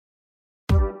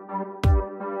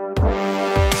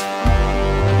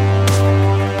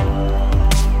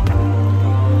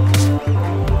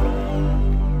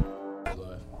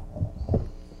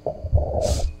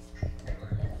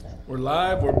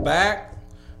live. We're back.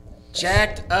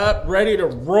 Jacked up, ready to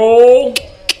roll.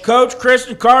 Coach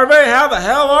Christian Carvey, how the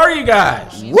hell are you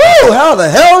guys? Woo! How the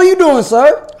hell are you doing,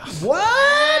 sir?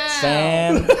 What?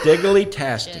 Fan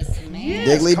diggly-tastic.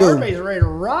 Yes, Diggly Carvey's ready to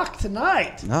rock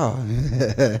tonight. Oh.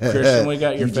 Christian, we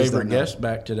got your You just favorite don't know. guest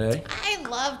back today. I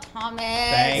love Thomas.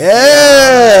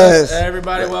 Yes.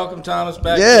 Everybody, welcome Thomas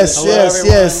back. Yes, Hello, yes,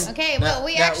 everyone. yes. Okay, Now- well, now,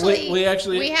 we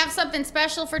actually we have something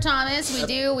special for Thomas. We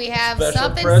do. We have special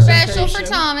something special for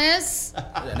presentation. Thomas.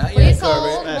 Not yet, Please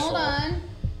Carvey. hold on.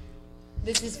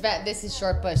 This is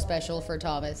Short Bush special for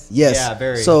Thomas. Yes. Yeah,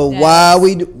 very. So Yes. why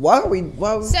are we?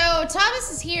 So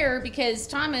Thomas is here because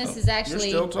Thomas is You're actually.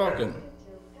 still talking.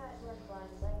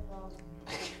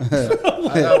 I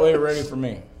thought we were ready for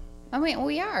me. I mean,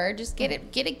 we are. Just get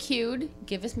it cued.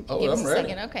 Give us Oh, give us I'm a ready.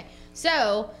 second. Okay.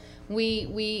 So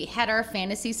we had our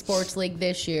fantasy sports league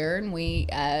this year, and we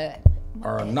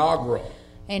Our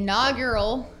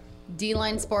inaugural.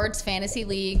 D-Line Sports Fantasy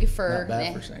League for. Not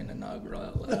bad for saying inaugural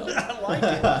out loud. I like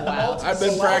it. Wow. I've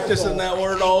been practicing that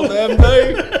word all damn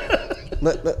day.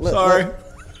 Sorry.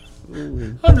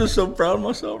 I'm just so proud of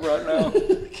myself right now.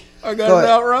 I got Go it ahead.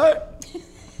 out right.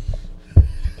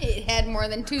 It had more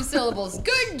than 2 syllables.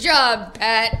 Good job,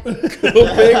 Pat. Go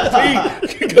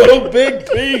Big P. Go Big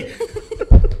P.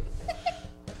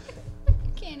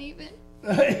 Can't even.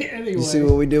 Anyway. You see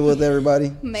what we did with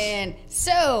everybody? Man.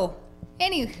 So,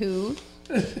 anywho,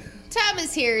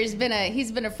 Thomas here has been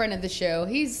a friend of the show.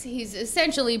 He's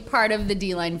essentially part of the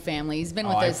D-Line family. He's been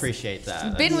with I us. appreciate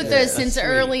that. Been with That's us since sweet.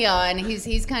 early on.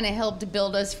 He's kind of helped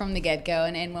build us from the get-go.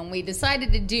 And when we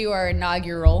decided to do our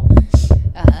inaugural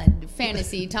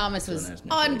fantasy, Thomas was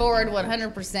on board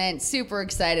 100%, super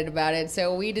excited about it.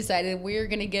 So we decided we were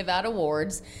going to give out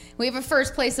awards. We have a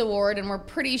first place award, and we're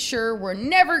pretty sure we're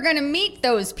never going to meet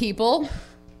those people.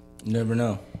 Never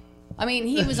know. I mean,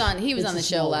 he was on the a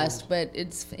show small last, but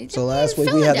it's So last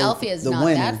week we had Philadelphia is the not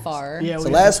winner. that far. Yeah, So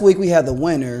we- last week we had the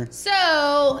winner. So,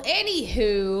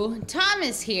 anywho,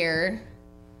 Thomas here,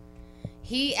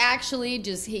 he actually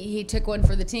he took one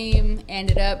for the team,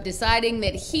 ended up deciding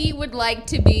that he would like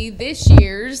to be this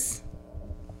year's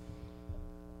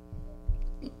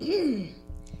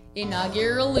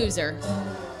inaugural loser.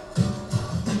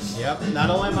 Yep. Not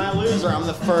only am I a loser, I'm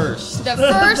the first. The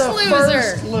first The loser.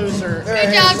 First loser.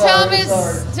 Good job, Thomas.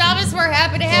 Thomas, we're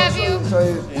happy to have you.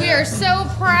 We are so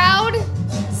proud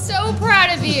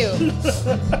of you.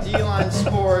 D-Line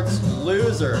Sports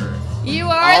loser. You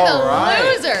are All the right.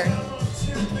 loser.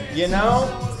 You know,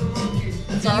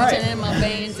 it's all right. in my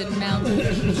veins and mouth.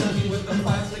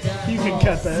 You can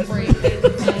cut that.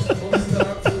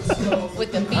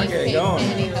 With the beef get it pit going.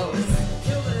 pantyhose.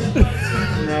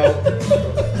 No.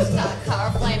 Stock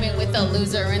car flaming with the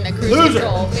loser in the cruise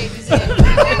control.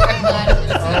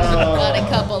 Got a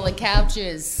couple of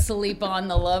couches. Sleep on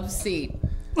the love seat.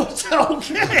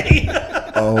 Okay.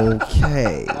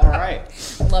 Okay. All right.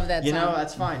 Love that You know, song.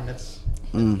 that's fine. That's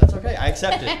okay. I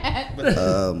accept it. But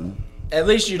At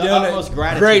least you're The doing utmost it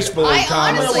gratitude. gracefully, I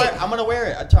Thomas. honestly- I'm gonna wear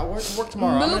it. Work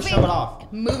tomorrow. I'm gonna show it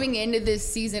off. Moving into this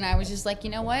season, I was just like, you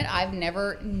know what? I've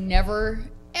never,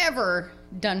 ever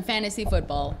done fantasy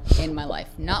football in my life.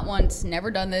 Not once.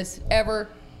 Never done this ever.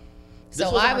 This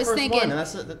So wasn't I my was first thinking, one, and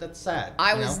that's sad.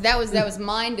 I you was know? that was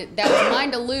mine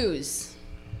to lose.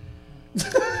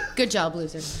 Good job,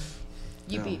 loser.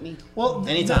 You beat me. Well,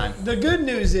 Anytime. The good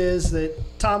news is that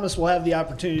Thomas will have the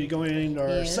opportunity going into our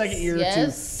Yes, second year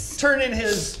yes. to turn in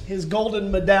his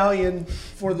golden medallion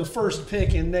for the first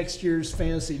pick in next year's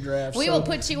fantasy draft. We So, will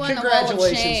put you on the wall of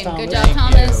congratulations, shame. Thomas. Good job, Thank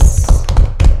Thomas.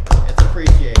 It's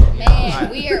appreciated. Man,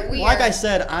 we Like are. I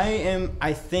said,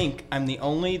 I think I'm the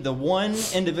one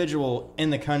individual in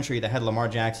the country that had Lamar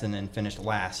Jackson and finished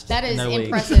last. That is in their league.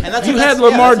 impressive. And that's You that's- had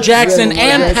Lamar that's- Jackson Lamar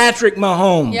and Jackson. Patrick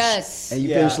Mahomes. Yes. And you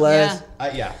Yeah. finished last?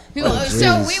 Yeah. So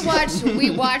jeez. we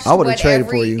watched. I would've what traded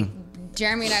for you.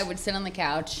 Jeremy and I would sit on the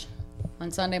couch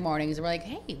on Sunday mornings. And we're like,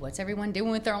 hey, what's everyone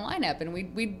doing with their lineup? And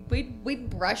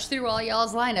we'd rush through all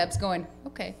y'all's lineups, going,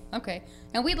 okay,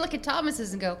 and we'd look at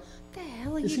Thomas's and go, what the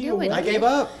hell are you he doing? awake? I gave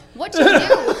up. What you do?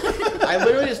 I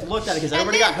literally just looked at it because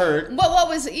everybody got hurt. What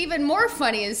was even more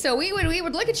funny is, so we would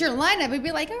look at your lineup and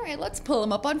be like, all right, let's pull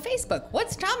him up on Facebook.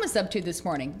 What's Thomas up to this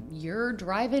morning? You're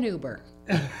driving Uber.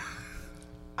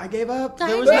 I gave up.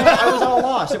 I I was all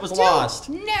lost. It was Dude, lost.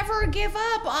 never give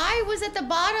up. I was at the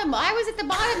bottom,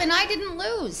 and I didn't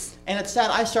lose. And it's sad.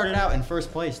 I started out in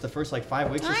first place the first 5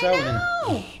 weeks or so. I And then,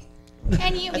 know.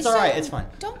 And you. It's all right, it's fine.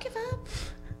 Don't give up.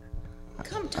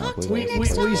 Come talk to We, me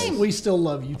next time. we still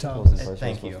love you, Thomas.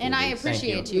 thank you. And I Thank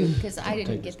appreciate you because I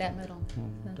didn't get that medal.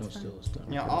 Don't steal his stuff.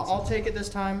 You know, I'll take it this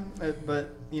time, but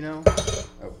you know. Oh.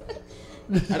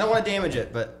 I don't want to damage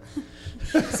it, but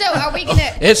So are we gonna?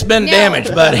 It's been Now-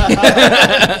 damaged, buddy.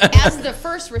 As the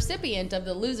first recipient of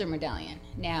the loser medallion,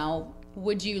 now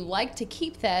would you like to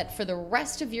keep that for the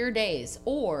rest of your days,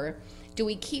 or do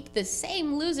we keep the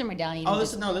same loser medallion?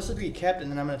 this would be kept,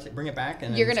 and then I'm gonna bring it back,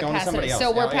 and then You're it's gonna going to pass somebody it. else.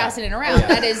 So we're Oh, yeah. passing it Oh, around. yeah.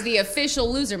 That is the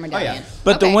official loser medallion.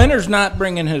 But the Okay. winner's not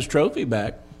bringing his trophy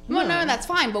back. Well, no, that's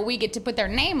fine. But we get to put their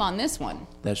name on this one.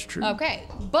 That's true. Okay.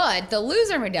 But the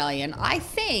loser medallion, I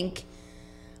think,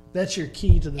 That's your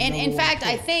key to the. and in #1 fact,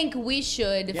 I pick. think we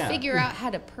should Yeah. figure out how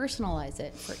to personalize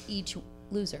it for each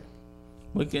loser.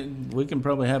 We can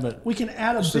probably have it. we can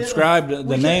add a Subscribe bit to of,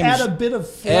 the we names can add a bit of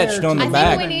flair etched on to the I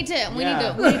back. think we need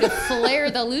Yeah. to flare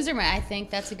the loser. I think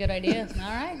that's a good idea. All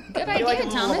right, good I feel like a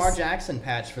idea, little Lamar Thomas. Jackson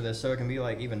patch for this, so it can be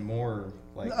like even more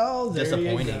like Oh, there you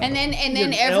disappointing. go. And then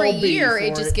Your every LB year it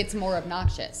for just it. gets more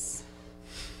obnoxious.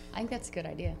 I think that's a good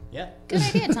idea. Yeah. Good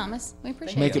idea, Thomas. We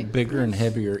appreciate Make you. it bigger and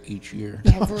heavier each year.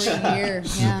 Every year,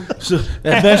 yeah. So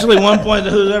eventually, one point,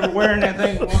 who's ever wearing that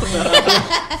thing?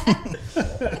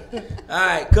 All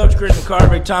right, Coach Chris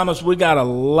McCarvey, Thomas, we got a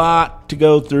lot to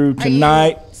go through Are you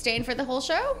tonight. staying for the whole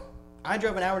show? I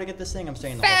drove an hour to get this thing. I'm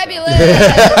staying the whole show. Fabulous.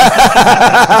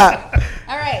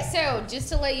 All right, so just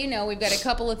to let you know, we've got a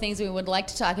couple of things we would like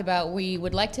to talk about. We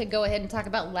would like to go ahead and talk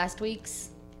about last week's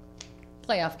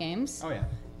playoff games. Oh yeah.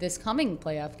 This coming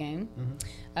playoff game,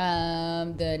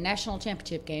 the national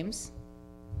championship games.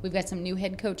 We've got some new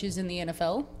head coaches in the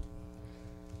NFL.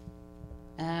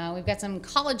 We've got some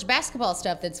college basketball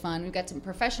stuff that's fun. We've got some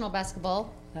professional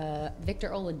basketball. Victor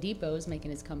Oladipo is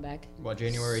making his comeback. What,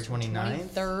 January 29th?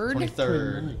 23rd?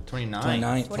 23rd. 29th.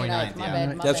 29th. 29th, my yeah.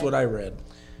 bad. My That's bad. what I read.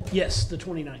 Yes, the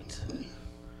 29th. You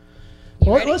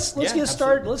Well, ready? let's Yeah, get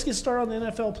started. Let's get started on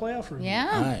the NFL playoff review. Yeah.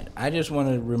 All right, I just want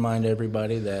to remind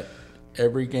everybody that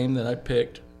every game that I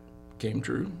picked came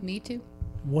true. Me too.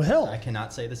 Well, I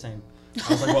cannot say the same.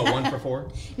 I was like, what, 1 for 4?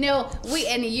 No,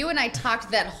 you and I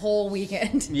talked that whole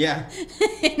weekend. Yeah.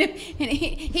 and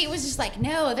he was just like,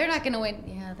 no, they're not going to win.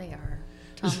 Yeah, they are.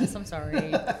 Thomas, I'm sorry.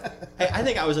 Hey, I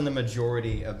think I was in the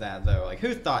majority of that though. Like,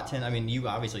 who thought 10? I mean, you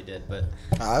obviously did, but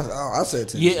I said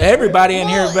 10. Yeah, everybody in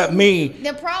here Well, but me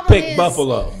the problem picked is-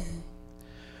 Buffalo.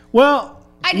 well,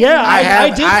 I didn't- yeah, I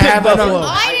have- I did I pick have Buffalo. another-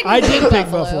 I didn't did pick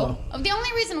pick Buffalo. Buffalo. The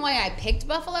only reason why I picked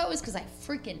Buffalo is because I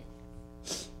freaking...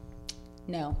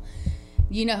 No.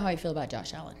 You know how I feel about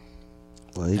Josh Allen.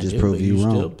 Well, he I just do, proved but you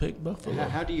Still wrong. picked Buffalo.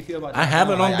 how do you feel about I have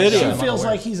it on I video. He I'm feels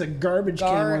unaware. like he's a garbage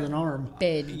can with an arm.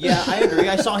 Garbage. Yeah, I agree.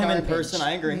 I saw him in Garbage. person.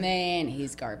 I agree. Man,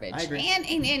 he's garbage. I agree.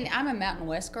 And I'm a Mountain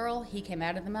West girl. He came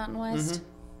out of the Mountain West.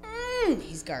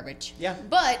 He's garbage. Yeah.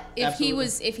 But if Absolutely.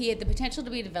 if he had the potential to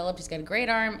be developed, he's got a great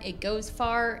arm. It goes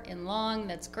far and long.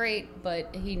 That's great.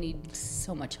 But he needs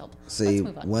so much help. See, Let's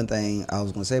move on. one thing I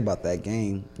was going to say about that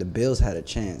game, the Bills had a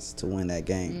chance to win that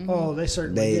game. Oh, they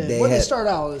certainly They- did. they What did they had- start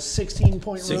out? A 16-point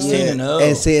run? 16 and 0.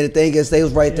 And see, the thing is, they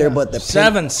was right there, Yeah. but the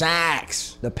 7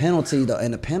 sacks. the penalty though,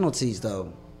 and the penalties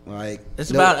though, like It's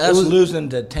the- about it us was- losing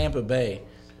to Tampa Bay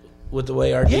with the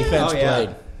way our defense Oh, yeah.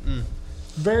 played.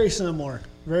 Very similar.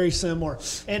 Very similar.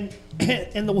 And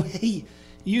the way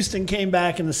Houston came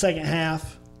back in the second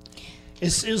half,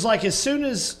 it was like as soon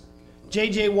as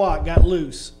J.J. Watt got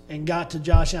loose and got to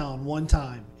Josh Allen one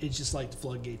time, it's just like the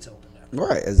floodgates opened up.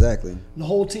 Right, exactly. The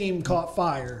whole team caught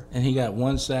fire. And he got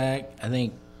 1 sack, I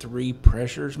think 3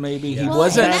 pressures maybe. He Well,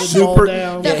 wasn't and that's super. the-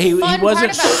 Yeah, the he fun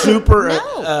wasn't part about- super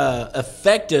No.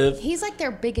 effective, He's like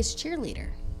their biggest cheerleader.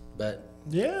 but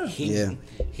Yeah.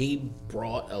 he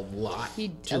brought a lot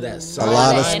He- to a that lot A side.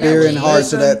 lot of of spirit and energy. heart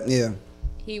to that. Yeah,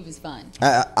 He was fun.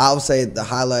 I would say the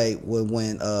highlight was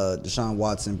when Deshaun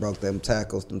Watson broke them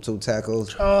 2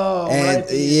 tackles. Oh, And right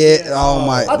there. yeah, oh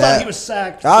my, I thought that, he was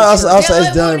sacked. I for was sure.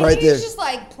 it's done when right he there. was just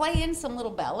like playing some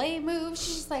little ballet moves.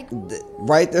 She's like, ooh.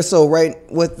 Right there. So right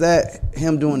with that,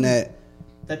 him doing that.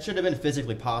 That should have been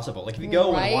physically possible. Like, if you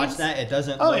go Right? and watch that, it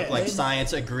doesn't Oh, look yeah. like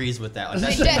science agrees with that. Like, that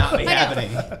It should not be does.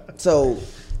 happening. So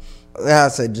I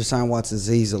say Deshaun Watson,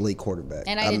 he's elite quarterback.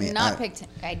 And I did not pick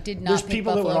There's pick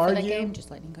people that Buffalo would for that argue- game.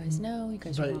 Just letting you guys know, you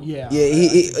guys are But wrong. yeah.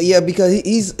 Yeah, because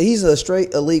he's a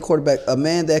straight elite quarterback, a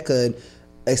man that could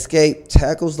escape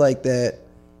tackles like that.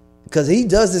 Because he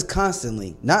does this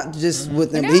constantly, not just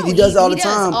with them. No, he does it all he the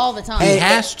does time. all the time. He And-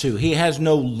 has to. He has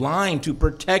no line to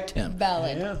protect him.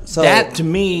 Valid. Yeah. So That to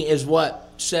me is what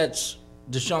sets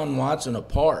Deshaun Watson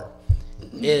apart,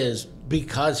 is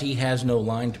because he has no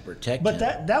line to protect But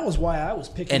him. that was why I was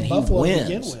picking And he Buffalo wins. to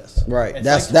begin with. right,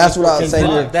 It's that's like what I was saying.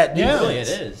 24-5. that Yeah. Really, defense.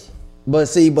 it is. But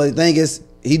the thing is,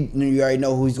 you already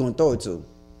know who he's going to throw it to.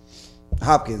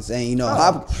 Hopkins, and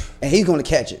and he's going to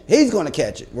catch it. He's going to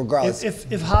catch it regardless.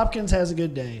 If Hopkins has a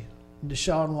good day,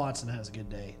 Deshaun Watson has a good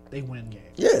day, they win games.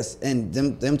 Yes, and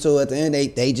them two at the end,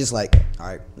 they just like, all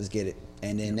right, let's get it.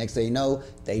 And then next thing you know,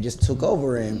 they just took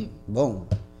over and boom.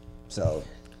 So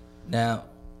Now,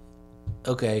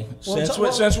 okay,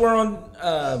 Well, since we're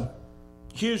on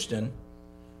Houston,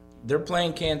 they're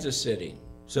playing Kansas City.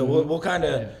 So we'll kind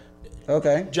of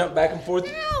okay. jump back and forth.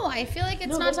 No, I feel like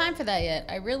it's not time for that yet.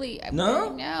 I really No?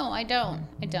 no, I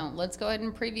don't. Let's go ahead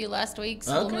and preview last week's.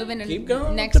 Okay, We'll move into keep going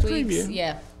with next the week's. preview.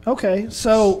 Yeah. Okay,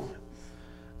 so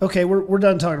we're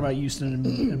done talking about Houston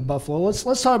and Buffalo. Let's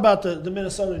talk about the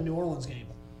Minnesota and New Orleans game.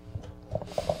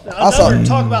 Now,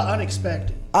 talk about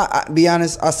unexpected. I be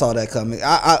honest, I saw that coming.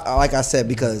 I like I said,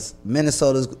 because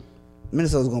Minnesota's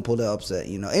gonna pull that upset.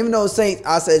 You know, even though I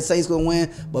said Saints gonna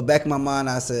win, but back in my mind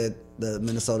I said the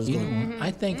Minnesota's You gonna know win. what?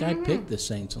 I think I picked the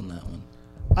Saints on that one.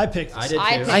 I picked. I did too.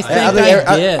 I picked- I think I I, think- did.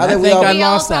 I I think think we I We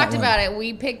all lost that talked one. about it.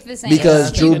 We picked the Saints.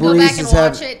 Because You Drew can go Brees back and is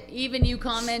watch having- it. Even you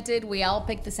commented. We all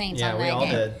picked the Saints Yeah, on we that all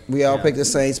game. did. We all Yeah. picked the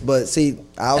Saints, but see,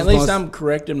 I was At least gonna, I'm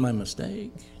correcting my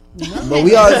mistake. but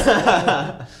we all.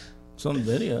 It's on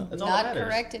video. That's all that Not matters.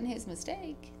 correcting his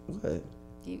mistake.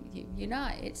 You're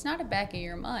not. It's not a back of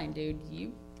your mind, dude.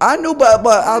 I knew, but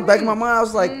I was back in my mind. I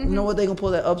was like, you know what, they gonna pull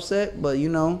that upset, but you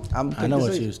know, I'm. I know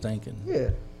what you. she was thinking.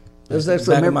 Yeah. There's Back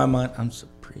actually in my mind, I'm so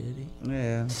pretty.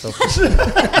 Yeah. So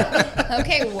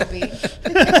Okay, Whoopi.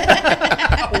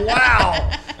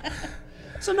 Wow.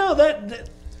 So no, that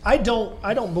I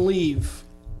don't believe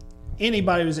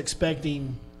anybody was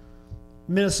expecting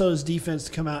Minnesota's defense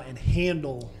to come out and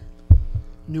handle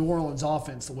New Orleans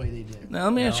offense the way they did. Now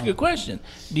let me ask you a question: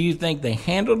 do you think they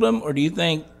handled them, or do you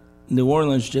think New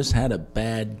Orleans just had a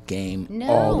bad game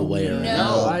all the way around?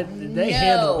 No, they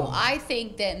handled them. I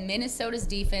think that Minnesota's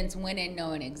defense went in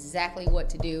knowing exactly what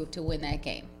to do to win that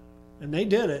game, And they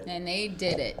did it. and they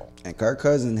did it. and Kirk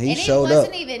Cousins, he And showed it up.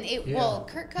 wasn't even it. Well,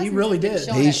 Kirk Cousins really has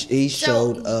been did. showing He up.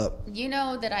 showed up. You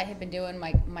know that I have been doing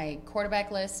my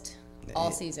quarterback list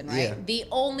all season, right? Yeah. The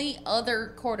only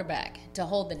other quarterback to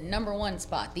hold the number one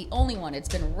spot, the only one, it's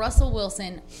been Russell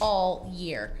Wilson all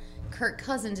year. Kirk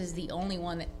Cousins is the only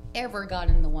one that ever got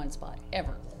in the one spot,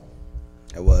 ever.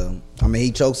 Well, I mean,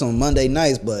 he chokes on Monday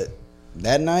nights, but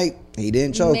that night he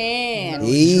didn't choke. Man.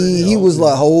 He was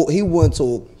like he went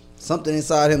to something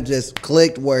inside him just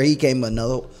clicked where he came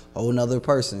whole nother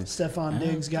person. Stephon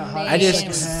Diggs got hot Man, in the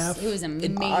just- second half. It was To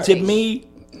amazing. me,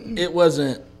 it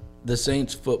wasn't the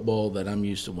Saints football that I'm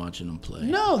used to watching them play.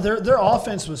 No, their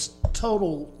offense was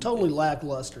totally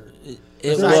lackluster. It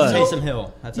Besides was. Taysom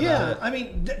Hill. That's about Yeah, it. I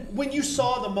mean, when you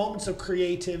saw the moments of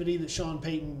creativity that Sean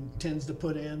Payton tends to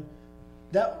put in,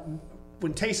 that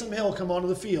when Taysom Hill come onto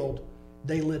the field,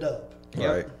 they lit up.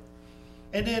 Right.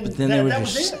 And then, But then they were that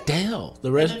just was it. stale.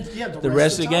 The rest, And then, yeah, the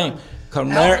rest of the game.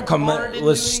 Alvin Kamara didn't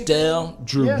was do stale.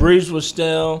 Drew Yeah. Brees was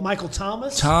stale. Michael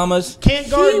Thomas. Thomas Can't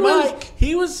guard he was- Mike.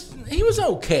 He was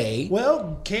okay.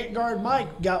 Well, can't guard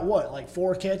Mike got what, like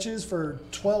 4 catches for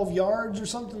 12 yards or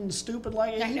something stupid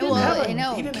like that. I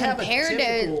know, He didn't have a compared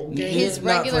typical to game. his Not for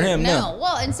regular him, no.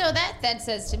 Well, and so that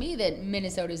says to me that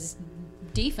Minnesota's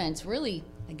defense really,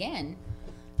 again,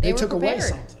 They were took away prepared.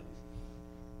 something.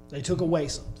 They took away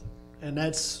something, and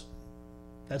that's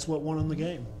what won them the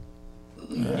game.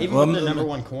 Even Well, with the number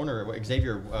one corner,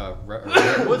 Xavier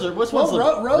Woods or what's Well,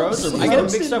 one? Rhodes- I get him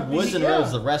Rhodes mixed up. didn't- Woods and yeah.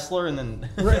 Rhodes, the wrestler, and then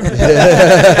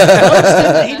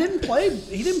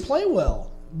He didn't play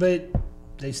well, but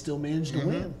they still managed to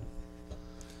win.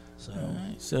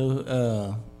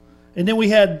 So And then we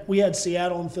had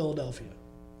Seattle and Philadelphia.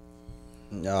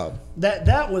 No.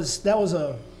 That was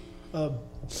a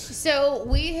So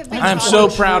we have been. I'm talking- so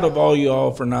proud of all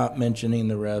y'all for not mentioning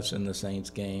the refs in the Saints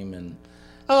game and.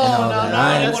 no,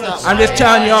 I'm just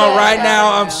telling y'all right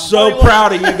now, I'm so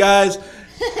proud of you guys.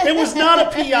 It was not a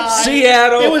PI.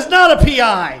 Seattle. It was not a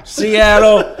PI.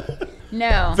 Seattle,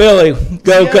 No. Philly,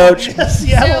 go coach.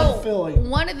 Seattle and So Philly.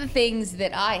 one of the things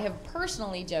that I have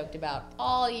personally joked about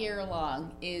all year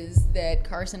long is that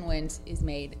Carson Wentz is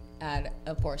made out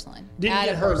of porcelain. Didn't Out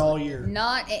get of hurt porcelain. all year.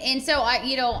 Not, and so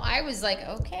I was like,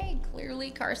 okay,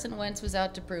 clearly Carson Wentz was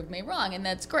out to prove me wrong, and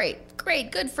that's great.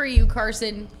 Great, good for you,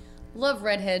 Carson. Love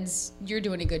redheads. You're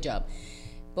doing a good job.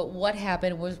 But what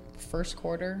happened was first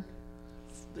quarter.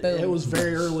 Boom. It was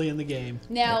very early in the game.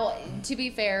 Now, to be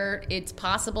fair, it's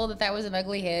possible that was an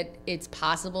ugly hit. It's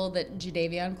possible that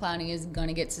Jadeveon Clowney is going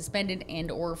to get suspended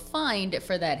and or fined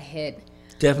for that hit.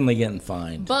 Definitely getting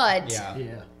fined. But, Yeah.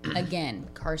 again,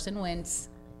 Carson Wentz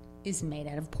is made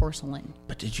out of porcelain.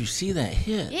 But did you see that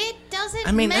hit? It doesn't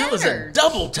I mean, matter. that was a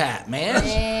double tap, man.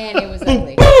 And it was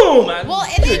ugly. Boom! Well,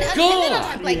 and then, Good on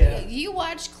God. top, like, Yeah. you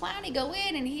watch Clowney go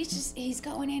in, and he's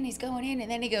going in, and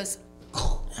then he goes,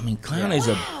 I mean, Clowney's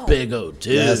a big old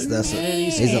dude. He's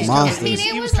a monster. I mean, He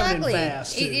it was was coming ugly.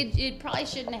 fast, too. It probably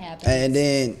shouldn't have happened. And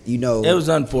then It was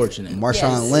unfortunate.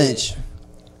 Marshawn Yes. Lynch.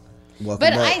 Welcome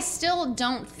But back. I still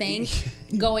don't think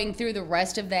going through the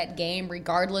rest of that game,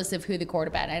 regardless of who the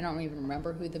quarterback, I don't even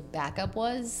remember who the backup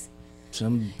was.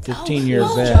 Some 15-year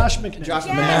Oh, vet. Josh McNair. Josh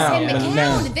Yes, and McCown.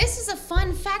 McCown. This is a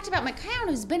fun fact about McCown,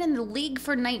 who's been in the league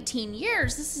for 19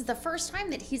 years. This is the first time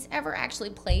that he's ever actually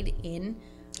played in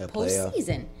A playoff.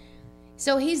 postseason.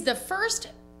 So he's the first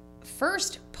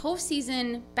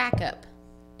postseason backup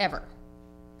ever.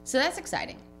 So that's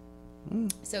exciting.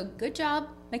 So good job,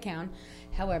 McCown.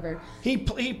 However, He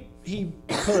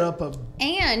put up a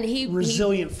and he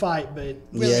resilient fight, but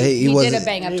really, Yeah, he he did a wasn't-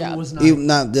 bang up it job. was not. He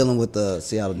not dealing with the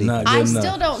Seattle defense. Not I good enough.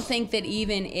 still don't think that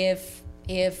even if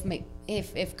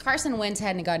Carson Wentz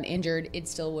hadn't gotten injured, it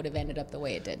still would have ended up the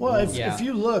way it did. Well, if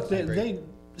you look,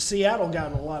 Seattle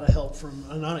got a lot of help from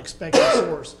an unexpected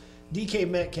source. DK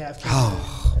Metcalf came in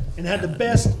and had the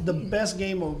best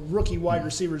game a rookie wide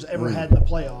receivers ever had in the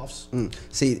playoffs.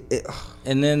 See,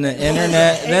 And then the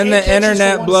internet, catches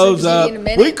for blows 160. up. You need a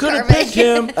minute, We could have Carvin. picked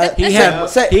him. He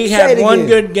say had it one again.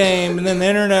 good game, and then the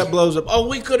internet blows up. Oh,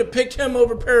 we could have picked him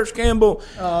over Paris Campbell.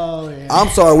 Oh yeah. I'm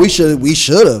sorry. We should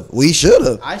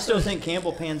have. I still think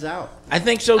Campbell pans out. I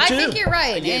think so too. I think you're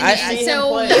right. Again, And, I and see him so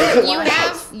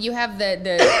play. you have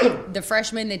the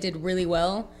freshmen that did really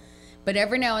well, but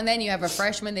every now and then you have a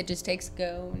freshman that just takes a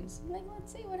go and is like,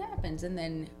 let's see what happens, and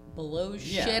then blows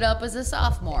Yeah. shit up as a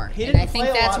sophomore. He And didn't I think play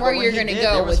a that's lot, where but you're when going he to did,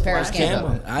 go there was with Paris flashes. Campbell.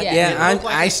 Campbell. I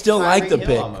It looked still like the Tyreek pick.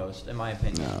 Hill almost, in my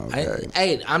opinion.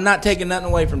 Hey, I'm not taking nothing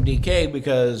away from DK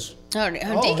because Oh, DK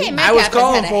I Metcalf was has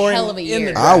calling had for a him hell of a in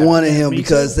year. the I wanted him Me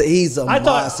because too. he's a I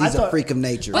thought- monster. He's I a thought- freak of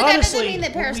nature. But that Honestly, doesn't mean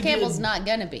that when Paris we Campbell's did- not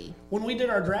going to be. When we did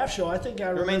our draft show, I think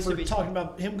I Remains to remember be talking seen.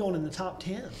 about him going in the top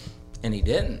 10. and he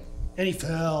didn't. And he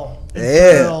fell. And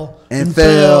Yeah, fell. and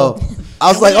fell. I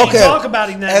was And like, we didn't okay. talk about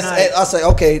him that night. I was like,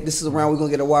 okay, this is the round we're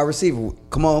gonna get a wide receiver.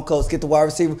 Come on, coach, get the wide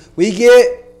receiver. We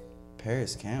get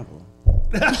Paris Campbell.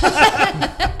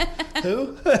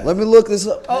 Who? Let me look this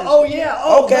up. Oh yeah.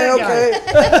 Oh, okay,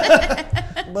 that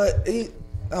guy. okay. But he,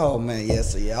 oh man,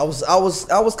 yes, yeah. I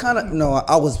was kind of no.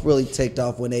 I was really ticked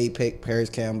off when they picked Paris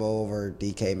Campbell over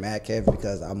DK Metcalf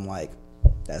because I'm like,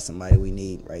 that's somebody we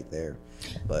need right there.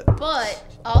 But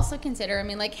also consider, I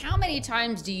mean, like, how many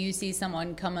times do you see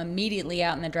someone come immediately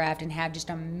out in the draft and have just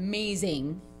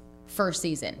amazing first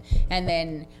season and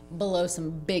then blow some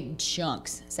big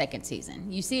chunks second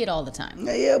season? You see it all the time.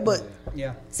 yeah, but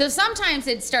Yeah. So sometimes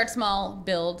it starts small,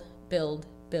 build.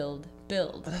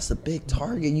 But that's a big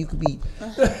target. You could be.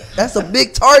 That's a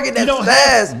big target. You That's don't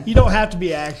fast. have, you don't have to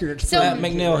be accurate. So- Matt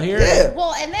McNeil here. Yeah.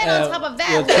 Well, and then on top of With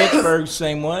that, Pittsburgh,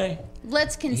 same way.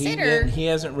 let's He consider. he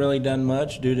hasn't really done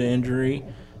much due to injury.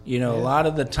 You know, a lot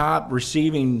of the top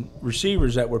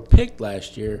receivers that were picked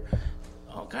last year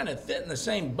all kind of fit in the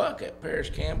same bucket. Paris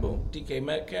Campbell, DK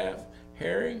Metcalf,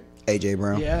 Harry, AJ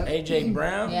Brown. Yeah. AJ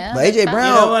Brown. Yeah, But AJ that's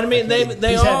Brown- You know what I mean? They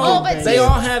He's had all good they games.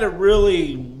 all had a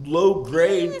really low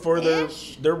grade for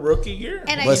their rookie year.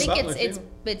 And I But- think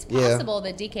it's Yeah. possible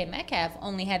that DK Metcalf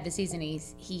only had the season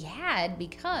he had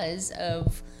because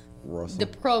of Russell. the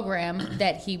program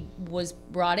that he was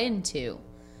brought into.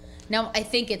 Now, I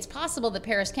think it's possible that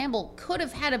Paris Campbell could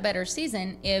have had a better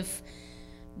season if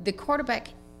the quarterback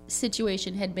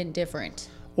situation had been different.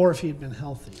 Or if he had been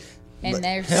healthy. And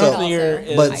there's healthier also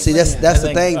is- But see, that's I the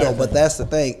think- thing though. But that's the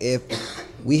thing. If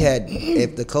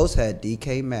the coach had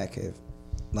DK Metcalf,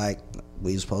 like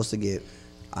we was supposed to get,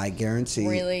 I guarantee.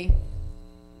 really.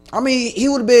 I mean, he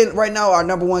would have been right now our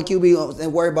number one QB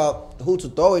and worry about who to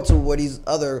throw it to. Where these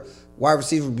other wide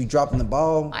receivers would be dropping the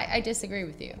ball. I disagree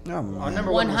with you. Oh, man. Our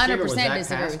number one receiver was 100% Zach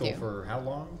disagree with Pascal you. for how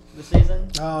long this season?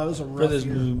 Oh, it was a for rough this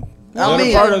year. I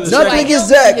mean, part of the nothing second- against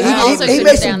Zach. He also He shoots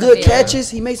made some down the good field. catches.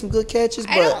 He made some good catches,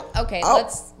 I but don't. Okay, I'll-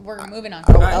 we're moving on.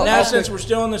 All right, now I'll- since we're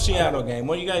still in the Seattle game,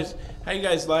 how you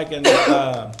guys liking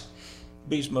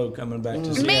Beast Mode coming back to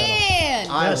Seattle? Man,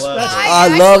 I That's- love that's- it.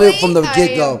 I love it from the actually,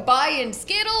 get-go. I am buying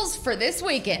Skittles for this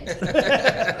weekend.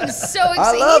 I'm so excited.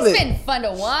 I love He's it. been fun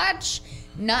to watch,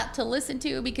 not to listen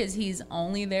to because he's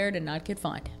only there to not get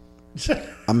fined.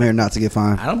 I'm here not to get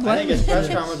fined. I don't I blame think his you. press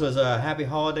conference was Happy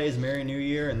Holidays, Merry New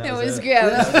Year, and that It was was it. great. It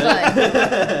was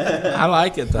fun. I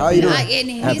like it though. How you doing? And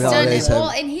he's Happy done holidays, it well,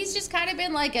 happy- and he's just kind of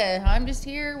been like I'm just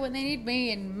here when they need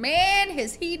me, and man,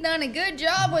 has he done a good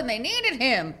job when they needed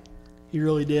him. He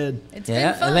really did. It's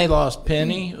Yeah, been fun. and they lost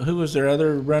Penny. Who was their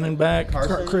other running back?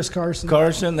 Carson? Chris Carson.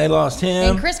 Carson. They lost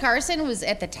him. And Chris Carson was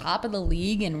at the top of the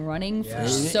league and running for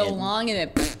so long, and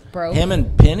then broke. Him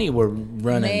and Penny were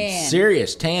running Man.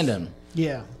 serious tandem.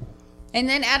 Yeah. And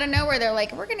then out of nowhere, they're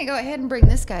like, "We're going to go ahead and bring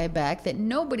this guy back that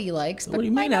nobody likes." But What do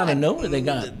you why mean out of not? nowhere? They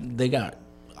got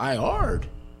IR'd.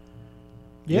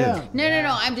 Yeah.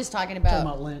 No. I'm just talking Talking about.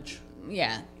 about Lynch.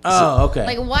 Yeah. Oh, okay.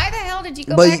 Like, why the hell did you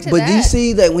go back to But that? do you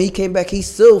see that when he came back, he's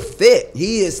still fit.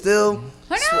 He is still.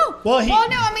 I know. Well, Well, he- no,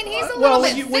 I mean he's a well, little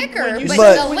when bit you- when- thicker, when you but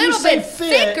say- a when you little say bit fit,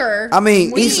 thicker. I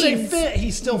mean, When you he's. say fit,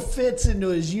 he still fits into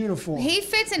his uniform. He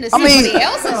fits into I mean, somebody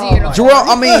else's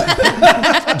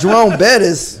uniform. Jerome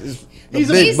Bettis is a He's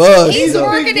a- big He's, bug. he's you know.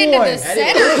 working Big into boy. the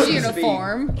That center's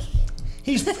uniform.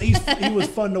 He was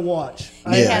fun to watch. He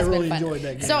I Has been really fun. enjoyed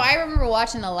that game. So I remember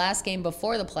watching the last game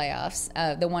before the playoffs,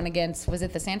 the one against, was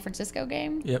it the San Francisco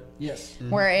game? Yep. yes.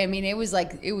 Where, I mean, it was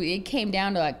like, it came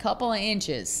down to a couple of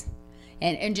inches.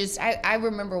 And just, I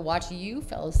remember watching, you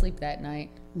fell asleep that night.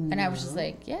 And I was just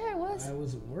like, yeah, I was. I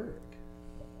was at work.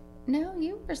 No,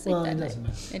 you were asleep Well, that it night. doesn't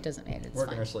matter. It doesn't matter. It's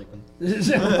Working fine. or sleeping.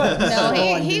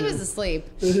 No, he was asleep,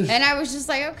 and I was just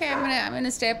like, okay, I'm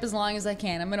gonna stay up as long as I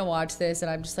can. I'm gonna watch this, and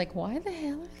I'm just like, why the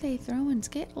hell are they throwing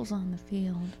Skittles on the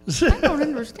field? I don't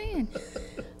understand.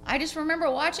 I just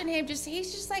remember watching him. He's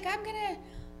just like, I'm gonna,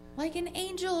 like an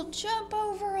angel, jump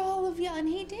over all of you, and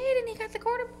he did, and he got the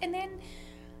quarter, and then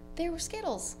there were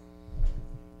Skittles.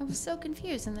 I was so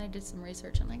confused, and then I did some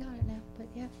research, and I got it now. But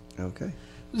yeah, Okay.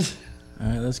 All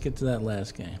right, let's get to that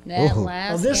last game. that Oh. last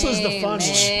Well, this was the game, fun one.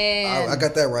 man. I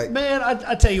got that right. Man,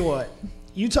 I tell you what.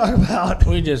 You talk about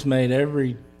We just made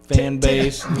every fan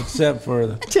base except for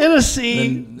the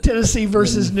Tennessee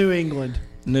versus New England.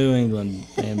 New England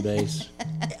fan base.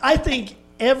 I think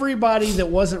everybody that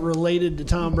wasn't related to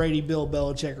Tom Brady, Bill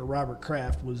Belichick, or Robert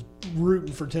Kraft was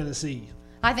rooting for Tennessee.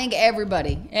 I think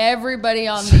everybody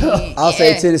on the. I'll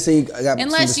say yeah. Tennessee. I got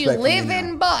Unless some you respect for live me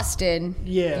in now. Boston,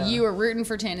 Yeah. you were rooting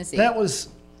for Tennessee. That was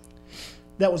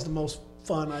the most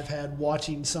fun I've had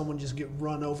watching someone just get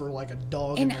run over like a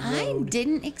dog and in the I road.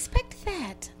 didn't expect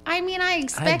that. I mean, I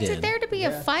expected did. there to be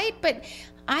a fight, but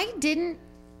I didn't.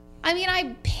 I mean,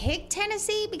 I picked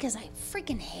Tennessee because I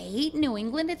freaking hate New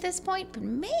England at this point. But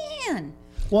man,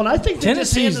 Well, and I think they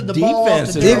just Tennessee's handed the ball off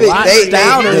defense to is a Derrick lot They-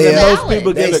 stouter they- than yeah. most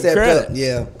people They give it stepped credit. up.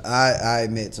 Yeah, I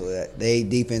admit to that. They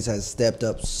defense has stepped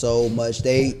up so much.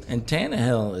 They And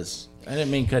Tannehill is, I didn't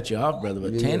mean to cut you off, brother,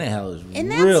 but Tannehill is And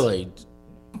that's- really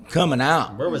coming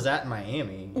out. Where was that in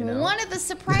Miami? You know? one of the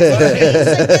surprising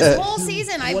things, like this whole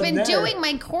season, I've Wasn't been there. doing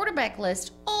my quarterback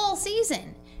list all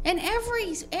season, and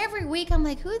every week I'm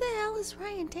like, who the hell is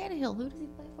Ryan Tannehill? Who does he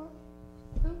play for?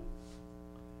 Who?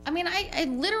 I mean, I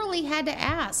literally had to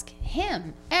ask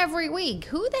him every week,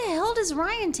 who the hell does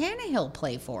Ryan Tannehill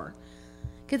play for?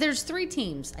 Because there's 3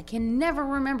 teams. I can never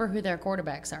remember who their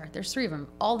quarterbacks are. There's 3 of them,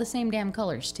 all the same damn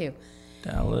colors too.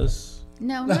 Dallas.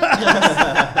 No, not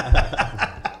Dallas.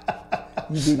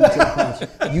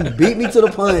 you beat me to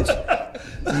the punch.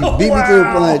 You beat me to the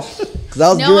punch. Because I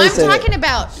was No, going I'm to say that. talking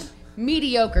about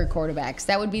mediocre quarterbacks.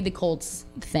 That would be the Colts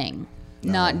thing,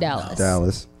 not Dallas.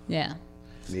 Dallas. Yeah.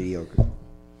 Mediocre.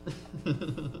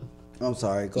 I'm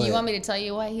sorry. Go You ahead. want me to tell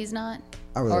you why he's not?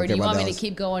 I really Or don't do care you about want me Dallas. to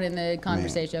keep going in the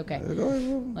conversation? Okay. Go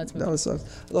ahead. Let's move on. Dallas sucks.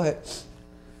 Go ahead.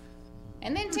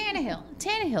 And then Tannehill.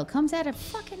 Tannehill comes out of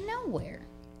fucking nowhere.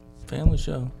 Family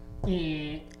show.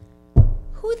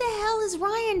 Who the hell is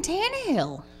Ryan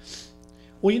Tannehill?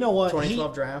 Well, you know what?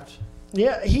 2012 draft.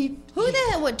 He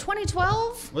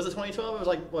 2012? Was it 2012? It was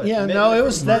like what? yeah, mid- no, it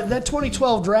was that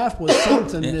 2012 draft was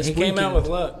something And this he weekend. came out with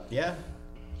luck. Yeah,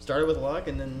 started with Luck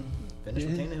and then finished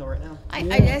with Tannehill right now.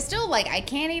 I still, like, I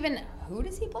can't even. Who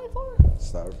does he play for?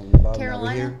 Started from the bottom.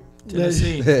 Carolina?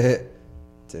 Tennessee.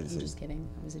 Tennessee. Just kidding.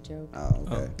 It was a joke. Oh,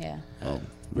 okay. Yeah.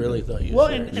 Really thought you Well,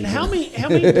 said and how many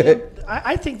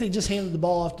I think they just handed the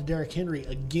ball off to Derrick Henry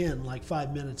again like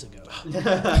 5 minutes ago.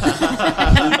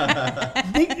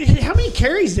 How many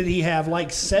carries did he have?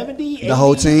 Like 70? 80? The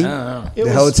whole team? I don't know. It The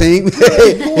was- whole team? He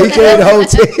carried the whole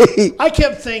team. I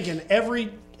kept thinking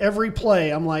every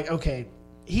play, I'm like, okay,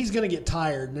 he's going to get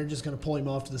tired and they're just going to pull him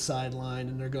off to the sideline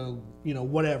and they're going to,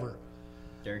 whatever.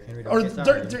 Derrick Henry. Or Don't get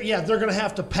they're tired. going to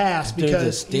have to pass Dude's a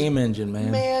because steam engine,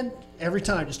 man. man, every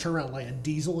time just turn around like a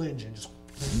diesel engine. Just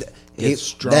Gets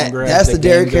stronger as That's the the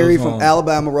Derrick game Henry goes from on.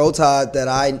 Alabama Roll Tide that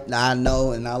I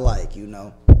know and I like, you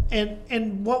know.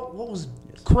 And what was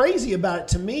crazy about it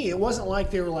to me, it wasn't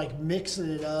like they were like mixing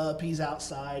it up. He's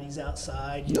outside. You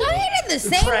I know, did the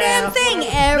same damn trap, thing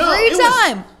whatever. No, every it was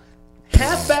time.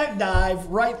 halfback dive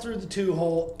right through the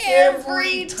 2-hole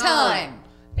Every time.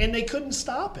 and they couldn't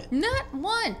stop it. Not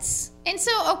once. And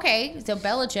so, okay, so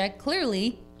Belichick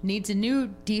clearly needs a new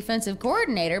defensive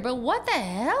coordinator, but what the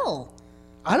hell?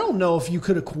 I don't know if you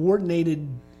could have coordinated.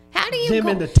 How do you Them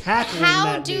into tackling How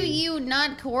that do dude. you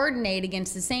not coordinate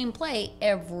against the same play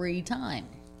every time?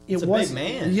 It's a big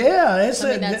man. Yeah, it's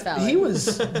that's valid. he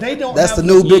was. They don't. That's have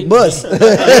the new big bus. But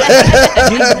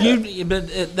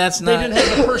that's They not. didn't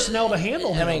have the personnel to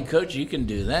handle him. I mean, coach, you can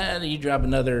do that. You drop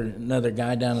another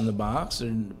guy down in the box,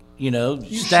 and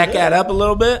stack should. that up a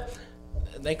little bit.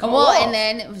 They call Well, off. and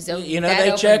then so they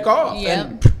that check off. Yep.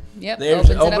 And Yep. there's Opens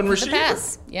it open up for receiver. the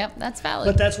pass. Yep, that's valid.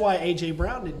 But that's why A.J.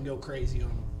 Brown didn't go crazy on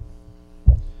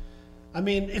him. I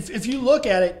mean, if you look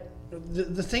at it,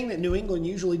 the thing that New England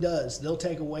usually does, they'll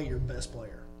take away your best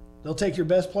player. They'll take your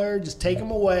best player, just take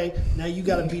him away. Now you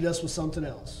got to beat us with something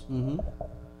else. Mm-hmm.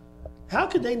 How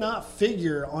could they not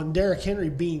figure on Derrick Henry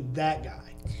being that guy?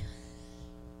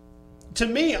 To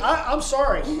me, I'm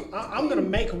sorry. I'm going to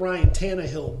make Ryan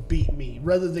Tannehill beat me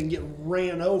rather than get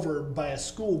ran over by a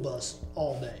school bus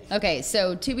all day. Okay,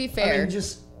 so to be fair,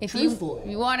 just if you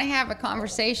truthfully. want to have a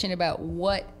conversation about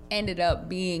what ended up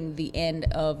being the end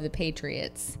of the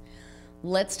Patriots,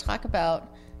 let's talk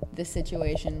about the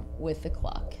situation with the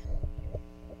clock.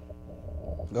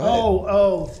 Go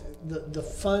ahead. The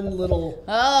fun little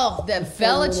Oh, the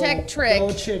Belichick little trick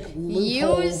Belichick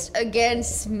loophole. used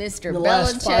against Mr. The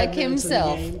last 5 Belichick minutes of the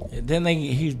himself. game. Then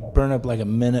he's burned up like a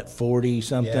minute 40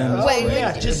 something. Yeah. Wait,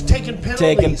 Yeah, just taking penalties.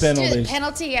 Taking Just penalties.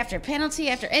 penalty after penalty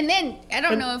after, and then I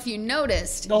don't know if you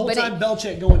noticed, The whole but time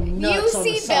Belichick going nuts you on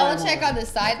see the Belichick sideline. on the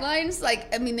sidelines.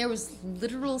 Like, I mean, there was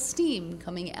literal steam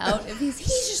coming out of his.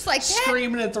 He's just like that.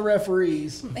 Screaming at the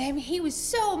referees. I mean, he was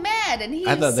so mad, and he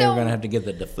I was thought they so were going to have to get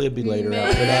the defibrillator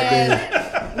out for that dude.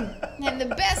 And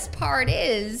the best part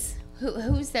is,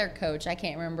 who's their coach? I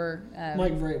can't remember.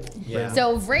 Mike Vrabel. Yeah.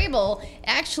 So Vrabel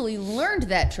actually learned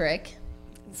that trick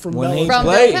From When he Belichick. from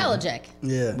played. Bill Belichick.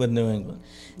 Yeah. With New England.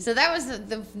 So that was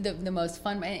the most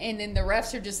fun. And then the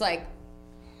refs are just like,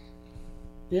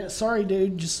 Yeah, sorry,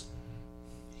 dude. Just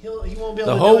he won't be able The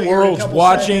to whole do it here in a world's couple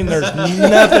watching. seconds. There's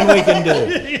nothing we can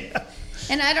do.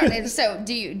 and I don't know. So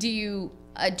do you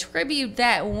attribute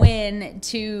that win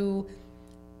to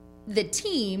the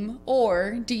team,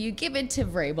 or do you give it to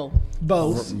Vrabel?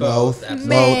 Both. Both,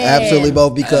 Man. absolutely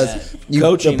both, because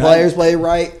Coaching, the players play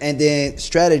right, and then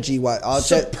strategy wise,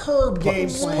 Superb game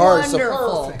plan.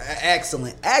 Wonderful.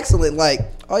 excellent. Like,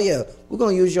 oh yeah, we're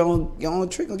gonna use your own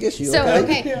trick against you. So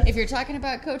okay? okay, if you're talking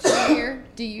about coaching here,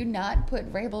 do you not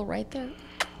put Vrabel right there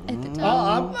at the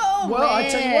top? I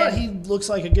tell you what, he looks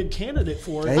like a good candidate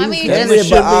for it. He I was mean, candidate, Henry just-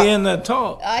 should but be in the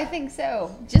talk. I think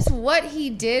so. Just what he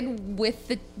did with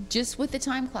the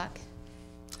time clock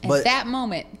at But- that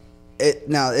moment.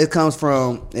 it comes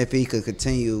from, if he could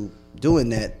continue doing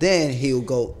that, then he'll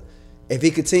go. If he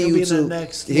He'll continue be in the to,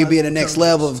 next he'll be in the level next coaches.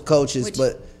 level of coaches. Which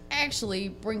But actually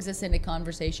brings us into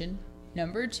conversation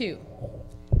number 2.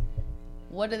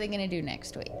 What are they going to do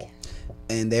next week?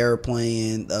 and they're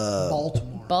playing.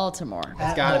 Baltimore. Baltimore.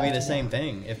 It's got to be the same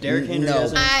thing. If Derrick Henry No.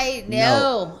 doesn't, I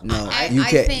know. No, I you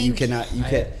can't. think, You cannot. You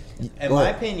can't. in Go my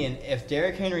ahead. opinion, if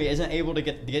Derrick Henry isn't able to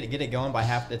get it going by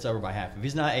half, it's over by half. If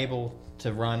he's not able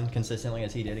to run consistently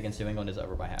as he did against New England, it's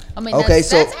over by half. I mean, Okay, that's,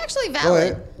 so that's actually Go valid.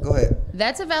 ahead. Go ahead.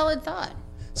 That's a valid thought.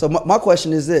 So my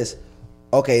question is this: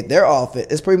 okay, their offense.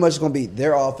 It's pretty much going to be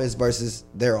their offense versus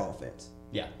their offense.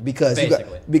 Yeah, Because you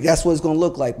basically. that's what it's going to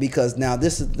look like. Because now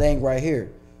this is the thing right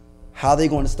here: how they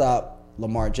going to stop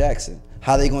Lamar Jackson?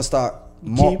 How they going to stop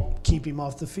Keep him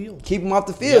off the field. keep him off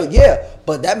the field? Yeah,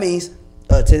 but that means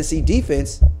Tennessee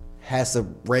defense has to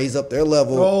raise up their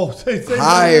level Oh,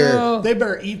 higher. They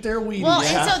better eat their Wheaties. Well,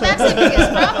 and so that's the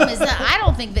biggest problem is that I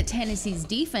don't think that Tennessee's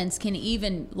defense can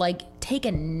even take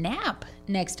a nap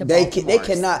next to They Baltimore's.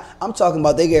 cannot. I'm talking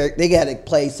about they got to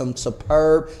play some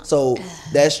superb. So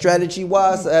that strategy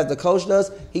wise, as the coach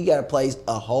does, he got to play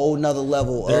a whole nother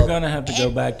level. They're of, going to have to go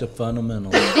back to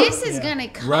fundamentals. This is going to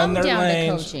come Run their down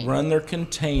lanes, to coaching. run their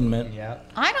containment, Yeah.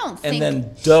 I don't think. and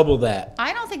then double that.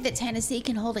 I don't think that Tennessee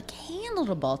can hold a candle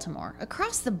to Baltimore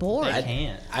across the board. They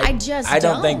can't. I just I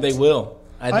don't think don't. they will.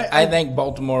 I- I think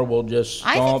Baltimore will just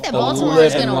I think stomp that the Baltimore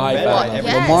is living going to life win. out of them.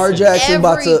 Yes. Lamar Jackson every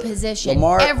about to position,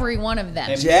 Lamar every one of them.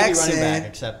 And Jackson- maybe running back,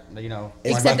 except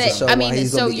Except about to that, show I why mean,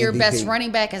 he's so gonna be your best MVP.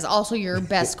 running back is also your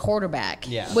best quarterback,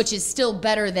 Yeah. which is still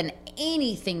better than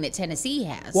anything that Tennessee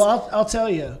has. Well, I'll tell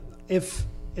you,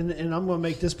 and I'm going to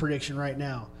make this prediction right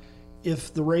now.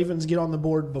 If the Ravens get on the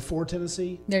board before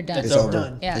Tennessee, They're done. It's over.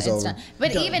 done. Yeah, It's it's, over. done.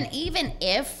 But Done. even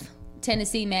if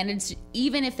Tennessee managed,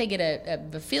 even if they get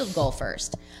a field goal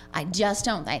first, I just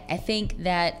don't. I think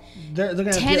that they're going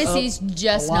to Tennessee's get up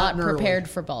just a lot not and early. prepared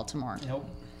for Baltimore. Nope.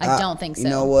 I don't think so. You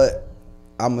know what?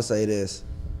 I'm gonna say this: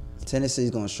 Tennessee's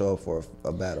gonna show up for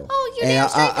a battle. Oh, you and damn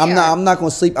straight I'm they not. are. I'm not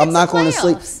gonna sleep. I'm It's not the gonna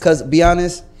sleep playoffs. because, be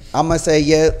honest, I'm gonna say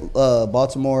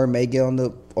Baltimore may get on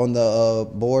the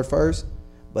board first,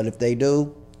 but if they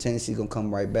do, Tennessee's gonna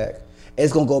come right back.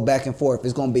 it's gonna go back and forth.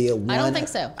 It's gonna be a one. I don't think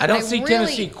so. I don't see really-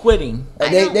 Tennessee quitting.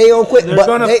 They don't quit. They're but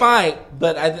going to they- fight,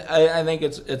 but I think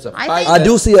it's a I fight. think- I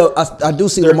do see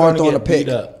They're Lamar gonna throwing a get pick.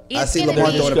 beat up. I It's see gonna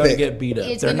Lamar be- throwing a going to pick. get beat up.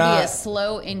 It's They're going to be a not.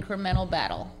 slow incremental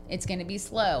battle. It's going to be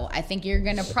slow. I think you're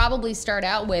going to probably start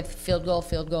out with field goal,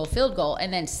 field goal, field goal,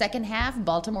 and then second half,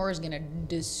 Baltimore is going to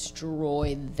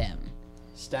destroy them.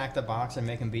 Stack the box and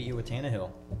make them beat you with Tannehill.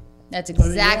 That's yeah,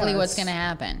 exactly what's it's- going to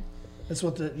happen. That's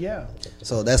what the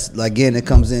So that's again, it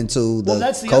comes into the Well,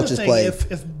 that's the coaches other thing. play.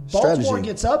 If Baltimore strategy.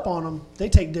 gets up on them, they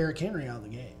take Derrick Henry out of the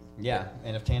game. Yeah,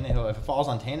 and if it falls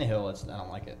on Tannehill, I don't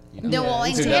like it. You know? No, well,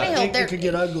 and Who does? Tannehill, It they're- could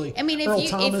get ugly. I mean, Earl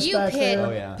if Thomas you back pit there.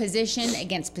 Oh, yeah. position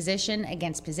against position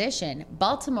against position,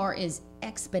 Baltimore is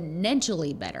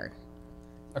exponentially better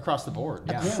Across the board,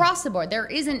 yeah. across the board. There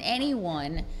isn't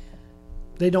anyone,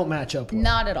 They don't match up well.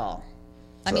 not at all.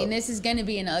 I So- mean, this is going to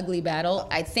be an ugly battle.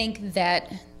 I think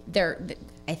that they're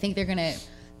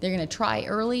gonna try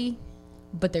early,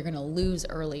 but they're gonna lose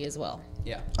early as well.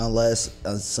 Yeah. Unless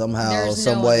somehow, There's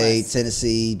some no way, unless.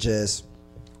 Tennessee just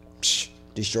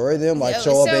destroy them, like So-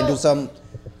 show up and so- do something.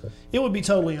 It would be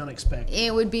totally unexpected.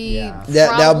 It would be Yeah.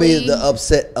 That'll be probably- the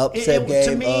upset To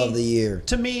game me- of the year.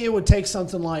 To me, it would take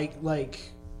something like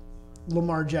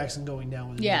Lamar Jackson going down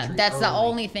with an Yeah, injury that's the early.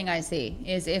 only thing I see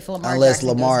is if Lamar. Unless Jackson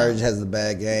goes Lamar down. has a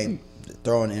bad game,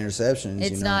 throwing interceptions.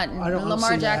 It's you know. not. I don't Lamar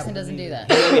see that Jackson happening doesn't do either.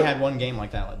 that. He only had one game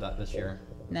like that this year.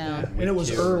 No. And it was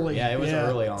Two. early. Yeah, it was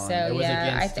early on. So it was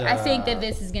yeah, against, I think that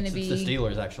this is going to it's be. the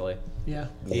Steelers actually. Yeah.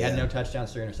 He had Yeah. no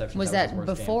touchdowns, 3 interceptions. Was his that worst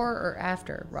game. before or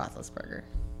after Roethlisberger?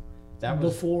 That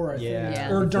was Before, I yeah. think.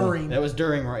 Yeah. Or during. That was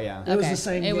during, right? Yeah. It was the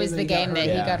same It game was that the he got game hurt. that he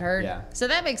Yeah, got hurt. yeah. So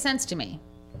that makes sense to me.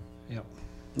 Yep.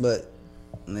 But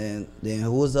then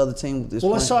who was the other team? This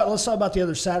Well, point? let's talk about the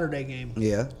other Saturday game.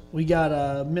 Yeah. We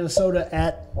got Minnesota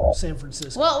at San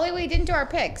Francisco. Well, we didn't do our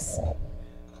picks.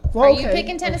 Well, Are you okay,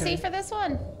 picking Tennessee okay. for this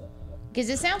one? Because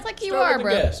it sounds like you Start are, with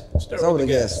bro. the guess. Start with the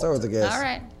guess. Start with the guess. All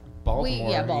right. Baltimore,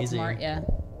 Yeah, easy. Baltimore. Yeah.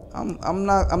 I'm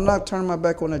not turning my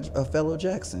back on a fellow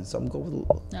Jackson, so I'm going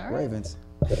with right. Ravens.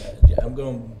 Yeah, I'm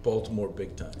going Baltimore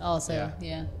big time. Also,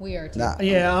 yeah, we are too. Nah,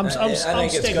 Yeah, I'm I think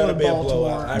it's sticking gonna with be a Baltimore.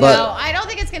 blowout. I- But- No, I don't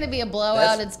think it's going to be a blowout.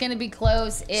 That's- It's going to be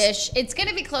close-ish. It's going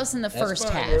to be close in the That's first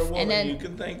fine. half, You're a woman. and then You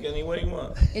can think any way you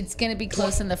want. it's going to be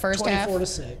close in the first half.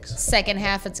 24-6. Second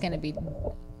half, it's going to be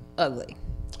ugly.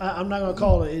 I'm not going to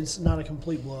call it. It's not a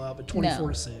complete blowout, but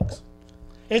 24-6.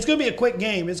 It's going to be a quick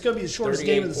game. It's going to be the shortest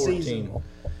game of the 38-14. season.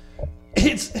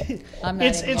 It's I'm not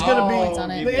it's even going to points be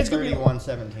on it. it's going to be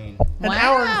 31-17. an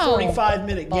hour and Wow.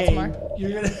 45-minute Baltimore. game.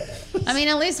 You're going to. I mean,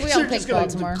 at least we You're all picked just gonna-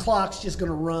 Baltimore. The clock's just going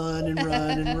to run and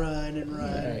run and run and run.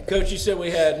 All right. Coach, you said we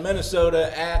had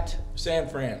Minnesota at San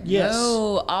Fran. Yes.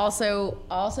 Oh,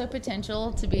 also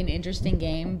potential to be an interesting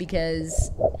game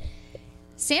because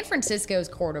San Francisco's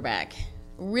quarterback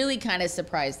really kind of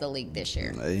surprised the league this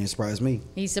year. That didn't surprise me.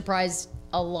 He surprised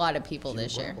a lot of people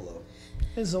this year.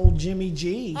 It's old Jimmy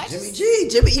G.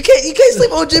 Jimmy, you can't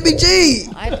sleep on Jimmy G.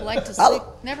 I'd like to sleep.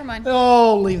 Never mind.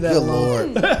 Oh, leave that Good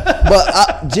alone. Lord.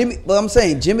 But I'm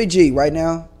saying Jimmy G right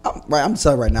now. I'm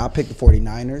sorry right now. I picked the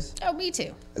 49ers Oh, me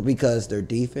too. because their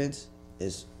defense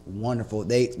is wonderful.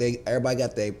 They everybody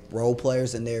got their role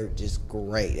players and they're just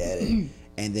great at it.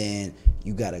 And then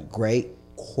you got a great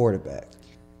quarterback.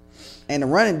 And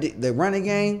the running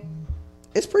game,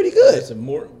 it's pretty good. It's a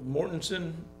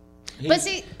Mortensen. But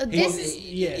see, this is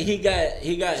he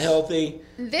got healthy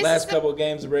This last is the- couple of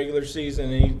games of the regular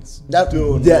season, and he's That-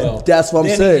 doing that- well. that's what I'm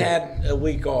then saying. He had a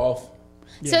week off.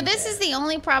 so. This is the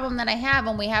only problem that I have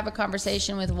when we have a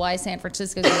conversation with why San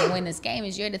Francisco's going to win this game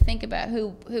is you had to think about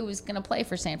who was going to play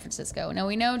for San Francisco. Now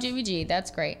we know Jimmy G,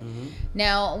 that's great.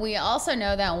 Now we also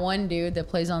know that one dude that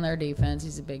plays on their defense.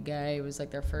 He's a big guy. He was like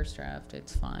their first draft.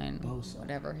 It's fine,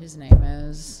 whatever his name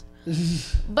is.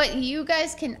 But you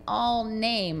guys can all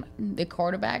name the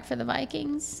quarterback for the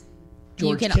Vikings.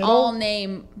 George you can Kittle? all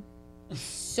name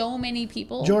so many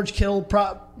people. George Kittle,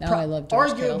 I love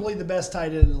George arguably Kittle. the best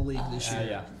tight end in the league this year.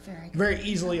 Yeah. Very good. Very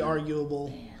easily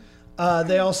arguable.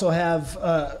 They also have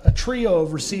a trio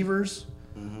of receivers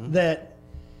that,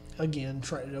 again,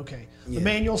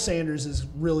 Emmanuel Sanders is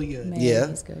really good. Man, Yeah.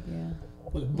 he's good. Yeah.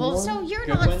 With Well, Bourne- so you're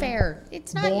Goodwin? not fair.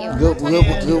 It's not Bourne you. Good- We're not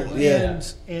talking good- about good- you. yeah.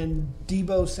 and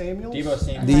Debo Samuel. Debo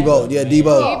Samuel.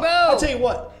 Debo. I'll tell you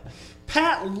what,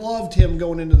 Pat loved him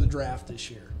going into the draft this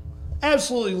year.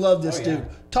 Absolutely loved this Oh, yeah. dude.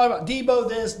 Talk about Debo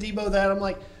this, Debo that. I'm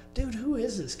like, dude, who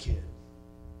is this kid?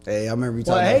 Hey, I remember you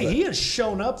Well, talking hey, about that. he has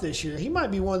shown up this year. He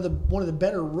might be one of the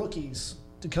better rookies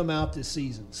to come out this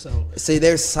season. So See,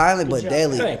 they're silent but job.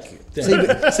 deadly. Thank you.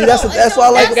 See, that's why I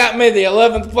like. It got me the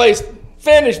 11th place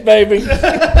Finish, baby.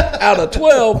 Out of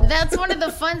 12. That's one of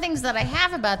the fun things that I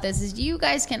have about this is you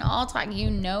guys can all talk. You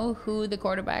know who the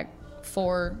quarterback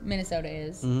for Minnesota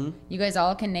is. Mm-hmm. You guys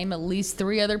all can name at least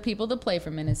 3 other people that play for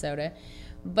Minnesota.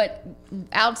 But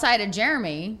outside of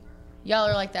Jeremy, y'all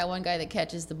are like that one guy that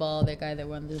catches the ball, that guy that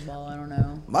runs the ball. I don't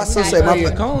know. My son say Are you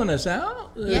my calling us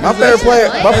out? my favorite player,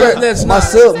 That's my not-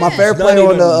 favorite not player on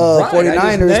even the right. I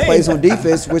just 49ers named plays on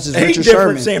defense, which is 8 Richard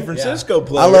different Sherman. San Francisco I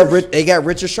players. love they got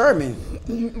Richard Sherman.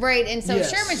 Right, and so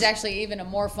Yes. Sherman's actually even a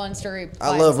more fun story.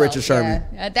 I by love himself. Richard Sherman.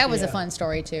 Yeah. That was a Yeah. fun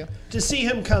story too. To see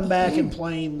him come back and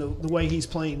playing the way he's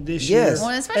playing this Yes. year,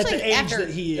 Well, especially at the age after- that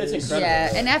he It's is, incredible.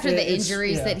 Yeah, and after Yeah, the it's-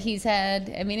 injuries yeah. that he's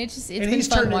had, I mean, it's and been he's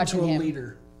fun turned watching into a him.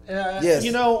 leader. Yes.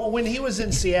 You know, when he was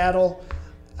in Seattle,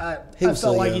 I was felt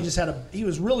so like young. he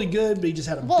was really good, but he just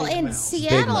had a Well, big and mouth.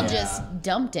 Seattle mouth. just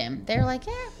dumped him. They're like,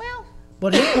 yeah, well,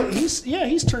 But he's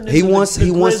turned into He wants- the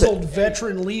he wants to- grizzled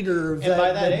veteran leader of And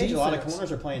by that age, defense. a lot of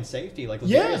corners are playing safety. Like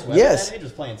Yeah. Ladarius Webb Yes. at that age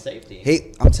was playing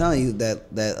safety. I'm telling you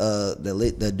that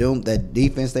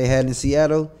defense they had in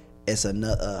Seattle, it's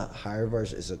a higher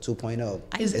version. It's a 2.0.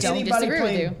 I Is don't anybody disagree with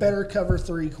playing you. better cover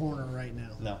 3 corner right now?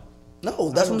 No. No, that's what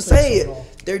I'm don't think so saying. at all.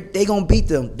 They gonna beat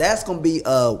them. That's gonna be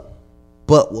a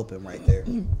butt whooping right there.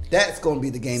 That's gonna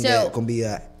be the game So- that gonna be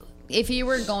if you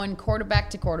were going quarterback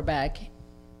to quarterback,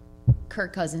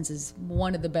 Kirk Cousins is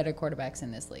one of the better quarterbacks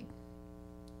in this league.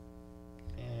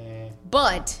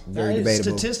 But very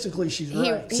debatable. Statistically, she's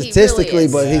he, right. he Statistically, really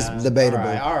is. but he's debatable.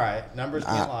 All right. Numbers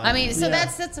can't lie. I mean, so Yeah.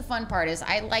 that's the fun part is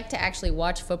I like to actually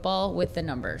watch football with the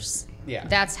numbers. Yeah.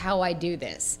 That's how I do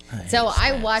this. So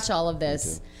I watch all of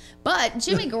this. But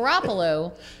Jimmy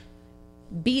Garoppolo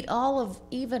beat all of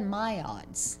even my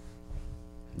odds.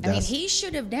 I mean, That's- he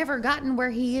should have never gotten where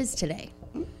he is today.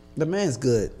 The man's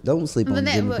good. Don't sleep on But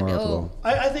that- Jimmy but- Garoppolo.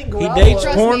 I think He Garoppolo, dates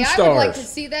Trust porn me, I would like to stars.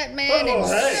 see that man in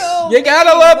hey. so You gotta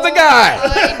many love the more- guy.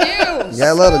 I do. Yeah,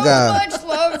 I love the So guy. much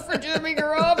love for Jimmy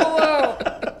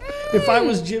Garoppolo. If I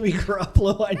was Jimmy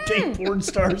Garoppolo, I'd date porn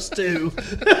stars too.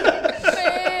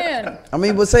 Man. I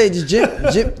mean, but say just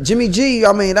Jimmy G.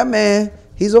 I mean, that man,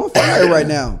 he's on fire right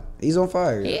now. He's on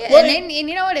fire. Yeah, Well, and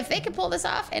you know what? If they could pull this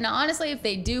off, and honestly, if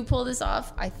they do pull this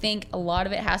off, I think a lot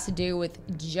of it has to do with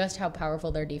just how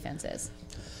powerful their defense is.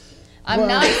 I'm Well,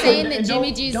 not saying that and Jimmy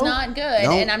don't- G's don't- not good,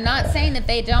 don't- and I'm not saying that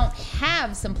they don't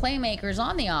have some playmakers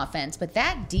on the offense, but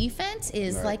that defense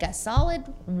is like a solid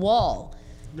wall.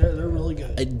 They're really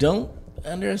good. I don't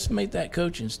underestimate that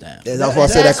coaching staff. That's why I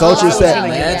said that That's coaching what I was staff.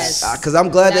 gonna guess. Because I'm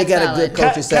glad they That's got a valid. good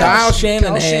coaching staff. Kyle Kyle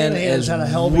Shanahan Shanahan's is had a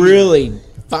hell of a year. really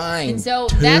fine. And so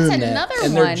that's tuned another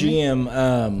and their one.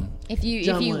 GM, If you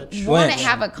John Lynch. want Lynch. to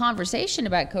have a conversation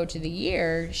about Coach of the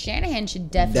Year, Shanahan should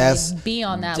definitely That's- be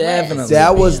on that definitely. list.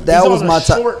 That was He's my on a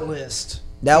top. short list.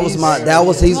 That was He's- my. That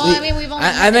was he's. Well, I mean, we've only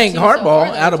I had think two so far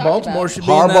Harbaugh that out we've of talked Baltimore about. should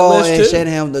be on that Harbaugh list and too.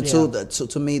 Shanahan, Yeah.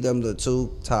 to me, them the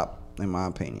two top in my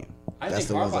opinion. I That's think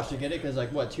the ones. Harbaugh should get it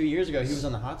because, 2 years ago, he was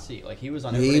on the hot seat. Like, he was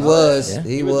on He everybody's was. list.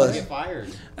 He He was was. going to get fired.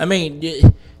 I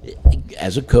mean,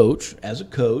 as a coach,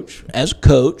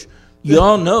 you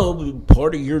all know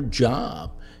part of your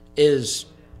job is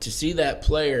to see that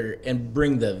player and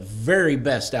bring the very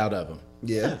best out of him.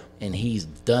 Yeah. And he's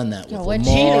done that with What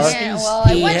Lamar. Shanahan, well,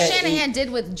 He what had- Shanahan did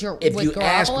with If with you Garoppolo,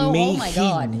 ask me, oh my he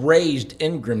God. raised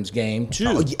Ingram's game too.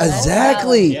 Oh, That's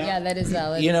exactly. valid. Yeah, that is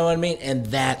valid. You know what I mean? And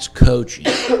that's coaching.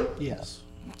 Yes.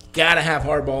 Gotta have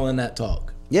Harbaugh in that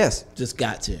talk. Yes. Just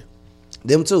got to.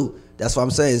 Them two. That's what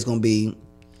I'm saying. It's gonna be.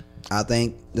 I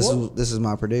think this is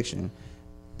my prediction.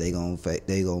 They gonna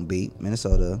beat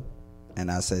Minnesota,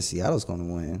 and I said Seattle's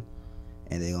gonna win,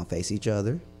 and they gonna face each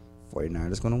other.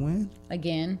 49ers gonna win.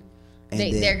 Again. And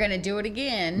They're going to do it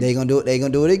again. They gonna do it. They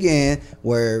gonna do it again.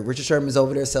 Where Richard Sherman's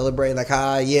over there celebrating like,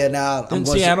 now I'm Didn't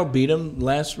going. Seattle beat them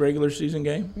last regular season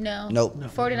game? no. Nope.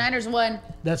 49ers won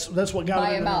That's what got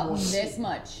by them the number about one. this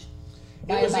much. It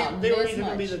By was about they were this either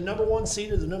going to be much. the number 1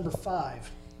 seed or the number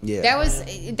 5. Yeah. That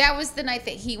was the night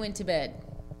that he went to bed.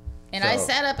 And I So-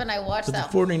 sat up and I watched But the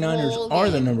that 49ers whole are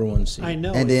the game. number one seed. I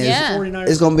know. And then if Yeah. the 49ers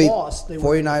it's gonna be lost, they were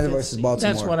 49ers fifth versus seed.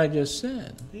 Baltimore. That's what I just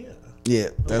said. Yeah. Yeah,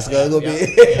 that's gonna be.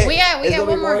 We got It's gonna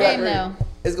one be more game like- though.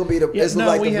 It's gonna be the. Yeah, it's no,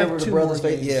 like we the have Rivers 2 Brothers. more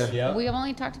Face. games. Yeah. Yeah. We have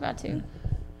only talked about 2.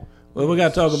 Well, we got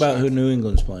to talk about who New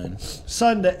England's playing.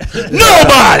 Sunday.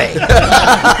 Nobody.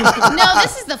 No,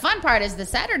 this is the fun part is the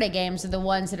Saturday games are the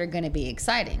ones that are going to be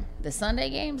exciting. The Sunday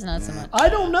games, not so much. I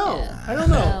don't know. Yeah. I don't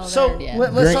know. Well, So there- yeah.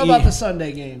 let's Great talk about year. the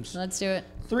Sunday games. Let's do it.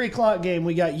 3:00 game.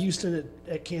 We got Houston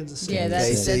at Kansas City. Yeah, that's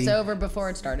KC. over before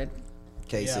it started.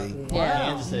 KC. Yeah.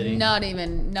 Kansas City. Not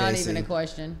even KC. a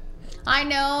question. I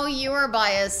know you are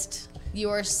biased. You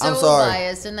are I'm so sorry.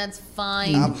 biased, and that's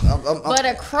fine. I'm- but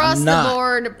across I'm the not.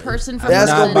 board, person from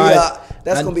That's not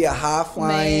gonna be biased. a high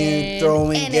flying Man.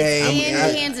 throwing and game. It's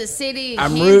in Kansas City.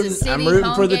 I'm Kansas rooting- I'm City rooting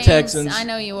home for the games. Texans. I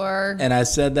know you are. And I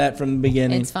said that from the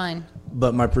beginning. It's fine.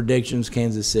 But my prediction's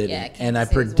Kansas City. Yeah, Kansas and I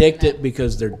City's predict winning it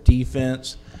because their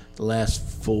defense, the last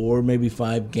 4, maybe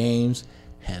 5 games,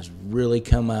 has really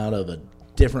come out of a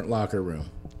different locker room.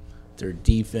 Their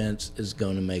defense is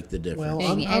going to make the difference.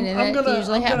 Well, And I'm that gonna.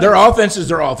 usually I'm happens. gonna- Their offense is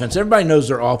their offense. Everybody knows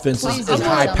their offense Please is don't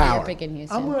high tell me you're power. picking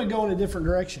Houston. I'm going to go in a different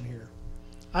direction here.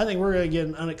 I think we're going to get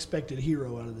an unexpected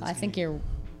hero out of this. I think game. you're.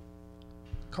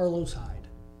 Carlos Hyde.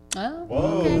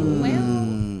 Oh, okay.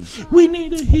 Well, We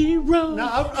need a hero. No,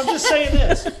 I'm just saying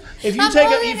this. If you I'm take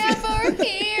holding a out for a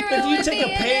hero you at take the a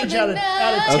end page the out of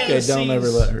night. Okay, don't ever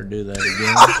Tennessee's- let her do that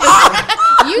again.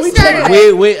 You started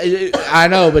it. I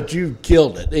know, but you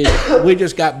killed it. We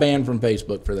just got banned from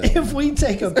Facebook for that. if we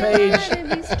take a page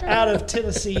He's trying. out of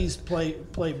Tennessee's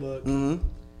playbook Mm-hmm.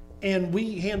 and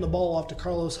we hand the ball off to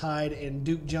Carlos Hyde and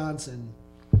Duke Johnson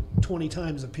 20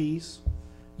 times apiece,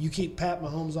 you keep Pat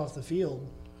Mahomes off the field.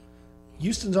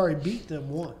 Houston's already beat them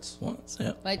once. Once,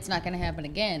 yeah. But it's not going to happen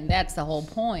again. That's the whole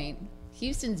point.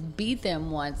 Houston's beat them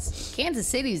once. Kansas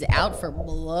City's out for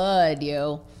blood,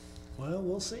 yo. Well,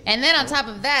 we'll see. And then on top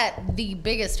of that, the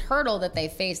biggest hurdle that they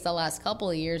faced the last couple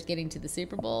of years, getting to the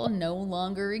Super Bowl, no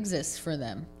longer exists for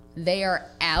them. They are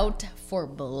out for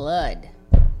blood.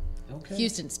 Okay.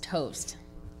 Houston's toast.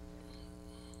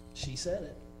 She said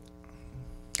it.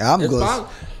 I'm It's good. fine.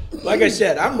 Like I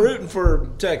said, I'm rooting for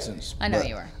Texans. I know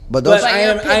you are. But But those, But I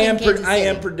you're am picking Kansas I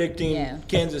am City. predicting Yeah.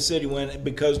 Kansas City win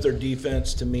because their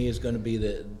defense to me is going to be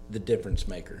the difference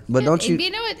maker. but don't you?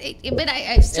 You know what? But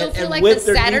I still And- feel and like with the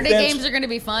their Saturday defense- games are going to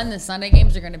be fun. The Sunday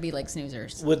games are going to be like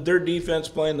snoozers. With their defense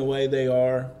playing the way they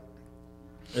are,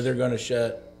 they're going to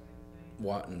shut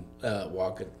Watson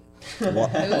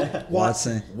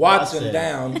Watson. Watson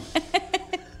down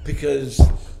because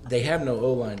they have no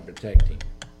O-line to protect him.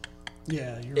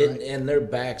 Yeah, you're right. And their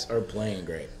backs are playing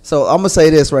great. So I'm gonna say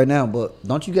this right now, but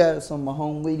don't you got some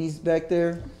Mahomes ladies back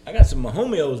there? I got some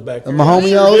Mahomios back there.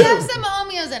 Mahomios? We have some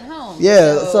Mahomios at home.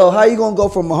 Yeah. So how you gonna go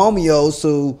from Mahomios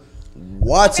to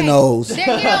Watsonos? There,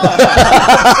 there is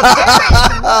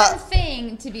one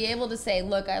thing to be able to say,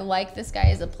 look, I like this guy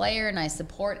as a player and I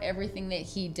support everything that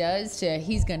he does, to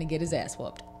he's going to get his ass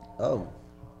whooped. Oh,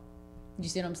 You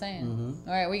see what I'm saying?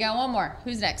 All right, we got one more.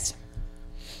 Who's next?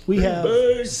 We have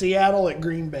Bay. Seattle at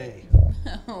Green Bay.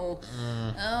 Oh.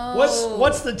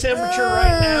 What's the temperature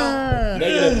right now?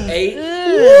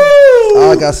 -8.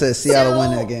 like I said, Seattle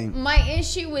win that game. My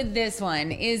issue with this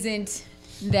one isn't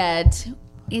that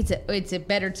it's a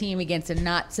better team against a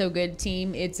not so good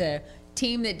team. It's a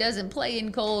team that doesn't play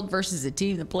in cold versus a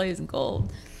team that plays in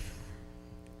cold.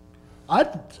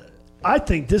 I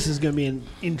think this is going to be an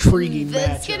intriguing match.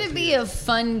 That's going to be a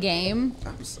fun game.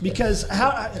 because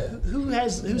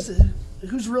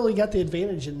who's really got the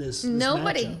advantage in this?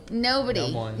 Nobody. matchup?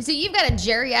 Nobody. No one. So you've got a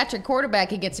geriatric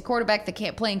quarterback against a quarterback that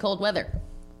can't play in cold weather.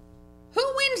 Who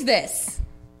wins this?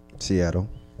 Seattle.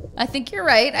 I think you're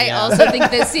right. I Yeah. also think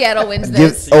that Seattle wins Give,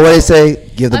 this. what they say?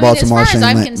 Give the I ball mean, to as far as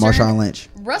I'm Marshawn concerned, Lynch.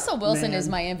 Russell Wilson Man. is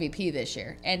my MVP this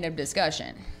year. End of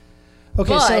discussion.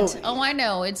 Okay, But, so I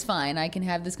know, it's fine. I can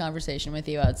have this conversation with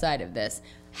you outside of this.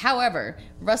 However,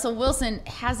 Russell Wilson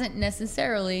hasn't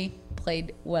necessarily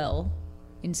played well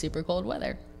in super cold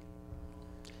weather.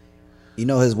 You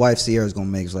know his wife Sierra's gonna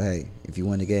make so. Hey, if you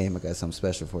win the game, I got something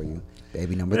special for you,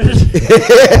 baby number 3.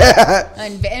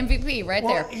 And MVP right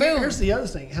there. Boom. here's the other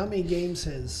thing. How many games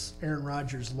has Aaron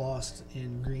Rodgers lost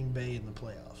in Green Bay in the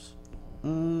playoffs?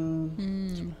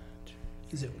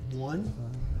 Is it one?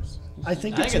 I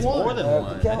think I it's think it's one. more than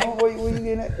one. Where you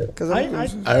getting at? Because I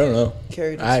I don't know.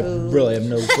 Carried the I two. really have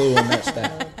no clue on that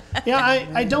stat. yeah,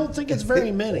 I don't think it's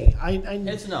very many.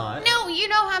 It's not. No, you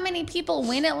know how many people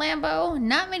win at Lambeau?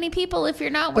 Not many people if you're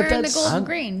not But wearing the that's- gold I'll, and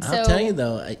green. So I'll tell you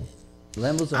though,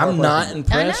 Lambeau's a I'm hard not person.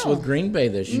 impressed I know. with Green Bay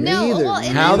this year. no, either. well, and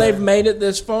How they've made it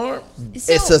this far, so,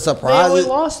 It's a They surprise. only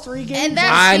lost 3 games. and that's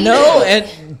I the-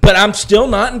 know, but I'm still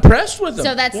not impressed with them.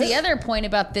 So that's the other point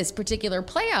about this particular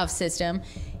playoff system.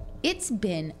 It's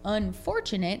been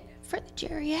unfortunate for the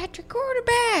geriatric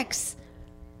quarterbacks.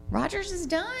 Rodgers is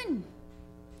done.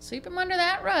 Sweep him under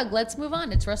that rug. Let's move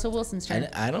on. It's Russell Wilson's turn.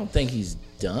 I don't think he's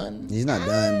done. He's not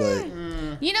done,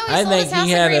 but You know, he I sold think his house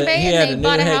he in had Green a Bay he and had they a new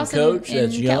bought a head house coach in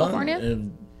that's young California.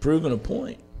 and proven a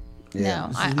point. yeah. No,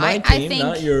 This I, is my I team, think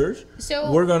not yours.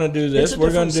 So We're going to do this. It's a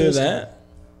We're going to do different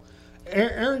that.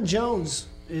 Aaron Jones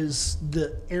is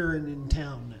the Aaron in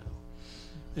town now.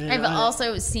 And I've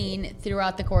also seen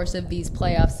throughout the course of these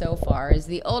playoffs so far is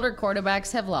the older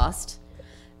quarterbacks have lost.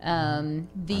 The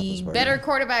Roethlisberger. better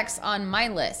quarterbacks on my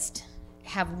list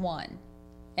have won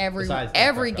every Besides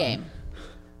Dak Prescott. game.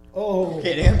 Oh, I'm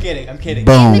kidding.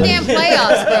 Boom. The damn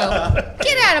playoffs, bro.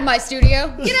 Get out of my studio.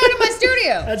 Get out of my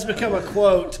studio. that's become a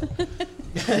quote.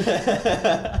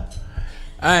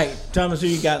 All right, Thomas, who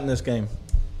you got in this game?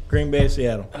 Green Bay,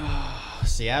 Seattle.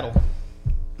 Seattle.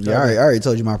 Yeah, I already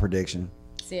told you my prediction.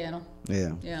 Seattle.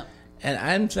 Yeah. Yeah. And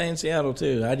I'm saying Seattle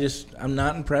too. I'm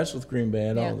not impressed with Green Bay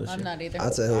at Yeah, all this I'm year. not either. I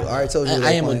tell you, I already told you. who I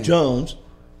they am with playing. Jones.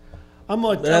 I'm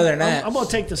gonna, But other than that- I'm gonna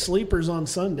take the sleepers on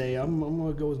Sunday. I'm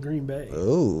gonna go with Green Bay.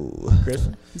 Ooh. Chris,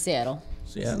 Seattle.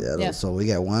 Seattle. Yeah, Yeah. So we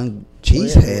got one We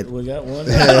cheesehead. got one.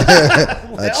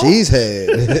 A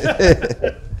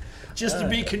cheesehead. Just to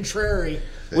be contrary.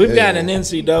 We've got an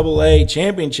NCAA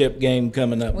championship game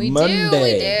coming up We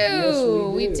Monday. do.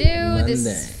 we We do. do. This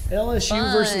Monday.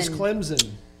 LSU versus Fun. Clemson.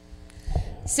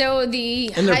 so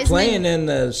the And they're Heisman- playing in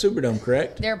the Superdome,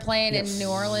 correct? They're playing in New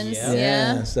Orleans. Yeah.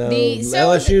 Yeah. So The-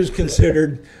 LSU's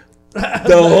considered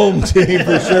the home team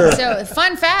for sure. So,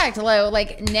 fun fact,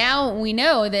 like now we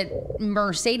know that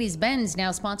Mercedes-Benz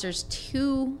now sponsors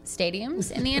 2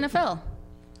 stadiums in the NFL.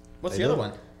 What's the other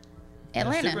one?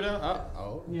 Atlanta. Superdome?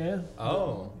 Oh. Yeah.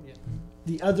 Oh.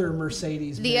 The other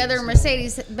Mercedes. The other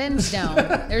Mercedes-Benz dome.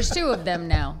 There's 2 of them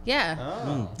now. Yeah.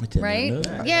 Oh. I didn't Right? know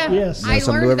that. Yeah. Yes. I Learn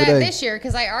something new learned every that day. this year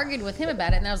because I argued with him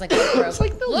about it, and I was like, "Look, bro. It's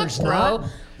like, no, look, there's bro. not.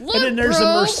 Look, And then there's bro.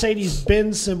 a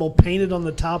Mercedes-Benz symbol painted on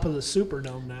the top of the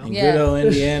Superdome now. And Yeah. good old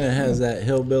Indiana has that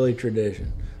hillbilly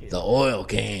tradition. The oil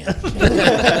can.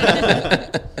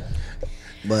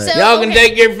 But So- Y'all can Okay.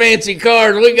 take your fancy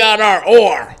cars. We got our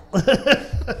ore.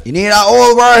 you need our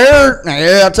oil right here.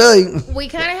 Yeah, I tell you. We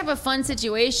kind of have a fun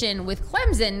situation with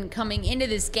Clemson coming into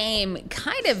this game,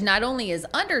 kind of not only as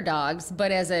underdogs,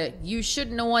 but as a you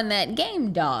shouldn't have won that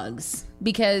game dogs.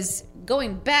 Because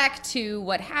going back to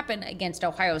what happened against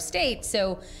Ohio State,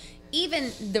 so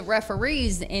even the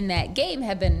referees in that game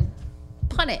have been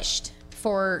punished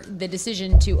for the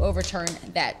decision to overturn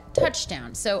that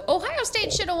touchdown. So Ohio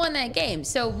State should have won that game.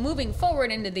 So moving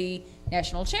forward into the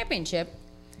national championship,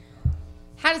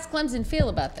 how does Clemson feel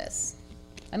about this?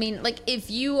 I mean, like, if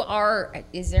you are,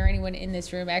 is there anyone in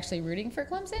this room actually rooting for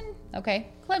Clemson? Okay,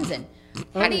 Clemson.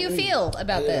 How do you feel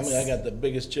about I this? mean, I got the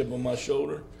biggest chip on my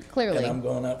shoulder. Clearly. And I'm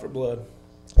going out for blood.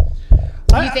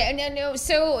 No.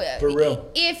 So, For real.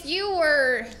 if you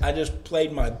were, I just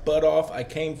played my butt off. I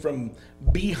came from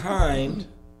behind.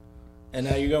 And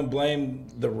now you're going to blame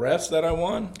the refs that I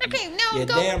won? okay, no, You're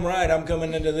go damn right. I'm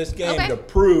coming into this game Okay. to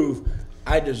prove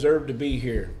I deserve to be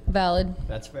here. valid.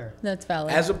 That's fair. That's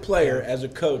valid. As a player, as a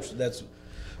coach, that's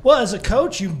Well, as a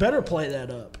coach, you better play that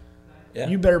up. yeah.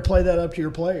 You better play that up to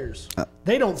your players.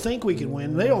 They don't think we can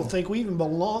win. They don't think we even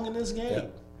belong in this game.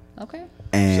 okay.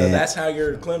 So And that's how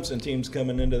your Clemson team's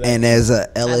coming into that. and as a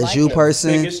LSU it.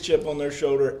 person, biggest chip on their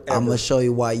shoulder ever. I'm gonna show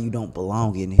you why you don't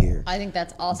belong in here. I think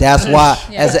that's awesome. That's why,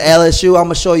 Yeah. as an LSU, I'm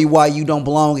gonna show you why you don't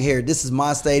belong here. This is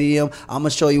my stadium. I'm gonna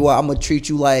show you why. I'm gonna treat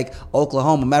you like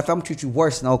Oklahoma. Matter of fact, I'm gonna treat you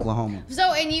worse than Oklahoma.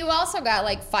 So, and you also got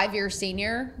like 5-year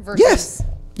senior versus Yes,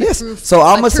 yes. true- So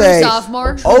I'm a gonna true say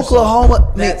sophomore.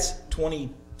 Oklahoma. That's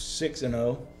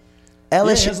 26-0. Yeah, he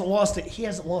LSU. hasn't lost it. He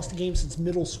hasn't lost a game since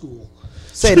middle school.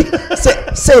 Say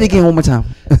it, say it again one more time.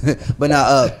 But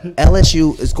now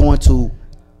LSU is going to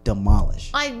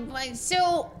demolish.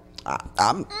 So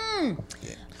I'm,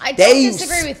 I don't they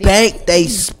disagree with you. spank. They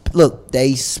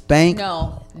spank.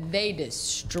 No, they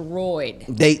destroyed.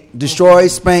 They destroy,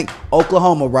 spank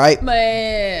Oklahoma, right?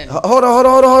 Man. Hold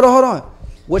on.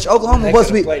 Which Oklahoma They was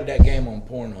could we? have played that game on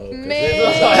Pornhub. 'cause Man. it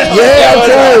was like, Yeah, I'm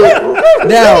telling you.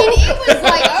 Now, It was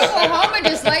like Oklahoma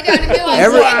just laid down and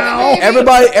be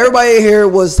like, everybody in here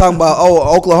was talking about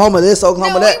Oklahoma this,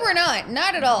 Oklahoma No, that. we were not.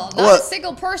 Not at all. Not What? a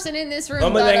single person in this room. the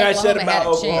only thought thing I said Oklahoma about had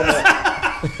a chance.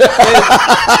 Oklahoma,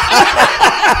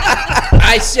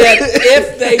 I said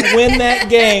if they win that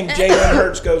game, Jalen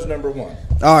Hurts goes number 1.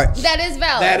 All right, That is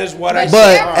valid. That is what I But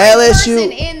said. every LSU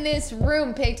person in this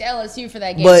room picked LSU for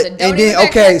that game. but so don't and even then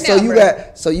okay, backtrack so now, you bro.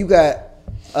 got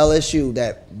LSU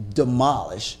that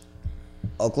demolish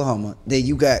Oklahoma. Then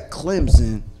you got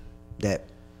Clemson that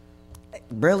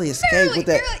barely escaped with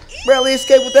that. Barely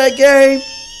escaped with that game.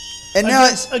 And now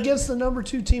it's Against the number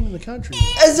 2 team in the country.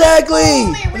 exactly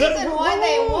The only reason why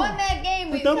they won that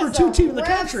game was number because 2 the team in the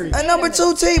refs country. a number made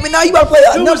 2 a team, and now you about to play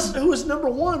Who was number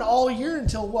 1 all year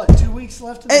until what? 2 weeks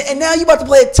left. In the and now you about to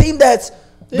play a team that's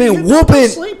You been don't whooping.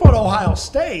 sleep on Ohio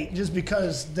State just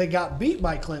because they got beat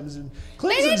by Clemson. They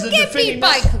Clemson's didn't the get defending. beat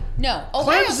by. No,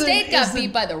 Ohio Clemson State is got the-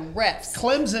 beat by the refs.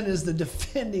 Clemson is the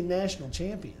defending national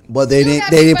champion. But they You didn't.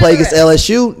 got They beat didn't by play the against refs.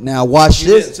 LSU. Now watch You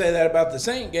didn't this. say that about the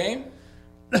Saint game.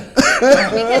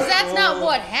 Because that's not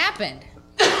what happened.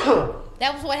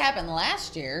 That was what happened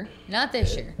last year, not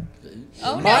this year.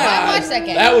 Oh no! My I eyes, watched that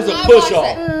game. that was a I push watched off.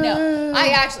 that. No, I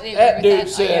actually agree That with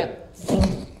dude that.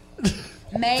 said,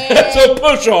 Man, "That's a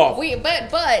push off."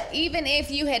 but even if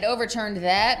you had overturned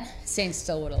that, Saints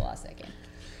still would have lost that game.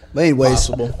 But anyways,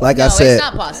 Possible. like No, I said, it's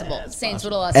not possible. Saints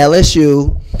would have lost.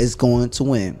 LSU is going to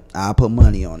win. I put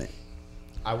money on it.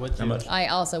 I would too. much? I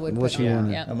also would. What put you on want?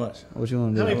 it, yeah. How much? What you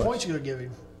want to How do? many points you gonna give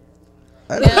him?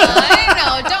 No,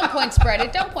 I know. Don't point spread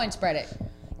it. Don't point spread it.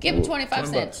 Give him 25 $20.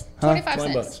 cents. Huh? 25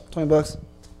 $20. cents. $20.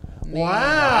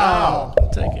 Wow. I'll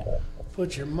take it.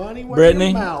 Put your money where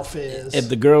Brittany, your mouth is. If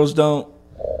the girls don't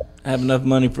have enough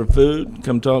money for food,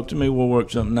 come talk to me. We'll work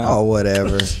something out. Oh,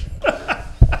 whatever.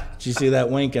 Did you see that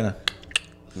wink? And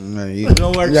No, you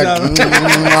Gonna work yeah, something.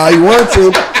 no, you want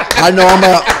to. I know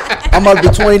I'm up to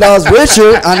 $20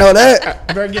 richer. I know that.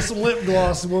 Better get some lip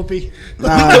gloss, Whoopi.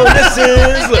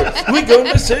 we go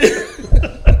to see.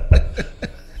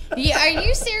 Yeah, are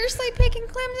you seriously picking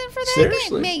Clemson for that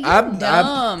Seriously. game? Man, you're I've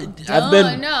dumb.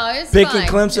 been no, it's picking fine.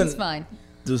 Clemson It's fine.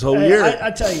 This whole Hey, year.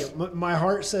 I tell you, my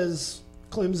heart says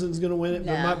Clemson's going to win it,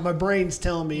 Nah. but my brain's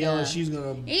telling me Nah. LSU's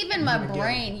going to. Even my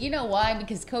brain. You know why?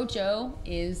 Because Coach O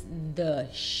is the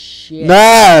shit.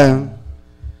 Nah.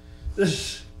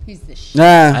 He's the shit.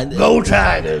 Nah. Go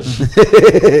Tigers!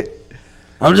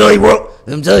 I'm telling you, bro.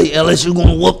 I'm telling you, LSU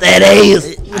gonna whoop that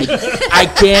ass. I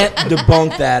can't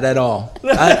debunk that at all.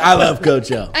 I love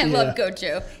Coach O, I love Coach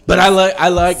O. but I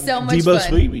like So much Debo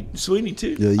fun. Sweeney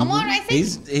too. Yeah, I'm on, I think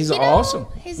He's you know, awesome.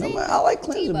 His No, name, man, I like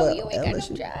Clemson, Debo, but you ain't got no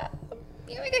LSU. job.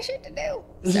 You ain't got shit to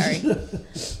do. Sorry.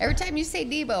 Every time you say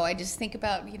Debo, I just think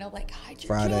about, like, hide your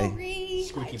Friday. jewelry.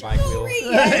 Squeaky hide your bike wheel. jewelry.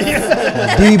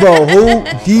 Yes. Debo, who?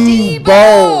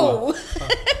 Debo.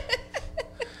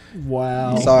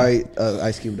 Wow. Sorry,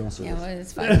 Ice Cube, don't say Yeah,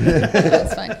 this. well, it's fine.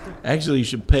 It's fine. Actually, you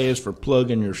should pay us for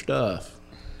plugging your stuff.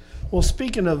 Well,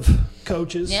 speaking of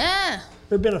coaches, Yeah.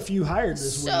 there have been a few hired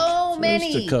this week. So Just a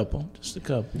many. couple.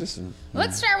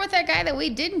 Let's start with that guy that we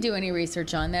didn't do any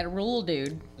research on, that Rule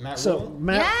dude. Matt So Rule?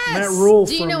 Matt Yes. Rule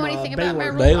Do you from know anything about Baylor. Matt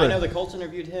Rule? Baylor. I know the Colts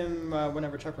interviewed him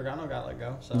whenever Chuck Pagano got let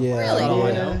go. So Yeah. that's all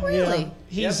I know. Really?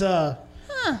 He's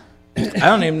I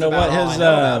don't even know About what all I his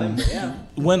know about him, but yeah.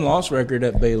 win-loss record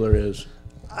at Baylor is.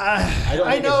 I don't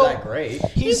think know. it's that great.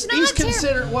 he's not terrible.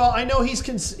 considered. Well, I know he's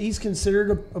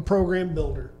considered a program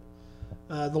builder.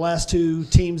 The last two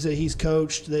teams that he's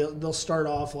coached, they'll start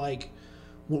off like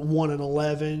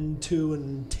 1-11,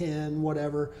 2-10,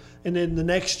 whatever, and then the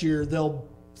next year they'll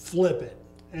flip it,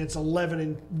 and it's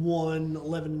 11-1,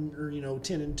 11 or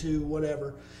 10-2,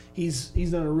 whatever. He's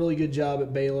done a really good job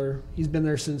at Baylor. He's been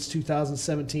there since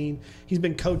 2017. He's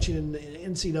been coaching in the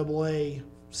NCAA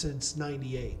since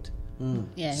 '98.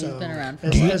 Yeah, he's So, been around.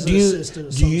 as- Do you, as an do you, assistant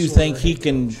of do some you sort think or he head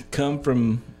can coach. come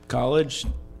from college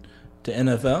to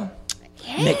NFL?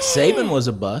 Nick Saban was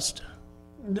a bust.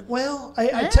 Well,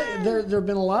 I tell you, there have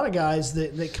been a lot of guys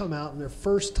that come out in their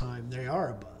first time, they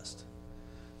are a bust.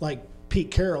 Like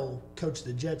Pete Carroll coached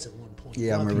the Jets at one point.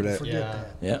 Yeah, A I lot of remember people that. forget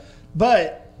Yeah. that. Yeah.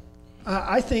 But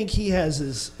I think he has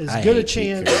as I good a hate Pete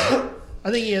chance. I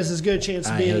think he has as good a chance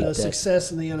of I being hate a that.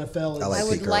 success in the NFL. I as- like I Pete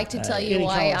would Carroll. like to tell you Any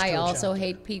why college I coach also out there.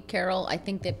 hate Pete Carroll. I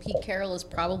think that Pete Carroll is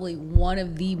probably one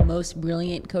of the most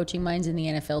brilliant coaching minds in the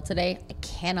NFL today. I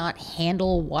cannot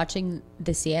handle watching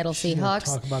the Seattle Shouldn't Seahawks.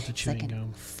 talk about the 'cause I chewing can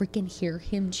gum. freaking hear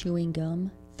him chewing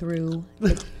gum through.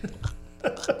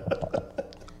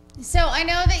 So I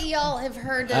know that y'all have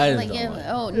heard that. I Like, don't yeah, like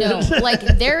oh no, like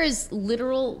there is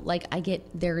literal like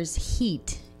there is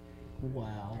heat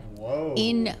Wow. Whoa.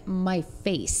 in my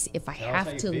face if I us how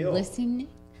have you to feel. listen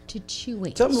to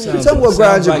chewing. Tell me what Sounds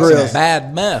grinds your like some grills.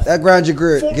 bad meth. That grinds your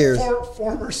gears.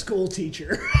 Former school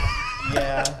teacher.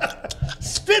 Yeah.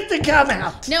 Spit the gum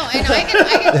out. No, and I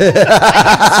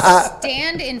can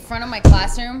stand in front of my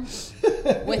classroom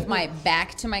with my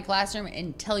back to my classroom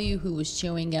and tell you who was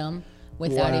chewing gum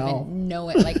without Wow. even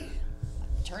knowing. Like,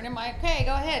 turning my, okay,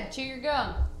 go ahead, chew your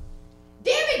gum.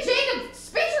 Damn it, Jacob,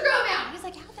 spit your gum out. He's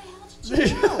like, how the hell did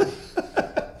you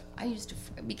know? I used to,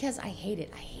 because I hate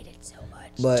it. I hate it so much.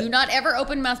 But- Do not ever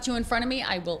open mouth chew in front of me.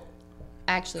 I will,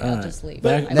 actually, I'll just leave.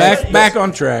 Back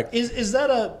on track. Is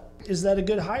that a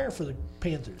good hire for the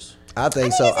Panthers? I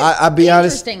think so. It's an I'll be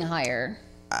honest. Interesting hire.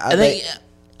 I think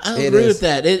I it agree is. with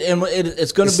that.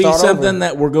 It's going to be Start something over.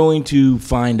 that we're going to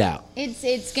find out. It's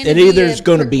going to It be either a is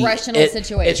going to be progressional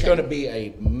situation. It's going to be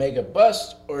a mega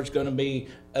bust or it's going to be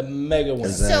a mega win.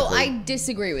 Exactly. So I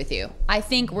disagree with you. I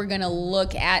think we're going to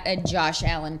look at a Josh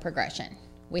Allen progression.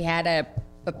 We had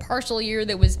a partial year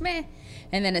that was meh,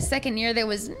 and then a second year that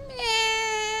was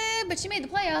meh, but you made the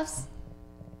playoffs.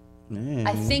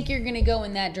 I think you're going to go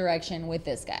in that direction with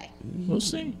this guy. We'll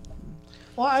see.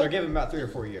 Well, So give him about 3 or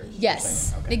 4 years.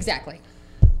 Yes, Okay. exactly.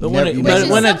 But when Never- it, you but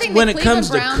never- when Something it when the it comes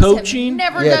to Cleveland Browns have coaching,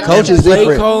 never Yeah, done coach in is their play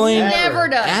different. calling, Never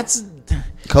done. that's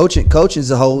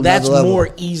Coaching's a whole that's nother level. more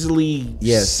easily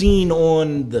Yes. seen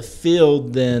on the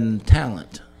field than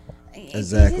talent.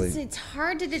 Exactly. It's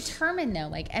hard to determine though.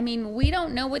 Like, I mean, we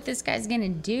don't know what this guy's gonna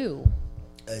do.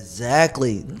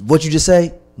 Exactly. What you just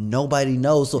say? Nobody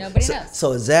knows. So, Nobody so, knows.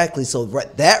 so exactly. So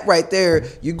that right there,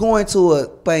 you're going to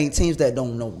playing teams that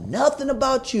don't know nothing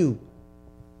about you.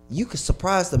 You could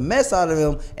surprise the mess out of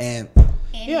them, and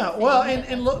yeah. Well,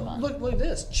 and look at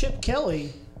this. Chip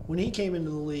Kelly, when he came into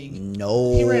the league,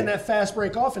 no, he ran that fast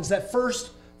break offense. That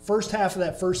first half of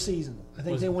that first season, I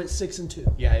think they went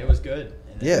 6-2. Yeah, it was good.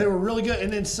 And then Yeah. They were really good,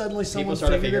 and then suddenly people someone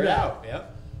started figured figuring it it out. out.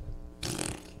 Yep.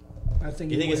 I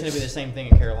think You think it it's going was to be the same thing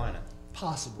in Carolina?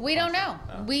 possible. We don't know.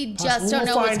 We Possible. just don't We'll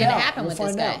know what's find going to out. happen We'll with this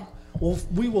find guy. out. Well,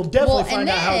 we will definitely and find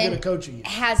out how then, good a coach he is.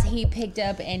 Has he picked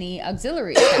up any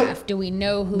auxiliary staff? Do we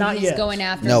know who Not he's yet. going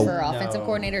after No. for offensive No.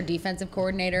 coordinator, defensive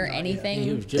coordinator, anything?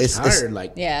 He was just It's- hired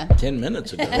like Yeah. 10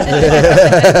 minutes ago.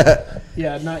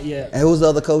 Yeah, not yet. and who's the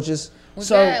other coaches? We've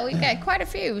So- got quite a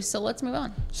few, so let's move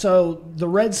on. So the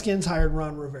Redskins hired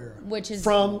Ron Rivera, Which is-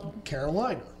 from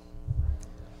Carolina.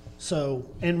 So,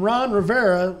 and Ron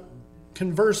Rivera,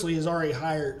 conversely, has already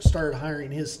started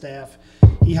hiring his staff.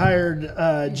 He hired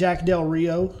Jack Del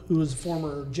Rio, who was a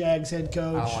former Jags head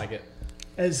coach, I don't like it.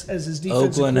 as his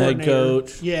defensive Oakland head coordinator.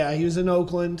 coach. Yeah, he was in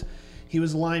Oakland. He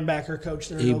was a linebacker coach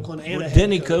there in Oakland and a head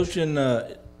Didn't he coach. coach in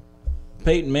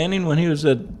Peyton Manning when he was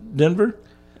at Denver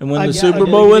and win I- the yeah, Super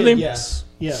I Bowl did, with him? Yes,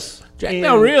 yes. Jack And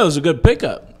Del Rio is a good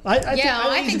pickup. I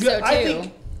I he's think a good, so, I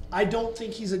too. I don't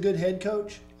think he's a good head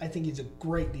coach. I think he's a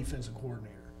great defensive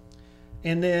coordinator.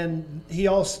 And then he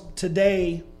also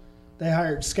today they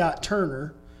hired Scott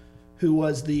Turner, who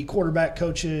was the quarterback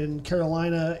coach in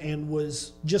Carolina and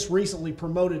was just recently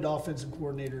promoted offensive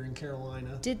coordinator in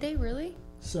Carolina. Did they really?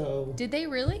 So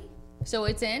So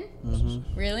it's in?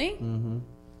 Really?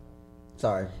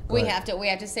 Sorry, go We ahead.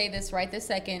 have to say this right this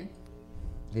second.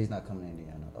 He's not coming to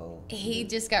Indiana. Oh, He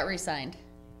just got re-signed.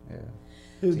 yeah.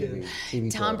 who did? TV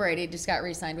Tom 12. Brady just got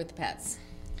re-signed with the Pats.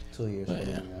 2 years. for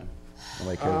Indiana.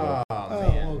 Nobody cares about. Oh, Oh,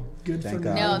 man. well, good Thank for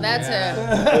God. me. No, that's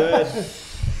Good.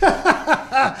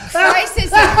 a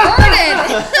crisis averted.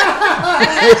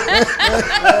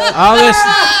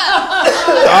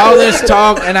 All this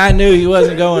talk, and I knew he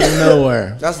wasn't going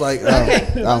nowhere. That's like, I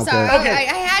don't Sorry, care. Okay.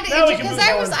 I had Now to we can because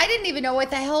move on. I didn't even know what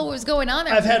the hell was going on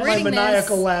there. I've had my Reading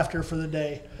maniacal this. laughter for the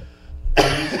day.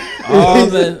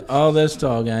 All this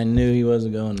talk, I knew he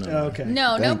wasn't going nowhere. Okay.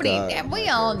 No, Thank nobody. God. We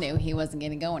all knew he wasn't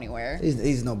going to go anywhere.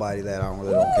 He's nobody that I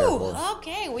really don't care for. Ooh,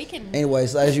 okay, we can.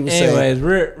 Anyways, as you were saying, Anyways,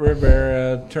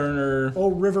 Rivera, Turner,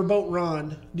 Oh, Riverboat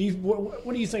Ron.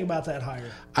 What do you think about that hire?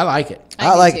 I like it.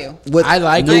 I do like too. with I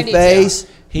like new it. face.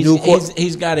 New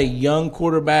He's got a young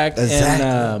quarterback Exactly.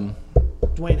 and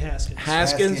Dwayne Haskins.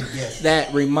 Haskins Haskins, yes.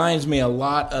 that reminds me a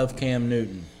lot of Cam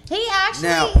Newton. He actually,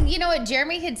 Now- you know what?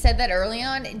 Jeremy had said that early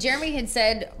on. Jeremy had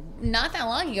said not that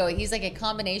long ago, he's like a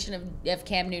combination of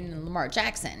Cam Newton and Lamar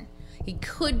Jackson. He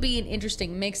could be an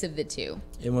interesting mix of the two.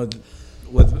 And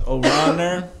with O'Ron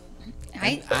there,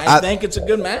 I I think it's a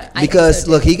good match. I think because so,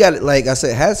 too. look, he got like I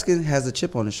said, Haskins has a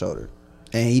chip on his shoulder,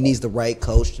 and he needs the right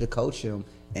coach to coach him.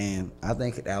 And I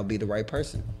think that'll be the right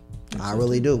person. I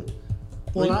really do.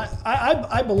 Well,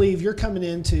 I believe you're coming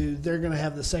into, they're going to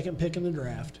have the second pick in the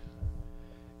draft.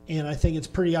 And I think it's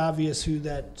pretty obvious who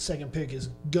that second pick is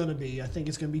going to be. I think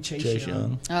it's going to be Chase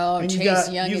Young. Oh, And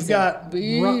Chase Young you've is got a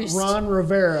beast. Ron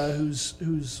Rivera,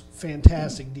 who's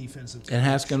fantastic defensive. And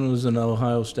Haskins was an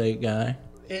Ohio State guy.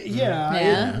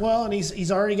 Yeah. Well, and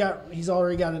he's already got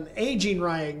an aging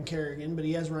Ryan Kerrigan, but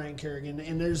he has Ryan Kerrigan,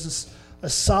 and there's a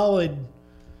solid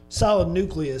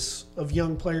nucleus of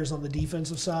young players on the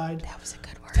defensive side. That was a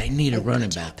good word. They need a running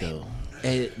back though.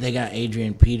 They got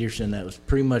Adrian Peterson. That was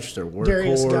pretty much their workhorse.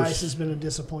 Darius Geis has been a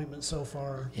disappointment so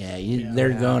far. Yeah, they're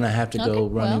going to have to Okay, go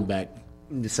well. running back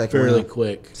The second fairly round.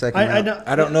 quick. Second I round.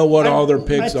 I don't know what all their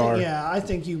picks are. Yeah, I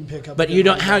think you can pick up. But a you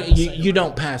good don't running back in the second you don't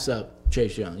round. pass up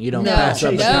Chase Young. You don't No, pass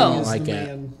up a Chase no. Young talent is like the that.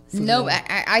 man for No, them.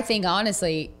 I think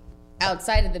honestly,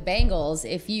 outside of the Bengals,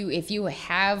 if you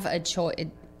have a choice,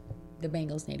 the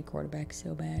Bengals need a quarterback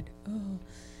so bad. Oh,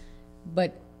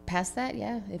 but past that,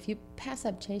 yeah, if you pass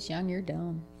up Chase Young, you're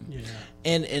done. Yeah.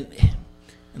 And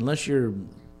unless you're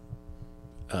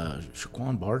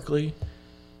Shaquan Barkley,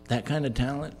 that kind of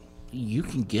talent, you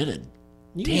can get a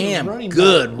You can get a damn running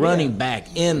good back, running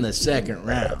back in the second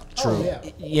round. Oh, yeah.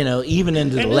 You know, even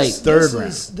into the And late third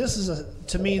round. This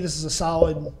is a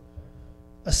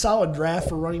solid draft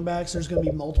for running backs. There's going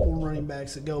to be multiple running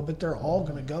backs that go, but they're all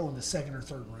going to go in the second or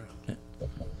third round.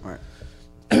 All right.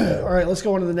 All right, let's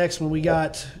go on to the next one. We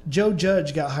got Joe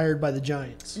Judge got hired by the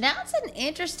Giants. That's an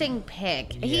interesting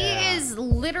pick. Yeah. He is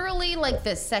literally like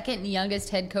the second youngest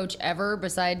head coach ever,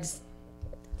 besides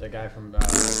The guy from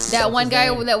that one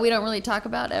guy that we don't really talk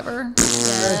about ever.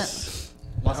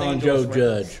 Los On Angeles Joe Rams.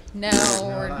 Judge. No,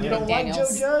 or You don't like Joe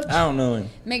McDaniels. Judge? I don't know him,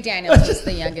 McDaniels is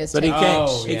the youngest. but he head came.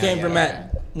 Oh, he yeah, came yeah, from yeah.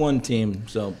 that one team.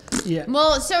 So Yeah.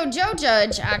 Well, so Joe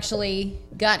Judge actually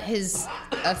got his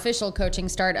official coaching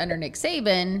start under Nick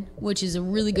Saban, which is a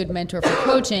really good mentor for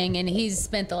coaching, and he's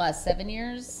spent the last 7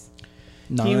 years.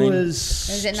 9. He was.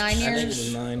 Is it 9 I think it years?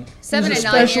 was 9. 7 he was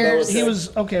and a 9 special- years. He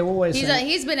was okay. Well, wait a second.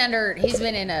 He's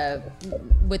been in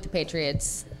with the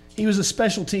Patriots. He was a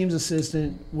special teams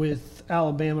assistant with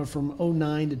Alabama from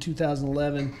 2009 to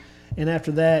 2011. And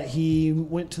after that, he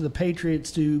went to the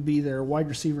Patriots to be their wide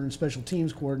receiver and special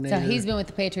teams coordinator. So he's been with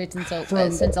the Patriots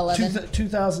from since 11.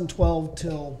 2012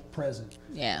 till present.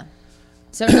 Yeah.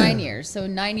 So 9 years. So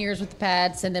 9 years with the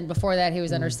Pats, and then before that, he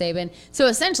was under Saban. So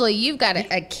essentially, you've got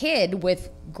a kid with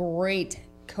great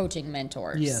coaching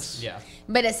mentors. Yes. Yeah.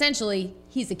 But essentially,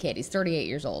 he's a kid. He's 38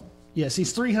 years old. Yes,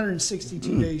 he's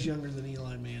 362 days younger than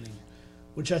Eli Manning,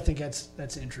 which I think that's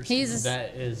interesting. He's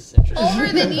That is interesting.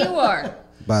 older than you are.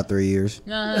 About 3 years.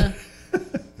 Uh,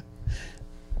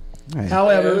 Right. Who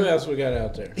However, else we got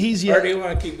out there? He's Or yet- do you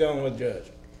want to keep going with Judge?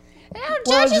 now,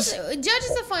 Well, Judge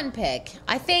is a fun pick.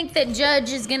 I think that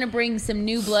Judge is going to bring some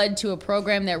new blood to a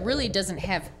program that really doesn't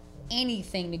have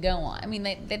anything to go on. I mean,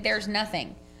 there's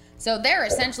nothing. So they're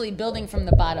essentially building from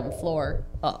the bottom floor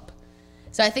up.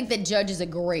 So I think that Judge is a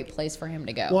great place for him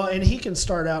to go. well, and he can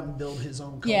start out and build his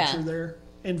own culture Yeah. there.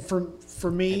 And for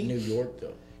New me, York,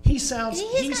 though. he sounds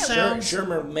He's got-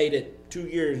 Shermer made it 2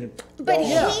 years. And But gone.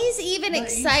 Yeah. he's even But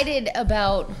he's- excited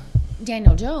about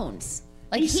Daniel Jones.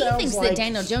 Like He he sounds thinks like- that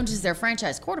Daniel Jones is their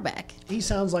franchise quarterback. he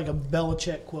sounds like a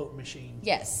Belichick quote machine.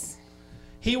 Yes.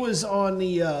 He was on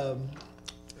the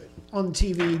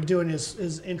TV doing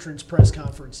his entrance press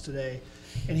conference today,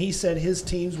 and he said his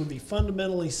teams would be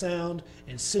fundamentally sound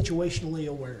and situationally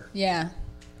aware. Yeah.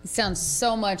 It sounds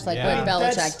so much like Yeah. what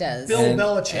Belichick That's does. Bill And-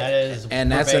 Belichick. That is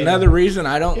And that's verbatim. another reason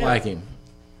I don't Yeah. like him.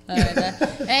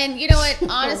 And you know what?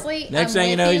 Honestly, Next I'm thing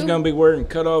you with know, he's going to be wearing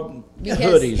cut off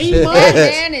Because hoodies. that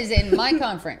man is in my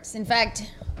conference. In fact,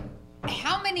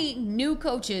 how many new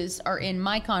coaches are in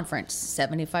my conference?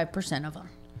 75% of them.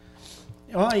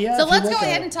 Oh yeah. So if you let's look go at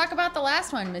ahead it. and talk about the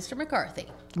last one, Mr. McCarthy.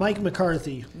 Mike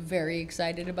McCarthy, Very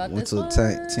excited about Went this to one.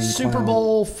 the team Super clown.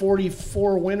 Bowl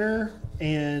 44 winner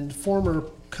and former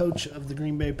coach of the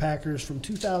Green Bay Packers from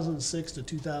 2006 to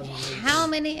 2008. How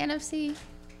many NFC?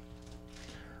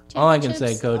 All I can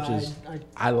say, championships? coach, is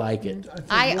I like it. think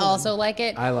I really- also like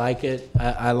it. I like it.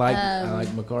 I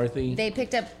like McCarthy. They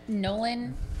picked up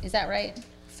Nolan. Is that right?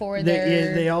 For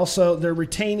their. They're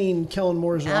retaining Kellen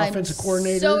Moore as their I'm offensive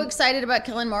coordinator. so excited about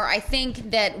Kellen Moore. I think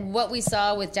that what we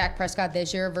saw with Dak Prescott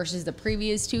this year versus the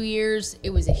previous 2 years, it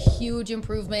was a huge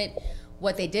improvement.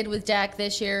 What they did with Dak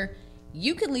this year,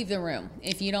 you can leave the room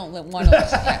if you don't want to.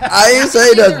 I didn't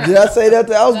say that. Did I say that?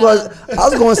 I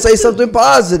was going to say something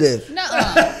positive.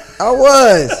 Nuh-uh. I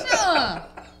was. Nuh-uh.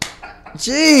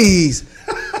 Jeez.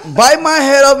 Bite my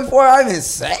head up before I even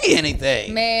say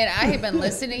anything. Man, I have been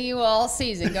listening to you all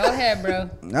season. Go ahead, bro.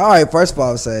 All right, first of all,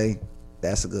 I'll say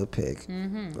that's a good pick.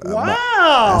 Mm-hmm.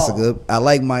 wow. That's a good. I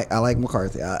like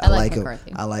McCarthy. I like like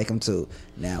McCarthy. him. I like him too.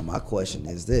 Now my question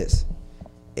is this: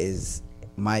 is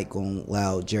Mike gonna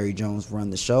allow Jerry Jones run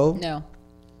the show, No.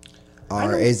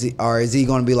 or is he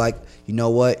gonna be like, you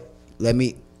know what?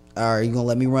 Are you gonna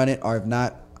let me run it, or if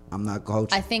not, I'm not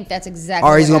coaching. I think that's exactly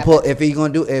Or he's what gonna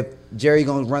happened. if Jerry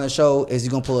gonna run the show, is he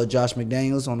gonna pull a Josh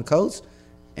McDaniels on the coach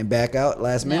and back out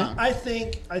last minute? I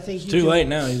think you Too can- late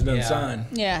now. He's done Yeah. signed.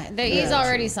 Yeah, he's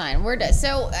already signed. We're done.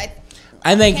 So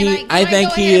I think Can I I think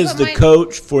go he ahead and is put the my-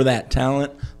 coach for that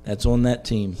talent that's on that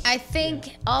team. I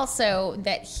think also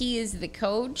that he is the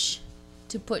coach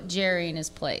to put Jerry in his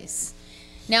place.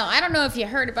 Now, I don't know if you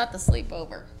heard about the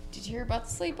sleepover. Did you hear about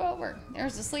the sleepover? There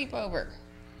was a sleepover.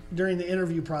 during the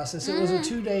interview process. It was a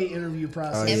 2-day interview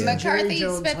process. Oh, And yeah. at Jerry McCarthy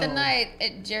Jones' spent the home. night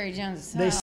at Jerry Jones' They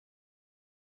house.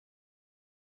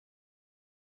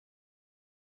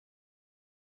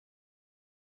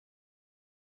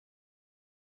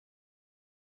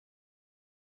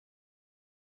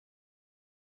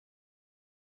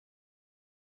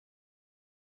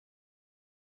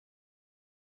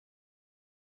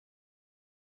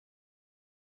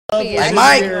 Hey,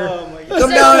 Mike, come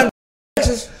down.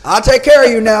 I'll take care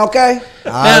of you now, okay?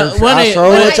 I sure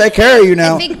will take care of you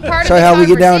now. I think part Show of you the how we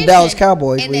get down to conversation- Dallas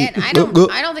Cowboys. And We- then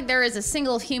I don't think there is a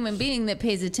single human being that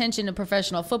pays attention to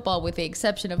professional football, with the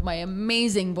exception of my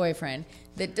amazing boyfriend,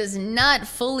 that does not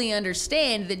fully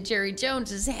understand that Jerry Jones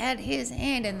has had his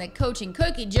hand in the coaching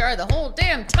cookie jar the whole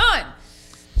damn time.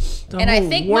 And I whole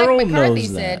think Mike world McCarthy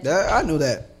knows that. said I knew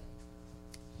that.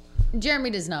 Jeremy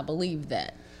does not believe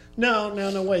that. No,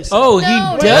 wait a second. Oh, he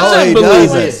No, doesn't he believe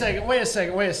doesn't. Wait a it. second, wait a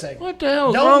second, wait a second. What the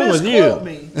hell's Don't wrong with misquote you?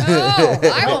 me. Oh,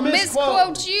 I will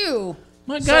misquote. misquote you.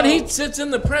 My God, So- he sits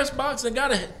in the press box and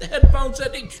got a headphone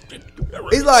set.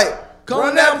 He's like, Calm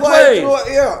run down that play. plays.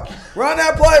 Yeah, run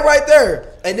that play right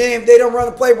there. And then if they don't run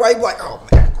the play right, he's like, oh,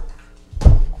 man.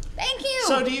 Thank you.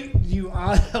 So do you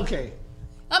okay.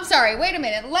 I'm sorry. Wait a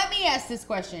minute. Let me ask this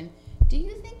question. Do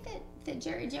you think that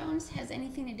Jerry Jones has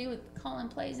anything to do with calling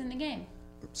plays in the game?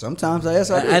 Sometimes I guess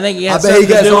I do. I think he has bet something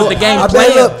to got his do with own- the game I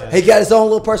bet plan. look, he got his own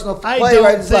little personal I play don't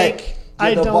right. It's think- like,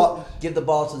 I don't- give the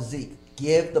ball to Zeke.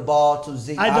 Give the ball to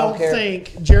Zeke. I don't care.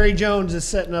 think Jerry Jones is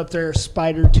setting up their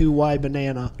Spider 2Y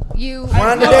banana. You.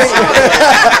 Run the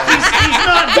He's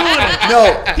not doing it.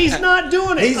 No. He's not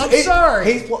doing it. I'm He's-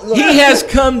 sorry. look, He has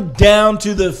come down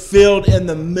to the field in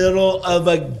the middle of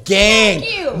a game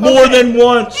Thank you. more than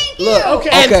once Thank you. Look, Okay.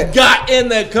 and Okay. got in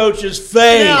the coach's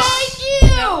face. Now- Thank you.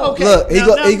 Okay. Look, he now-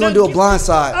 going now- to do a blind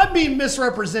side. I'm being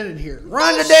misrepresented here.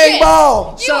 Run the dang Shit.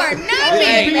 ball. You are not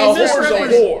Hey, being a whore's a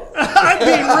misrepresented. whore. I'm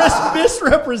being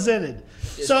misrepresented.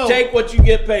 So Take what you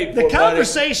get paid for, the buddy.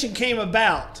 conversation came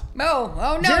about.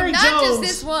 Oh no, Jerry not Jones. just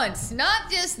this once. Not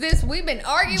just this. We've been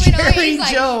arguing on it. Jerry He's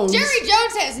like, Jones. Jerry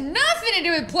Jones has nothing to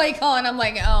do with play calling. I'm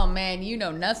like, oh man, you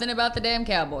know nothing about the damn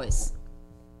Cowboys.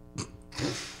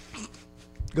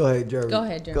 Go ahead, Jeremy. Go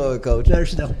ahead, Jeremy. Go ahead, coach.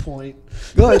 There's no point.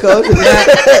 Go ahead, coach.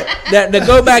 Now, to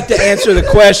go back to answer the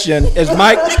question, is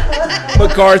Mike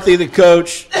McCarthy the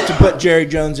coach to put Jerry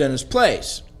Jones in his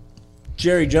place?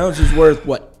 Jerry Jones is worth,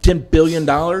 what, $10 billion?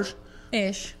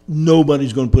 Ish.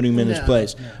 Nobody's going to put him in his No,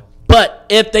 place. no. But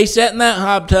if they sat in that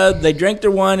hot tub, they drank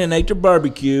their wine and ate their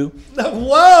barbecue,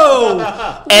 Whoa!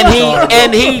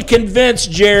 and he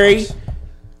convinced Jerry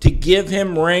to give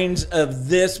him reins of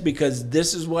this because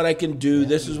this is what I can do,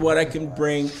 this is what I can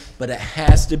bring, but it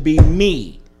has to be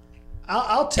me.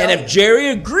 I'll tell And you. if Jerry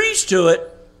agrees to it,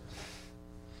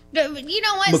 You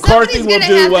know what? McCarthy Somebody's will gonna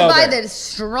do have well to buy there. the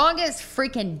strongest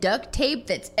freaking duct tape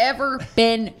that's ever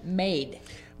been made.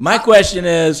 my question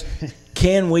is,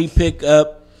 can we pick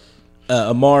up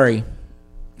Amari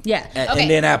Yeah. at Okay.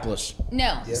 Indianapolis?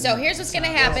 No. So here's what's going to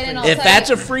happen, and I'll If tell that's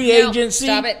you- a free No, agency,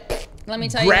 stop it. Let me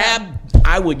tell you. Grab,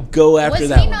 I would go what. after Was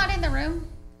that he one. not in the room?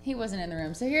 He wasn't in the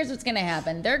room. So here's what's going to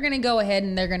happen. They're going to go ahead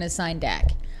and they're going to sign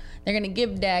Dak. They're going to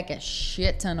give Dak a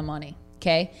shit ton of money.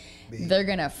 Okay. They're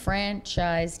going to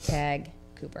franchise tag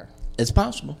Cooper. It's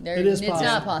possible. It is It's possible.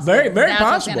 not possible. Very, very That's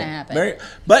possible. What's gonna happen. Very,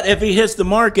 but if he hits the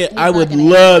market, I not would gonna hit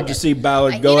the love market. to see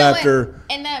Ballard You go know what? after.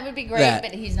 And that would be great, that.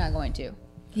 but he's not going to.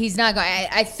 He's not going.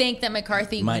 I think that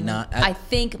McCarthy Might not. I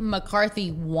think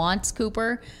McCarthy wants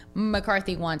Cooper.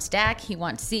 McCarthy wants Dak. He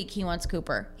wants Zeke. He wants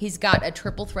Cooper. He's got a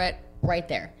triple threat right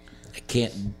there. I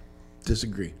can't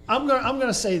disagree. I'm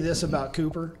gonna say this about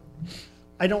Cooper.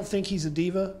 I don't think he's a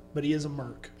diva, but he is a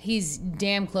merc. He's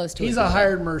damn close to. He's a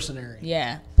hired mercenary,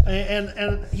 Yeah,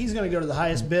 and he's going to go to the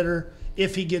highest bidder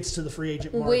if he gets to the free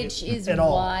agent market, which is at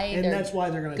all. why and they're that's why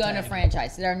they're going to gonna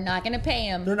franchise. They're not going to pay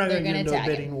him. They're not going to get into a tag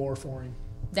bidding him. war for him.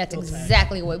 That's They'll tag him.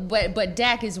 exactly what. But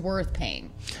Dak is worth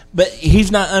paying. But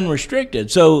he's not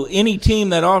unrestricted. So any team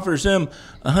that offers him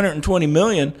 $120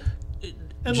 million,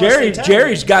 Unless they tag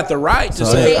Jerry's him. got the right to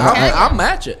So say, they tag him. I'll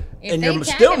match it, If and they you're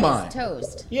tag still him, mine. it's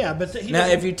toast. Yeah, but he Now,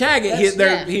 doesn't- if you tag it, that's-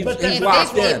 yeah. he's But he's if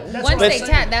locked they- in. that's Once what they I'm saying.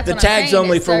 tag, that's The what I'm tag's saying,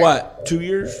 only is for they're- what? 2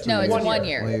 years? No, it's 1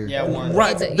 year. year. Yeah, one.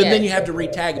 Right, It's a- but yeah. then you have to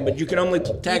re-tag him. But you can only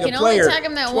tag You a can player only tag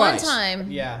him that twice. one time.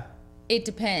 Yeah. It You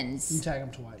depends. tag him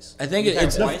twice. I think You tag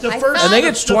it's. twice? The I first, thought- I think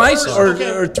it's the twice first- or, okay,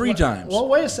 or 3 times. Well,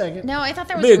 wait a second. No, I thought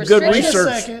there was Be a good restrictions.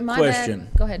 research second. My question.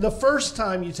 bad. Go ahead. The first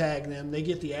time you tag them, they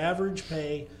get the average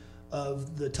pay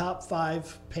of the top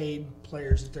 5 paid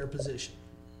players at their position.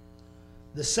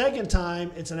 The second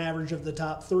time, it's an average of the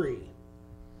top 3.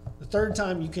 The third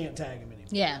time, you can't tag them anymore.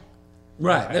 Yeah.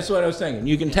 Right, that's what I was thinking.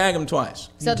 You can tag him twice.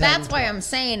 So tag that's him why twice. I'm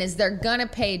saying is they're gonna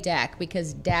pay Dak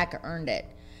because Dak earned it.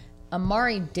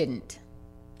 Amari didn't.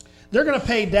 They're going to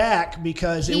pay Dak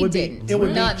because He it would didn't. be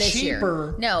Not this cheaper.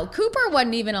 year. No, Cooper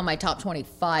wasn't even on my top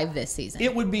 25 this season.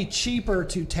 It would be cheaper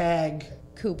to tag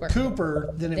Cooper.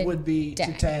 Cooper than it Than would be to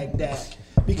Dak. tag Dak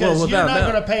Well, because you're without not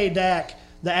doubt. going to pay Dak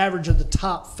the average of the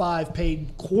top 5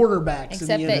 paid quarterbacks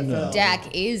Except in that the NFL.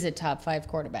 Dak is a top 5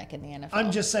 quarterback in the NFL.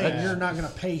 I'm just saying you're not going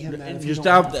to pay him that if you Just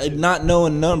don't out have to. not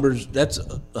knowing numbers, that's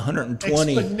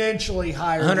 120 exponentially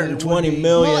higher. than it would 120 be.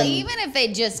 million well, even if they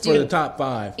just for the do, top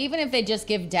 5. even if they just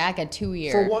give Dak a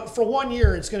 2-year, For 1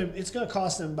 year, it's gonna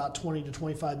cost them about 20 to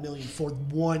 25 million for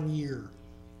 1 year.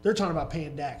 They're talking about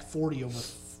paying Dak 40 over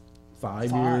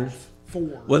 5 years.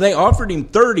 4. Well, they offered him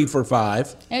 30 for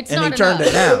 5, it's and not he turned enough.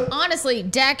 it down. Honestly,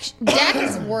 Dak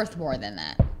is worth more than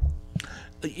that.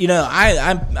 You know,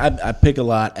 I pick a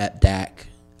lot at Dak.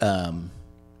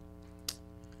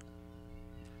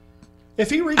 If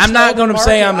he reached I'm not the open going to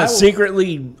say market, I'm I a will-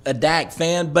 secretly a Dak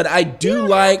fan, but I do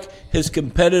like his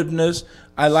competitiveness.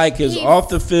 I like his He's- off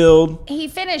the field. He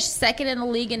finished second in the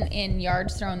league in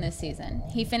yards thrown this season.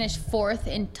 He finished 4th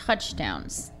in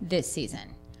touchdowns this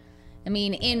season. I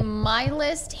mean, in my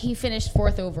list, he finished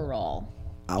 4th overall.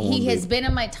 won't He be- has been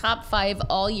in my top 5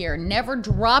 all year. Never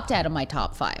dropped out of my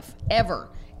top 5 ever.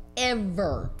 Yeah, I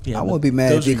but won't be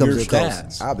mad if those he are comes your to the Colts.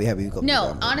 stats. I'll be happy if he comes. No, to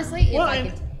the Colts. honestly, Well,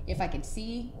 and- if I could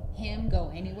see him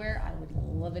go anywhere, I would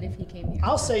love it if he came here.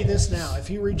 I'll say this now: if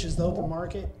he reaches the open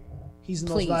market, he's the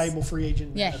most Please. valuable free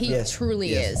agent. Yeah, he Yes, truly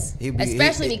yes. is. He'll be-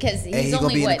 Especially he- because and he's he's gonna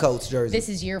only be in the what? Colts jersey. This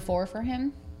is year 4 for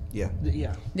him. Yeah.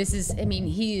 Yeah, This is, I mean,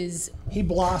 he is he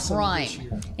blossomed prime, this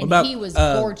year. and about, he was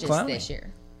gorgeous Clowney? this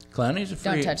year. Clowney's a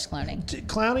free. Don't touch Clowney.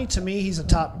 Clowney, to me, he's a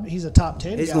top 10 He's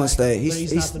guy, going to stay. but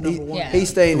he's not the number one. Yeah. He's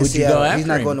staying in Would you go Seattle. after He's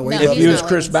not him? going nowhere. No, He's If he's you was not.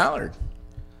 Chris Ballard,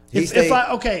 If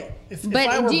But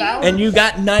I were do you- Ballard, and you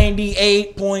got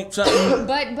 98 point something,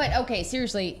 But okay,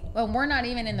 seriously, we're not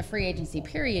even in the free agency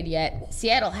period yet.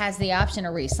 Seattle has the option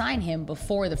to re-sign him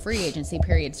before the free agency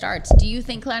period starts. Do you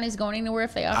think Clowney's going anywhere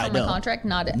if they offer I him a don't. contract?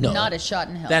 Not No. not a shot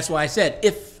in hell. that's why I said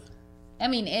if I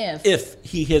mean, if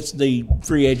he hits the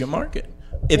free agent market.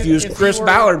 If you was if he Chris were-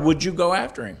 Ballard, would you go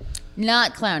after him?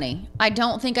 not Clowney, I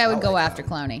don't think I would go after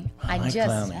Clowney. I like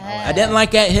just Clowney. I didn't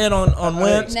like that hit on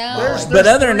Wentz. No. But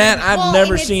other than that, I've Well, never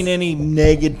and it's- seen any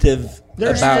negative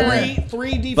there's about him.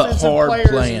 three But defensive hard players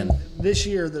playing. this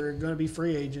year that are going to be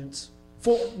free agents.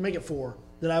 Make it 4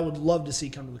 that I would love to see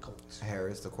come to the Colts.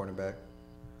 Harris, the cornerback.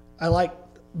 I like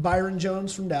Byron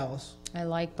Jones from Dallas. I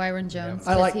like Byron Jones.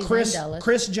 I like 'cause he's in Dallas.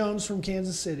 Chris Jones from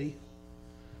Kansas City.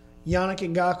 Yannick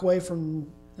Ngakoue from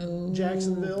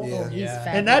Jacksonville. Yeah. He's Yeah.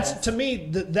 And that's fabulous. to me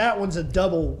that one's a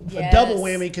double Yes.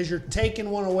 whammy because you're taking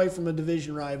one away from a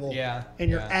division rival, Yeah, and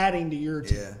you're yeah. adding to your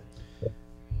team, Yeah.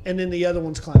 and then the other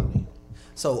one's Clowney.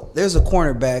 So there's a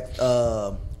cornerback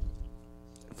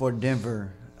for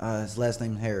Denver. His last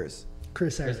name Harris.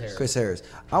 Chris Harris. Harris. Chris Harris.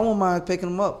 I won't mind picking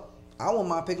him up. I won't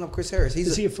mind picking up Chris Harris.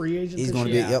 Is he a free agent? He's this going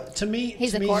to year? be. Yep. To me,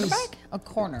 He's to a me, quarterback, a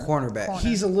corner, Cornerback.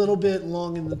 He's a little bit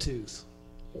long in the tooth,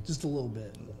 just a little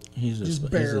bit. He's a Just he's a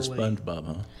barely. SpongeBob,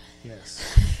 huh? Yes,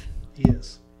 he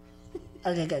is.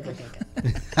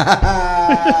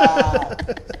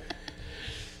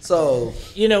 So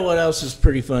You know what else is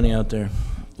pretty funny out there?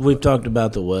 We've talked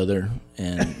about the weather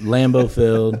and Lambeau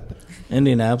Field.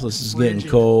 Indianapolis is getting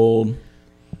Frigid. cold.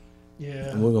 Yeah.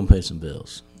 And we're gonna pay some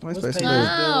bills. Let's Let's pay pay those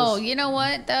Oh, bills. you know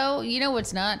what though? You know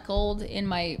what's not cold in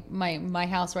my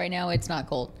house right now? It's not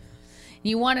cold.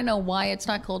 You want to know why it's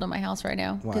not cold in my house right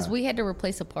now? Because Why? we had to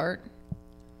replace a part.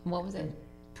 What was it?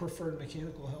 Preferred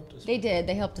Mechanical helped us. They did.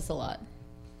 They helped us a lot.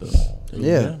 Boom. There you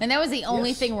Yeah. go. And that was the only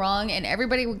Yes. thing wrong. And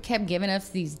everybody kept giving us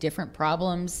these different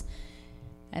problems.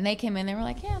 And they came in, they were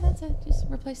like, yeah, that's it. Just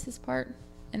replace this part.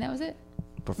 And that was it. It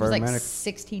was preferred like manic.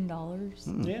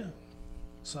 $16. Yeah.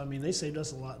 So I mean, they saved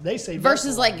us a lot. They saved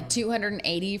Versus us a lot. like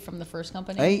 $280 from the first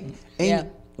company. ain't Yeah.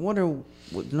 wonder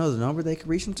what you know the number they could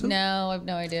reach him to. No, I have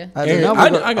no idea. The Here, number I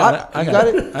go- got it. I you got got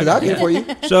it. it. I 'Cause got I'll get it. it for you.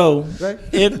 So Right.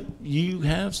 if you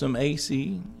have some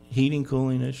AC heating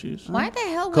cooling issues, Why the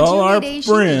hell would Call you our need AC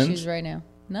friends. issues right now?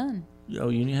 None. oh,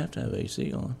 you have to have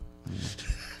AC on.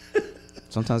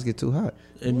 Sometimes get too hot.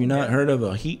 Have you not heard of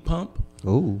a heat pump?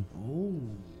 Ooh.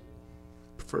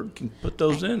 Preferred can put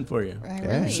those in for you. Right,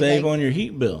 Yeah. really? Save Like, on your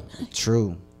heat bill.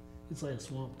 True. It's like a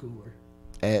swamp cooler.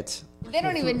 At they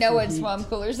don't even know what swamp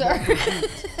coolers are.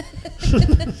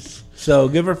 So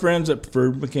give our friends at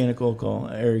Preferred Mechanical a call,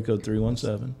 area code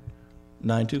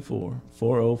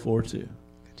 317-924-4042.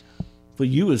 But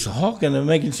you was hawking and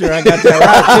making sure I got that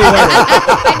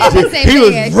I did the same He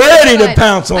thing. was I ready to said,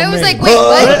 pounce on I was me. like, wait,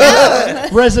 what? No.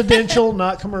 Residential,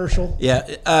 not commercial. right. Yeah,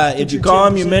 if you your call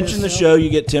them, you 10% mention the discount. show, you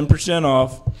get 10%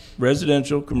 off.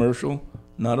 Residential, commercial,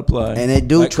 not apply. and they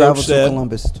do Like travel Coach to said,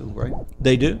 Columbus too, right?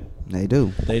 They do. They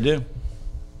do. They do.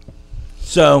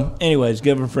 So, anyways,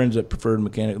 give our friends at Preferred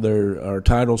Mechanic. They're our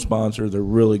title sponsor. They're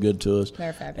really good to us.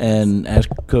 They're fabulous. And ask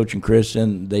Coach and Chris,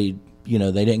 and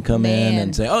they didn't come in Man.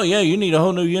 and say, "Oh yeah, you need a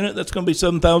whole new unit. That's going to be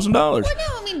 $7,000." Well, no,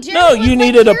 I mean, Jeremy No, was you like,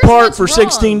 needed a "Here's part what's for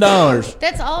wrong." $16.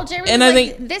 That's all Jeremy And was I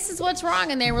like, think- this is what's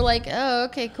wrong. And they were like, oh,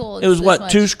 okay, cool. It was It's what,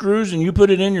 this 2 much. screws, and you put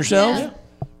it in yourself. Yeah.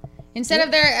 Instead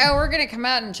of we're going to come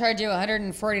out and charge you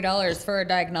 $140 for a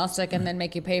diagnostic and then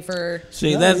make you pay for.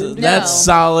 See, No, that's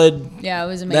solid. Yeah, it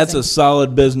was amazing. That's a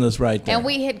solid business right there. And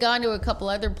we had gone to a couple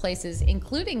other places,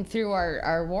 including through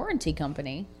our warranty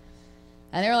company.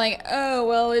 And they were like, oh,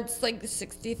 well, it's like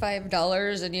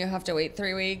 $65 and you have to wait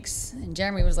 3 weeks. And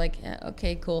Jeremy was like, yeah,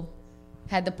 okay, cool.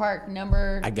 Had the part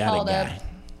number I got called a up. guy.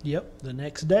 Yep, the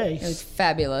next day. It was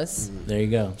fabulous. There you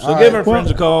go. So All give right. our friends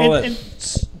a call.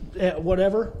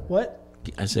 Whatever. What?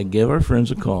 I said, give our friends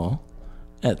a call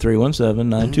at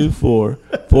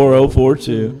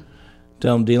 317-924-4042.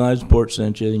 Tell them D-Line Support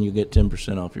sent you, and you get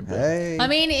 10% off your bill. Hey. I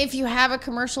mean, if you have a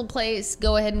commercial place,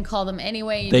 go ahead and call them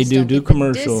anyway. You They just do don't do get the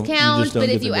commercial. You discount, just don't but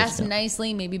get if the you ask discount.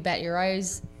 nicely, maybe bat your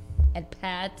eyes at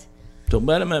Pat. Don't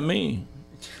bet them at me.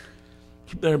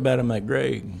 You better bet them at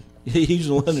Greg. He's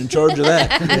the one in charge of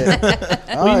that.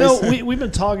 All Well, right, we've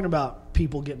been talking about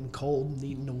people getting cold and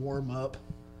needing to warm up.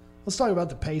 Let's talk about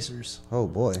the Pacers. oh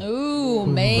boy. Ooh,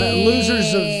 man.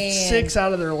 Losers of 6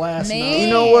 out of their last Man, 9. You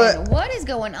know what? What is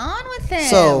going on with them?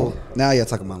 So now you're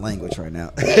talking my language right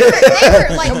now. They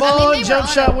were like, Come I mean, on, they were jump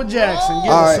on shot a with Jackson. roll.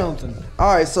 Give All us right. something.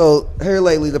 All right, so here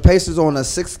lately, the Pacers on a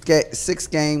six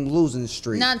game losing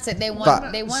streak. Not say they won.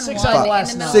 Five. They won 6 one out of in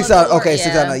last the nine. middle 6 of out. the Okay, court,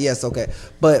 6 out. Yes, okay.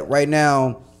 But right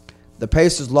now, the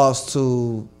Pacers lost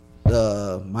to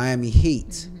the Miami Heat,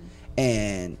 Mm-hmm.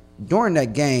 and during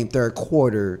that game, third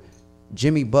quarter,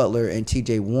 Jimmy Butler and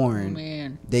T.J. Warren,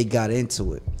 Man. they got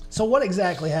into it. So what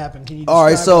exactly happened? Can you All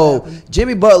right, describe so what happened?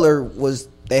 Jimmy Butler was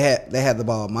they had the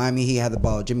ball. Miami Heat had the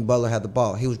ball. Jimmy Butler had the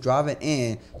ball. He was driving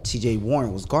in. T.J.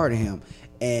 Warren was guarding him,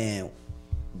 and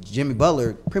Jimmy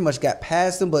Butler pretty much got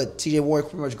past him, but T.J. Warren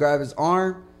pretty much grabbed his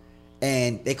arm,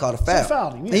 and they called a foul.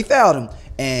 fouled him, yeah. He fouled him,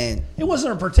 and It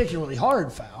wasn't a particularly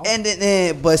hard foul.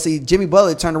 but see, Jimmy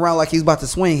Butler turned around like he was about to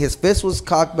swing. His fist was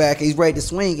cocked back. He's ready to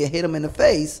swing and hit him in the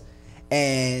face,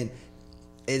 and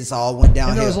it's all went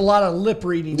downhill. And there was a lot of lip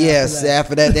reading. Yes,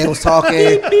 after that. they was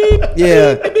talking.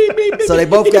 Yeah. So they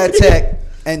both got tech,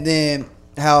 and then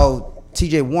how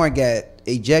T.J. Warren got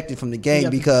ejected from the game Yeah,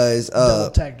 because Double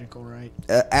technical, right?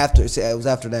 after it was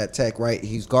after that tech, right?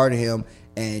 He's guarding him,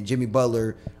 and Jimmy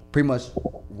Butler pretty much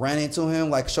ran into him,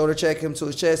 like shoulder checked him to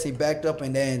his chest. He backed up,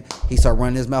 and then he started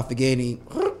running his mouth again. He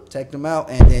teched him out,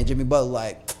 and then Jimmy Butler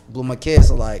like blew my kiss.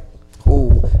 So like,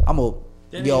 cool, I'm a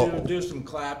Didn't yo. he do some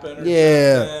clapping or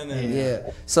Yeah, something? And yeah.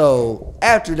 So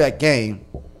after that game,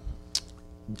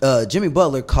 Jimmy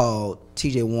Butler called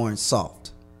T.J. Warren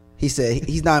soft. He said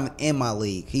he's not even in my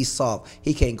league. He's soft.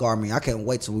 He can't guard me. I can't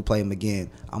wait till we play him again.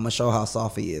 I'm gonna show how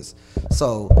soft he is.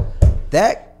 So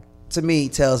that to me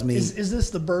tells me Is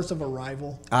this the birth of a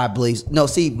rival? I believe no.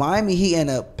 See, Miami Heat and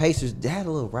the Pacers they had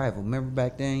a little rival. Remember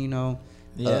back then, you know.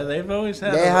 Yeah, they've always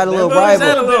had. they had a they've little always rival.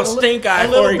 had a little stink eye A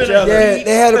little for each bit of- other. Yeah,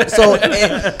 they had so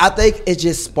and I think it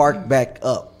just sparked back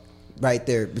up right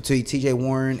there between T.J.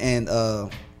 Warren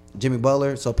and Jimmy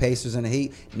Butler. So Pacers and the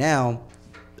Heat. Now,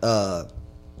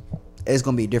 it's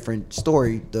gonna be a different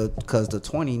story because the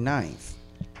 29th,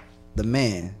 the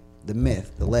man, the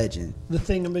myth, the legend, The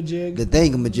thingamajig? the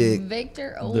thingamajig,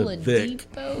 Victor Vic.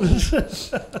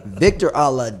 Oladipo. Victor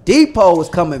Oladipo is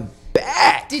coming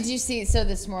back. Did you see? So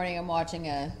this morning I'm watching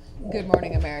a Good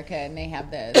Morning America, and they have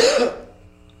the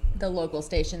local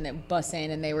station that busts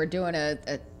in, and they were doing a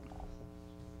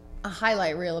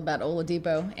highlight reel about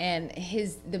Oladipo, and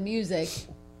the music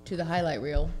to the highlight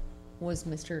reel was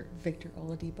Mr. Victor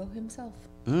Oladipo himself.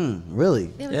 Really?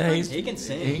 It was Yeah, fun. He can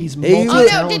sing. He's Hey, Oh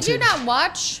multi-talented. no! Did you not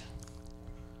watch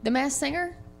The Masked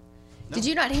Singer? Did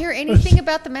you not hear anything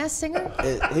about The Masked Singer?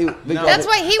 That's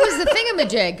why he was the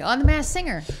thingamajig on The Masked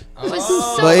Singer. It was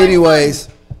so But much anyways,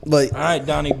 but All right,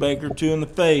 Donnie Baker, 2 in the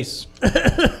face.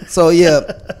 so yeah,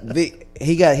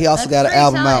 he also fun. got That's an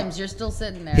album 3 out. times. You're still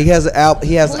sitting there. He has an album.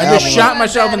 He has an I Well, just album. shot shot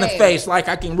myself in the Bad aim. face like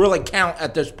I can really count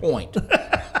at this point.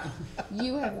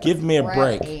 You have Give me a crap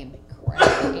break. Aim.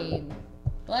 Crap aim.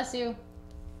 Bless you.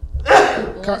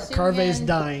 Bless you Carve's again.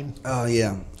 dying. Oh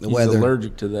yeah, the He's weather.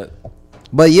 allergic to that.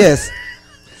 But yes,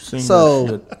 Singer So-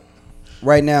 shit.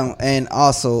 right now, and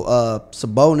also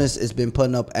Sabonis has been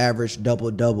putting up average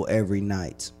double every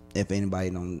night. If anybody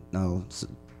don't know,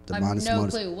 I have Domantas no Sabonis.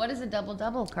 clue. What is a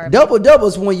double-double, Carve? Double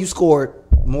is when you score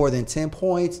more than 10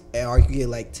 points, or you get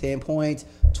like 10 points,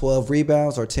 12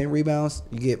 rebounds, or 10 rebounds.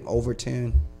 You get over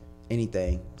 10,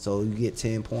 anything. So you get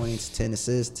 10 points, 10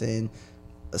 assists, 10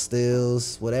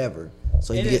 steals, whatever.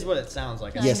 So It you is get. what it sounds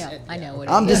like. Yes. I know what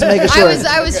I'm it just is. making sure.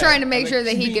 I was Okay. trying to make sure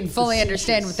that he Being could fully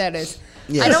understand what that is.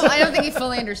 Yes. I don't think he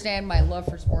fully understand my love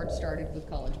for sports started with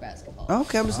college basketball.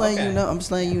 Okay, I'm just letting you Okay. know. I'm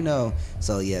just letting you know.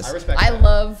 So yes, I respect I that.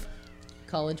 love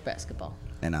college basketball.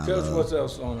 and I Coach, love. what's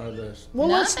else on our list? Well,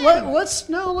 Nothing.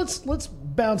 let's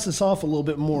bounce this off a little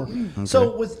bit more.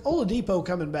 So with Oladipo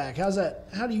coming back,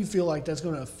 How do you feel like that's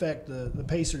going to affect the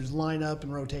Pacers lineup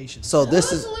and rotation? So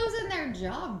this Who's is. losing their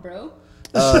job, bro?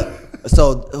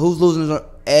 So who's losing?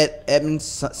 Edmund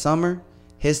Summer.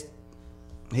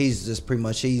 He's just pretty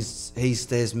much his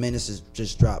minutes has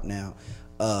just dropped now.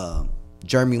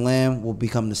 Jeremy Lamb will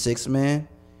become the sixth man.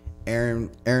 Aaron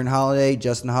Holiday,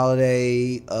 Justin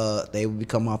Holiday, they will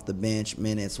become off the bench,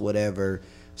 minutes, whatever.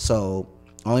 So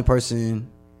only person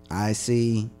I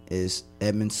see is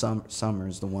Edmund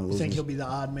Summers, the one You losing. think he'll be the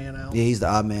odd man out? Yeah, he's the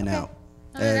odd man out.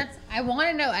 I want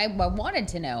to know. I wanted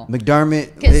to know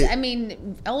McDermott. because I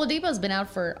mean, Oladipo's been out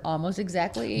for almost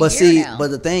exactly a But year see, now.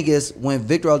 but the thing is, when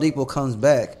Victor Oladipo comes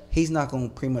back, he's not going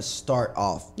to pretty much start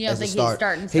off. You don't as think a he's start.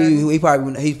 starting? He's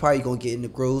probably going to get in the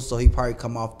groove, so he probably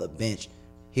come off the bench.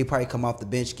 He probably come off the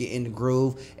bench, get in the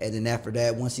groove, and then after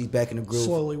that, once he's back in the groove,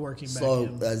 Slowly working back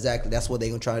in. Exactly, that's what they're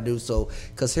gonna try to do. So,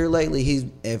 because here lately,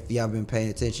 if y'all been paying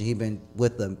attention, he's been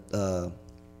with the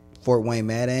Fort Wayne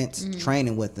Mad Ants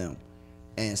training with them.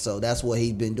 And so that's what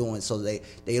he's been doing. So they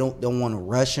don't want to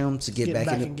rush him to get Getting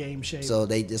back in game shape. So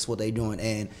that's what they're doing.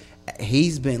 And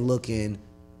he's been looking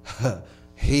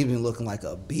like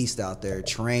a beast out there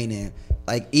training.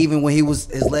 Like even when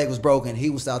his leg was broken, he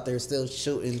was out there still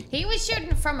shooting. he was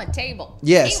shooting from a table.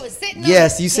 Yes. he was sitting.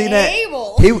 Yes, on you a see that?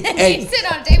 table. He- He'd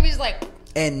sit on a table. He's like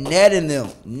And netting them,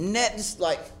 just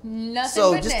like nothing.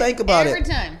 So but just net think about every it.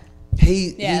 time.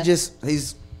 he Yeah.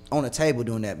 he's on a table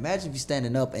doing that. Imagine if he's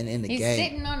standing up and in the He's game.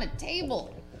 sitting on a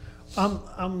table. I'm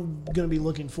going to be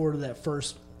looking forward to that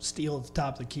first steal at the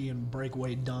top of the key and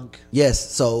breakaway dunk.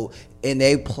 Yes. So and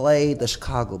they play the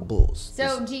Chicago Bulls.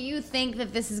 So, do you think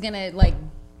that this is gonna like?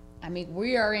 I mean,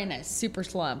 we are in a super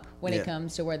slump when Yeah. it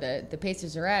comes to where the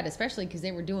Pacers are at, especially because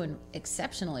they were doing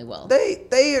exceptionally well.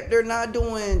 They're not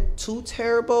doing too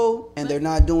terrible, and they're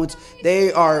not doing.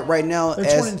 They are right now They're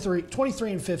as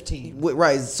 23 and 15.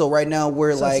 right. So right now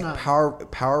we're So it's like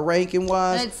not- power ranking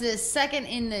wise, It's the second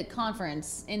in the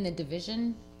conference in the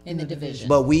division. In the division,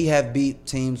 but we have beat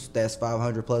teams that's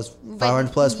 500 plus. But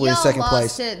 500 plus. We're in y'all second lost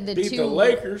place. To the Beat two, the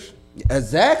Lakers.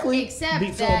 Exactly. except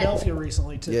Beat that Philadelphia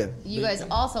recently, too. Yeah. you guys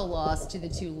also lost to the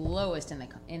two lowest in the.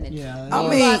 Yeah, I you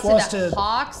mean- lost lost to the to-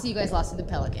 Hawks. You guys lost to the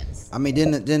Pelicans. I mean,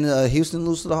 didn't Houston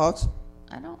lose to the Hawks?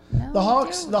 I don't know. The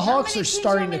Hawks- dude. the How Hawks many are teams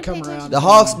starting want me to come pay around. attention The to?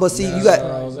 Hawks, but see, you got.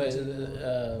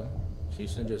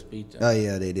 Houston just beat them. Oh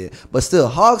yeah, they did. But still,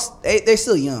 Hawks, they're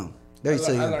still young. They're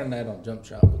still I young. learned that on Jump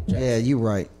Shot with Jackson. Yeah, you're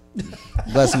right.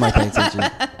 Glad somebody paid attention.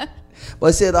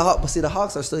 But see, the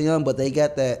Hawks are still young, but they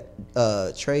got that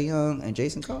Trey Young and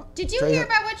Jason Carr. Did you Trae hear Young.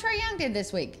 about what Trey Young did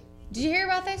this week? Did you hear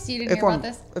about this? You didn't hear Inform- about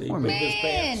this? inform me. He his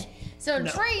Man, pants. so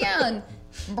Trey Young,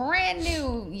 brand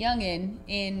new youngin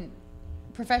in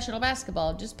professional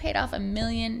basketball, just paid off $1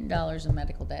 million of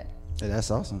medical debt Yeah, that's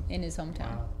awesome. in his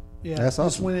hometown. Yeah, That's just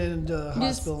awesome. went into the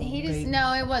hospital. and paid-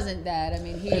 No, it wasn't that. I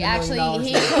mean, he Paid $1 million actually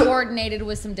he for it. coordinated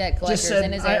with some debt collectors just said,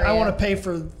 in his area. I want to pay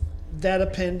for that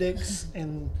appendix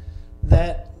and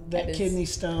that That is- kidney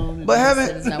stone. And But That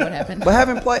having is not what happened.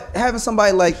 but having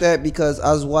somebody like that, because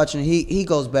I was watching, he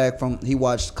goes back from, he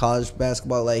watched college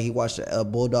basketball, like he watched the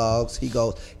Bulldogs.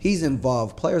 He's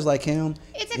involved. Players like him,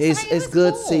 It's exciting, it's it's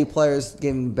good cool. to see players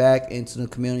giving back into the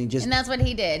community. Just And that's what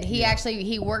he did. He actually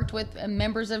he worked with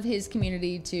members of his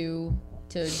community to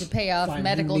pay off Find who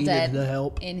medical needed debt the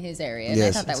help. in his area. And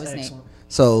Yes. I thought that That's was neat. excellent.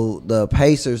 so the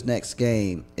Pacers' next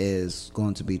game is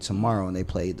going to be tomorrow, and they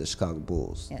play the Chicago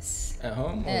Bulls. Yes. At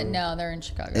home? No, they're in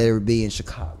Chicago. It will be in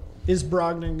Chicago. Is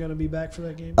Brogdon going to be back for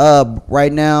that game?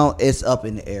 Right now it's up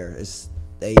in the air.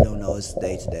 They don't know, it's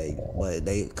day to day, but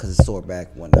because it's sore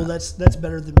back whatnot. Well, that's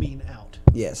better than being out.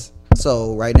 Yes.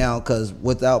 So right now, because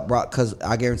without Brock, because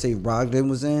I guarantee if Brogdon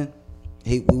was in,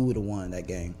 we would have won that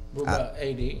game. What about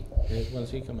AD?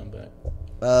 When's he coming back?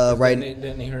 Right.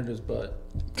 Didn't he hurt his butt?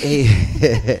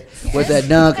 With that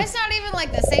dunk, That's not even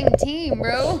like the same team,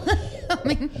 bro. I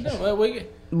mean, No, well,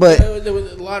 But- there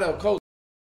was a lot of Colts.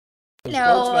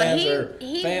 No, Colts fans he- are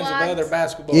he fans walked- of other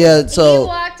basketball. yeah. he So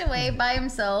walked away by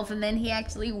himself, and then he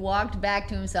actually walked back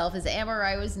to himself. His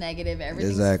MRI was negative.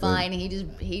 Everything's Exactly. fine.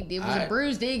 It was a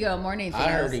bruised ego more than anything I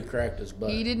else. heard he cracked his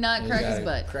butt. He did not crack his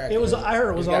butt. It was. I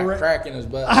heard it was He's got already. crack in his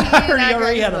butt. I heard he not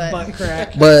already crack had a his butt butt.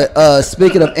 crack. but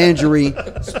speaking of injury,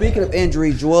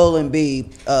 Joel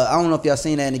Embiid. I don't know if y'all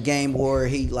seen that in the game where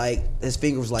he his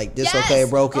finger was like dislocated, Yes.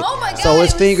 broken. Oh my God, So his it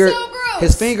was finger, so gross.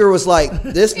 his finger was like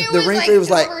this. It The was ring like finger was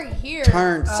like over here.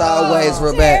 turned sideways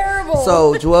real bad. terrible.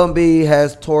 So Joel Embiid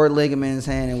has tore ligament in his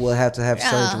hand and will have to have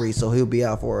Yeah. surgery. So he'll be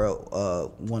out for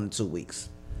 1 to 2 weeks.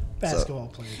 Basketball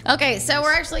player. Okay, so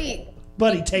we're actually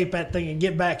Buddy, tape that thing and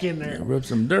get back in there. Rub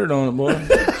some dirt on it, boy.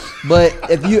 But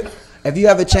if you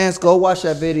have a chance, go watch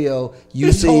that video. You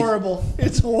It's see. horrible.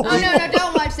 It's horrible. Oh no,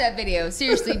 don't watch that video.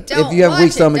 Seriously, don't. If you have watch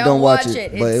weak stomach, it. don't watch it.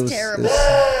 it. But It's it was terrible.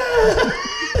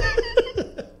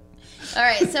 All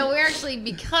right, so we're actually,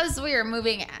 because we are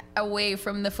moving away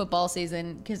from the football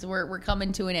season, because we're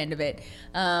coming to an end of it.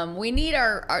 We need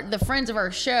the friends of our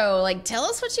show, like, tell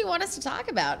us what you want us to talk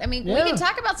about. I mean, we Yeah. can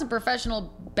talk about some professional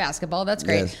basketball. That's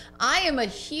great. Yes. I am a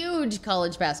huge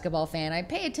college basketball fan. I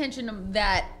pay attention to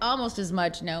that almost as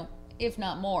much, no, if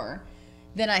not more,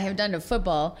 than I have done to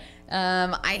football.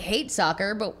 I hate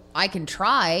soccer, but I can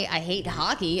try. I hate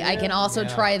hockey. I can also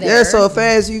try there. Yeah, so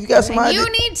fans, you got somebody. You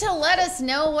need to let us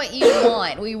know what you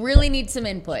want. We really need some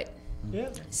input. Yeah.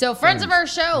 So, friends of our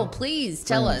show, please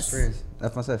tell us. Friends.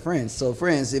 That's what I said, friends. So,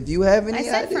 friends, if you have any I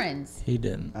said idea- friends. He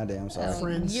didn't. I did. I'm sorry. Oh,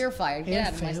 Friends you're fired. Get and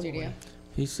out of my family. studio.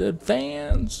 He said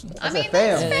fans. I said mean, fam.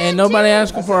 that's And fam Ain't nobody too.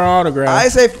 asking for an autograph. I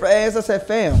say friends. I said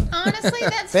fam. Honestly,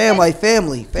 that's Fam, like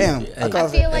family. Fam. Hey. I call I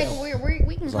it feel fam. like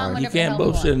we can call him you whatever can't the hell we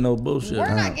bullshit want. no bullshit.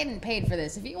 We're not getting paid for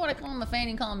this. If you want to call him a fan,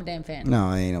 you call him a damn fan. No,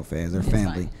 I ain't no fans. They're It's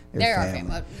family. fine. They're They're our family.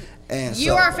 family. And You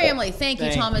so- are family. Thank you,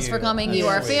 Thank Thomas, for you. coming. You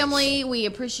Yeah. are family. We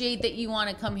appreciate that you want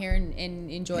to come here and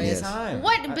enjoy Yes. us. Time.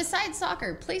 What besides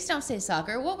soccer? Please don't say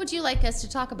soccer. What would you like us to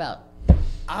talk about?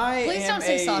 Please don't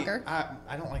say soccer.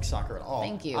 I don't like soccer at all.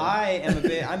 Thank you.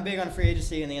 I'm big on free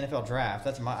agency and the NFL draft.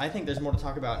 I think there's more to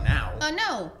talk about now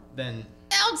No. than.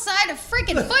 Outside of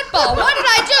freaking football. What did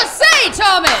I just say,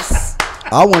 Thomas?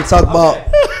 I want to talk about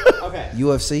Okay.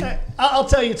 UFC. I'll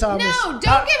tell you, Thomas. No, don't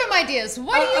give him ideas.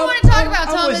 What do you want to talk about,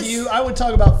 I'm Thomas? with you. I would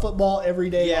talk about football every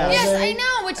day. Yeah. all Yes, day. I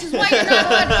know, which is why you're not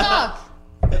allowed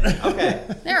to talk. Okay.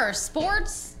 There are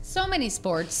sports, so many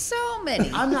sports, so many.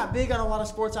 I'm not big on a lot of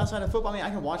sports outside of football. I mean, I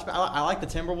can watch, but I like the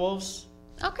Timberwolves.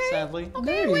 Okay. Sadly. Okay,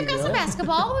 There we've you got go. some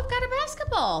basketball. We've got a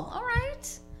basketball. All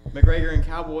right. McGregor and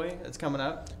Cowboy. It's coming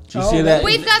up. Did you see that?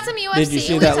 We've got some UFC. Did you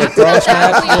see We that talked lacrosse about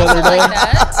that. match We the also other day? like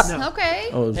that. No. Okay.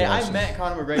 Oh, it was Hey, awesome. I met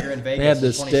Conor McGregor in Vegas. They had the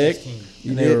in stick, 2016.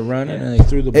 and they were running, and they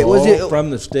threw the It was ball it- from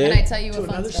the Can I stick tell you To a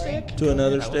fun another story? stick? to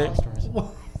another Yeah, stick.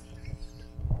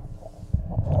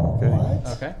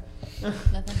 Okay.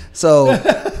 Nothing.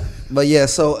 So, but yeah,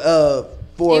 so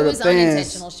for It the was fans,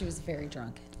 unintentional. She was very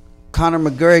drunk. Conor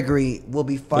McGregor will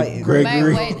be fighting.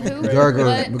 Gregory. Wait, who? McGregor,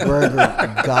 What?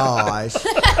 McGregor, gosh.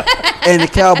 And the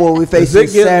Cowboy we face Is it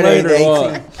getting Saturday late the or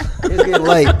what? 18th. It's getting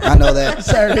late. I know that.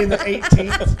 Saturday the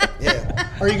 18th. Yeah.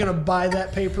 Are you going to buy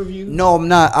that pay-per-view? No, I'm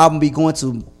not. I'm gonna be going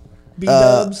to.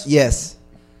 B-dubs? Yes.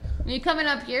 Are you coming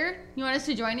up here? You want us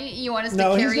to join you? You want us No,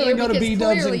 to he's carry going you? to go to Because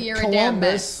B-dubs clearly in you're a damn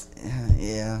Columbus.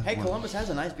 Yeah. Hey, Columbus has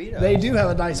a nice beat up. They do have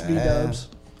a nice B-dubs.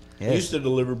 I Yes. used to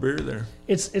deliver beer there.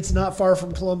 It's not far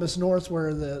from Columbus North,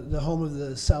 where the home of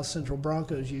the South Central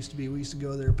Broncos used to be. We used to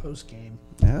go there post game.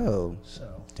 Oh. So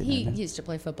He used to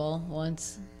play football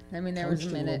once. I mean, there was a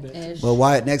Coached a little bit. minute-ish. Well,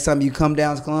 Wyatt, next time you come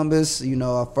down to Columbus, you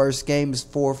know, our first game is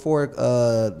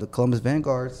 4-4, the Columbus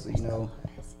Vanguards, you know,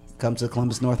 come to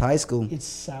Columbus North High School. it's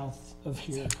south of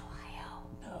here.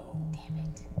 No, damn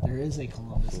it. There is a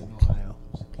Columbus in Ohio.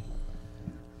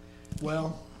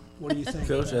 Well, what do you think?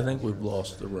 Coach, I think we've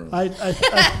lost the room. I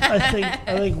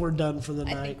think we're done for the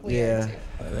night. Yeah.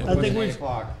 I think 8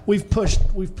 o'clock. we've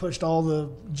pushed all the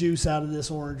juice out of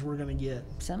this orange we're gonna get.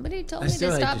 Somebody told I me to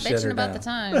still hate stop to shut her bitching about down. the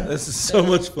time. This is so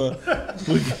much fun.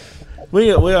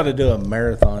 We ought to do a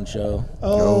marathon show.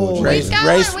 Oh, Raise- We've got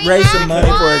raise- one. We raise some have money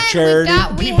for a one. charity.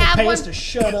 We people have pay one. us to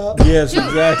shut up. Yes, Dude.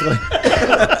 exactly.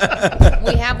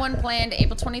 We have one planned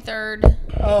April 23rd.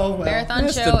 Oh, well. Marathon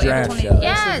That's show. the draft April show. 20th.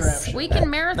 That's the Yes, draft show. we can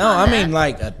marathon. No, I that. mean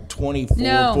like a 24,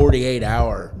 No. 48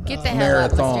 hour Get the hell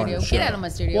out of my marathon studio. show. Get out of my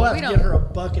studio. We'll We have to don't. get her a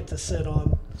bucket to sit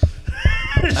on.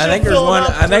 I think there's one.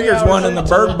 I think there's one in the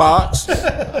bird box.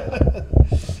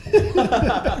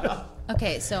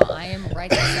 Okay, so I am right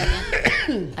this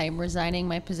second. I am resigning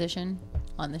my position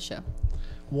on the show.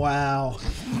 Wow.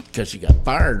 Because she got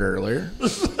fired earlier.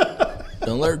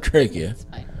 Don't let her trick you.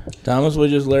 Fine. Thomas would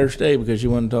just let her stay because she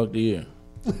wanted to talk to you.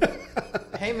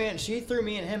 Hey, man, she threw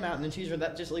me and him out, and then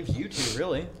that just leaves you two,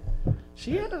 really.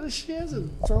 She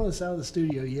hasn't thrown us out of the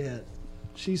studio yet.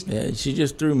 She's Yeah, she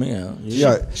just threw me out.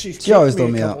 Yeah. she's She always kicked throw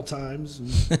me me a out. couple times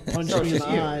and punched me in the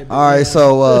eye. but All right, yeah.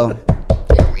 so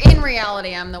In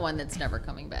reality, I'm the one that's never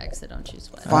coming back, so don't you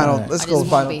sweat. final. Alright. Let's I go. just won't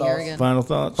Final be here thoughts. again. Final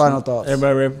thoughts? Final thoughts.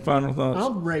 Everybody ready for final thoughts?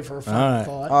 I'm ready for a All final right.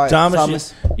 thought. All right,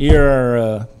 Thomas, you're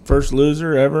our first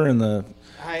loser ever in the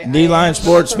I D-Line am,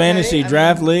 Sports that's okay. Fantasy I mean,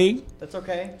 Draft League. That's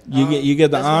okay. You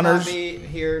get the This will not honors. be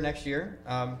here next year.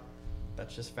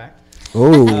 That's just fact.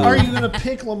 Ooh. Are you going to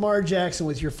pick Lamar Jackson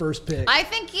with your first pick? I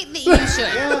think that you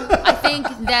should. I think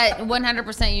that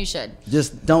 100% you should.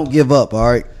 Just don't give up, all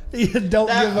right? Don't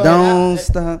give up. Don't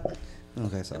stop.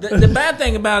 Okay, sorry. The bad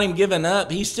thing about him giving up,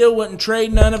 he still wouldn't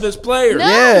trade none of his players. No,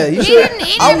 Yeah, you he should. didn't.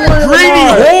 He I never- wanted Greedy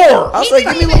Lamar. whore. I was He like,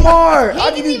 didn't give me even- Lamar. He I'll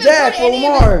give didn't you even Jack put for any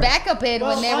of Lamar. his backup in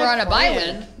when they were on a bye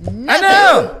week. Nothing.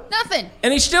 know. Nothing.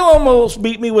 And he still almost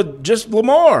beat me with just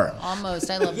Lamar. Almost.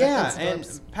 I love Yeah, that.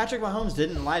 and Patrick Mahomes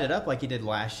didn't light it up like he did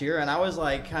last year, and I was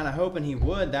like kind of hoping he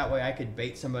would. That way, I could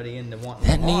bait somebody into wanting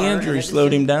That Lamar, knee and injury it just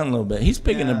slowed him didn't- down a little bit. He's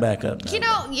picking Yeah. it back up now.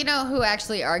 You know who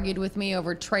actually argued with me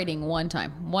over trading one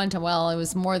time? Well, it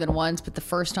was more than once, but the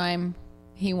first time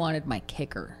he wanted my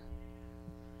kicker.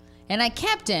 And I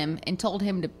kept him and told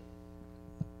him to,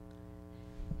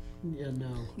 Yeah, no.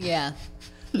 yeah.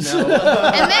 No.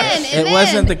 And It then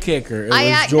wasn't the kicker. It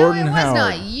was Jordan no, it was Howard.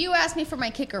 not. You asked me for my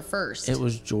kicker first. It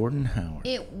was Jordan Howard.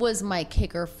 It was my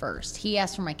kicker first. He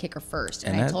asked for my kicker first,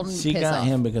 and I told him to she piss got off.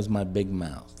 him because of my big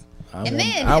mouth. I And won't,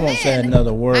 then I won't say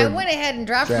another word. I went ahead and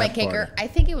dropped my draft kicker. party. I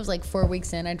think it was like 4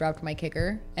 weeks in. I dropped my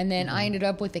kicker, and then Mm-hmm. I ended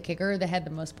up with the kicker that had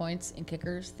the most points in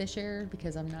kickers this year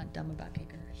because I'm not dumb about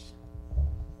kickers.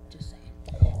 Just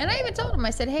saying. And I even told him.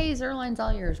 I said, "Hey, Zerline's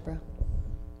all yours, bro."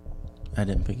 I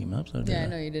didn't pick him up, so did Yeah, I? I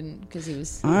know you didn't because he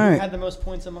was All Who right. had the most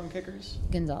points among kickers?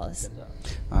 Gonzalez.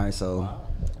 All right, so. All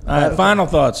right, final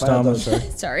thoughts, Thomas.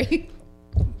 Sorry.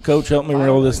 Coach, help me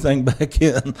roll this thing back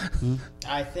in.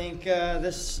 I think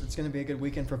it's going to be a good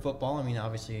weekend for football. I mean,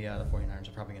 obviously, the 49ers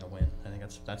are probably going to win. I think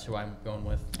that's who I'm going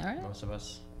with. All right. Most of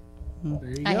us. There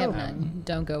you I go. have none.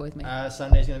 Don't go with me.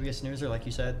 Sunday's going to be a snoozer, like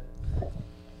you said.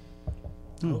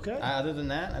 Okay. Other than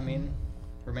that, I mean,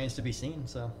 remains to be seen.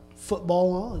 So,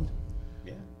 Football on.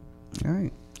 yeah. All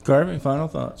right. Garvey, final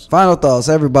thoughts. Final thoughts,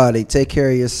 everybody. Take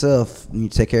care of yourself. You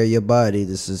take care of your body.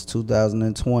 This is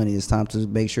 2020. It's time to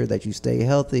make sure that you stay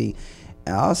healthy.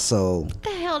 And also, What the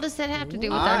hell does that have to do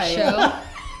with I- our show?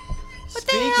 What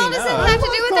the hell does that of, have to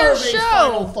do with our Carvey's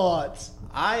final show? thoughts.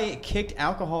 I kicked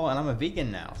alcohol and I'm a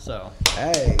vegan now. So,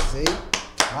 hey, see,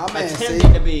 my man, see.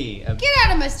 attempting to be a Get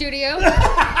out of my studio.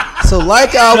 So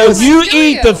like I So was, you studio.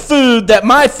 eat the food that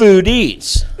my food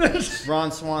eats.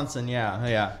 Ron Swanson.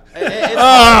 Yeah. It's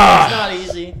not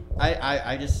easy.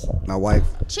 I just. my wife.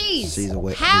 Cheese. She's a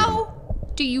wet How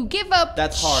do you give up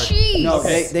That's hard. cheese? No,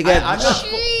 Okay. they got. I'm not.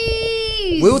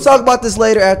 Cheese. We will talk about this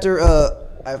later after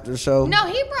the show. No,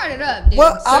 he brought it up, dude.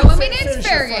 Well, so, I'm- I mean, it's Finish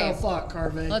fair your final game. thought,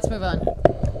 Carvey. Let's move on.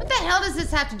 What the hell does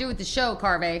this have to do with the show,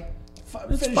 Carvey?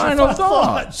 Finish your Final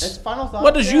thoughts. It's final thought.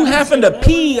 What does you having to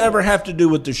pee ever have to do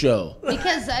with the show?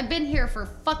 Because I've been here for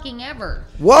fucking ever.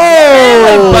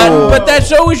 Whoa! But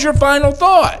that's always your final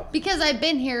thought. Because I've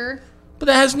been here. But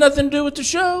that has nothing to do with the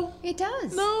show. It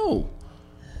does. No.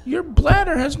 Your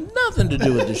bladder has nothing to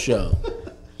do with the show.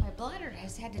 My bladder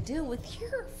has had to deal with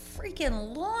your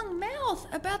freaking long mouth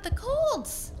about the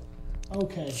colds.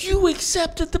 Okay. You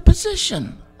accepted the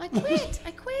position. I quit.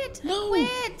 I quit. No. I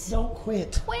quit. Don't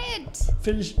quit. Quit.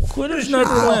 Finish. Quitters finish your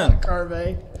never thought, win.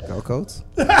 Carvey. Go Colts.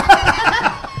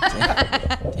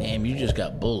 Damn, you just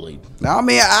got bullied. No, I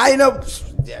mean I know.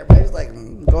 Everybody's like,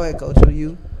 go ahead, Coach. Who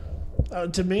you?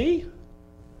 To me?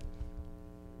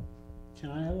 Can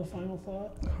I have a final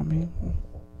thought? I mean,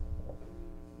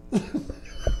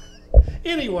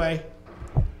 Anyway.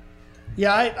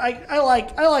 Yeah, I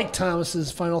like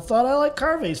Thomas's final thought. I like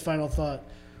Carvey's final thought.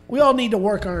 We all need to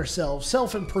work on ourselves.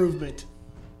 Self-improvement.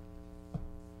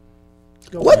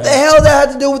 Go what the hell does that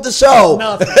have to do with the show?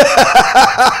 Nothing.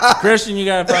 Christian, you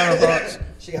got final thoughts?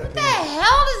 What the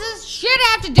hell does this shit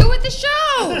have to do with the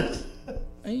show?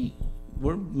 Hey,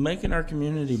 we're making our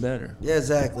community better. Yeah,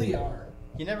 exactly.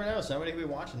 You never know. Somebody could be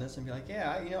watching this and be like,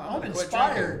 "Yeah, I'm I'm gonna quit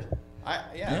inspired. drinking."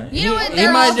 Yeah. You know what He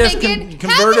they're might all just thinking?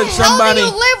 How converted the hell somebody. do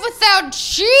you live without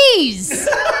cheese?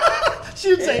 She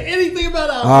didn't say anything about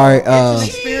alcohol. All right. It's an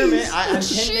experiment. I'm 10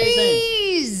 days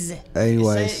Cheese. in.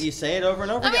 Anyways, You say it over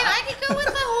and over I mean, again. I could go with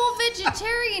the whole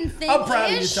vegetarian thing. I'm proud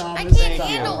of you, ish. Thomas. I can't Thank you.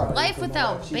 handle life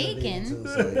without bacon.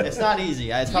 It's not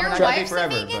easy. It's probably Your not gonna be wife's a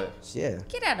forever, vegan? but yeah.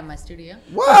 Get out of my studio.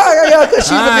 Why? Yeah, because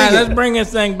she's All right, a let's vegan. bring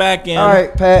this thing back in. All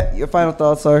right, Pat. Your final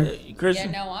thoughts, sir. Yeah,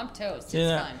 Christian. no, I'm toast. It's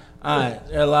Yeah. fine. All right,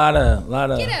 a lot of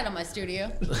Get out of my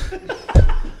studio.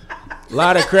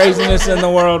 lot of craziness in the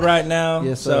world right now.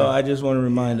 Yes, so sir. I just want to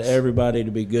remind everybody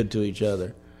to be good to each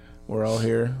other. We're all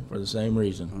here for the same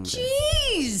reason.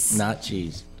 Cheese. Not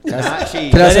cheese. not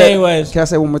cheese. Can I But say, anyways, can I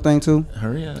say one more thing too?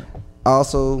 hurry up.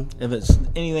 Also, If it's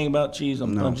anything about cheese,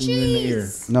 I'm punching you in the ear.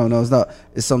 Cheese. no, it's not.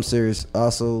 It's something serious.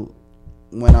 Also,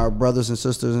 when our brothers and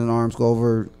sisters in arms go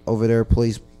over there,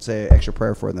 please say an extra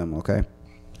prayer for them. Okay.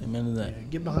 Amen to that.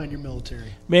 Get behind your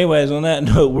military. But anyways, on that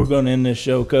note, we're going to end this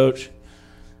show, Coach.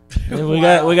 And we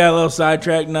got a little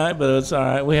sidetrack tonight, but it's all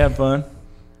right. We have fun.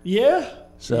 Yeah.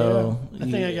 So yeah. I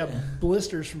think I got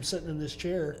blisters from sitting in this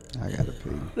chair. I gotta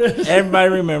pee. everybody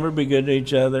remember, be good to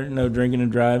each other. No drinking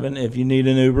and driving. If you need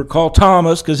an Uber, call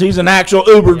Thomas because he's an actual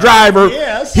Uber driver.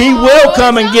 Yes. He will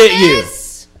come and get you.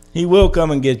 Thomas! He will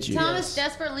come and get you. Thomas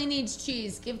desperately needs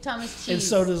cheese. Give Thomas cheese. And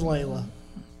so does Layla.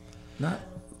 Not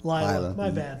Lila. Lila.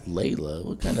 My bad. Layla.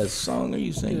 What kind of song are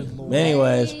you singing? Good Lord. But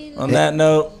anyways, on that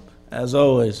note, as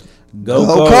always, Go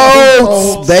Colts.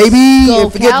 Colts, baby! Go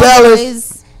And forget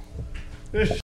Dallas. Cowboys.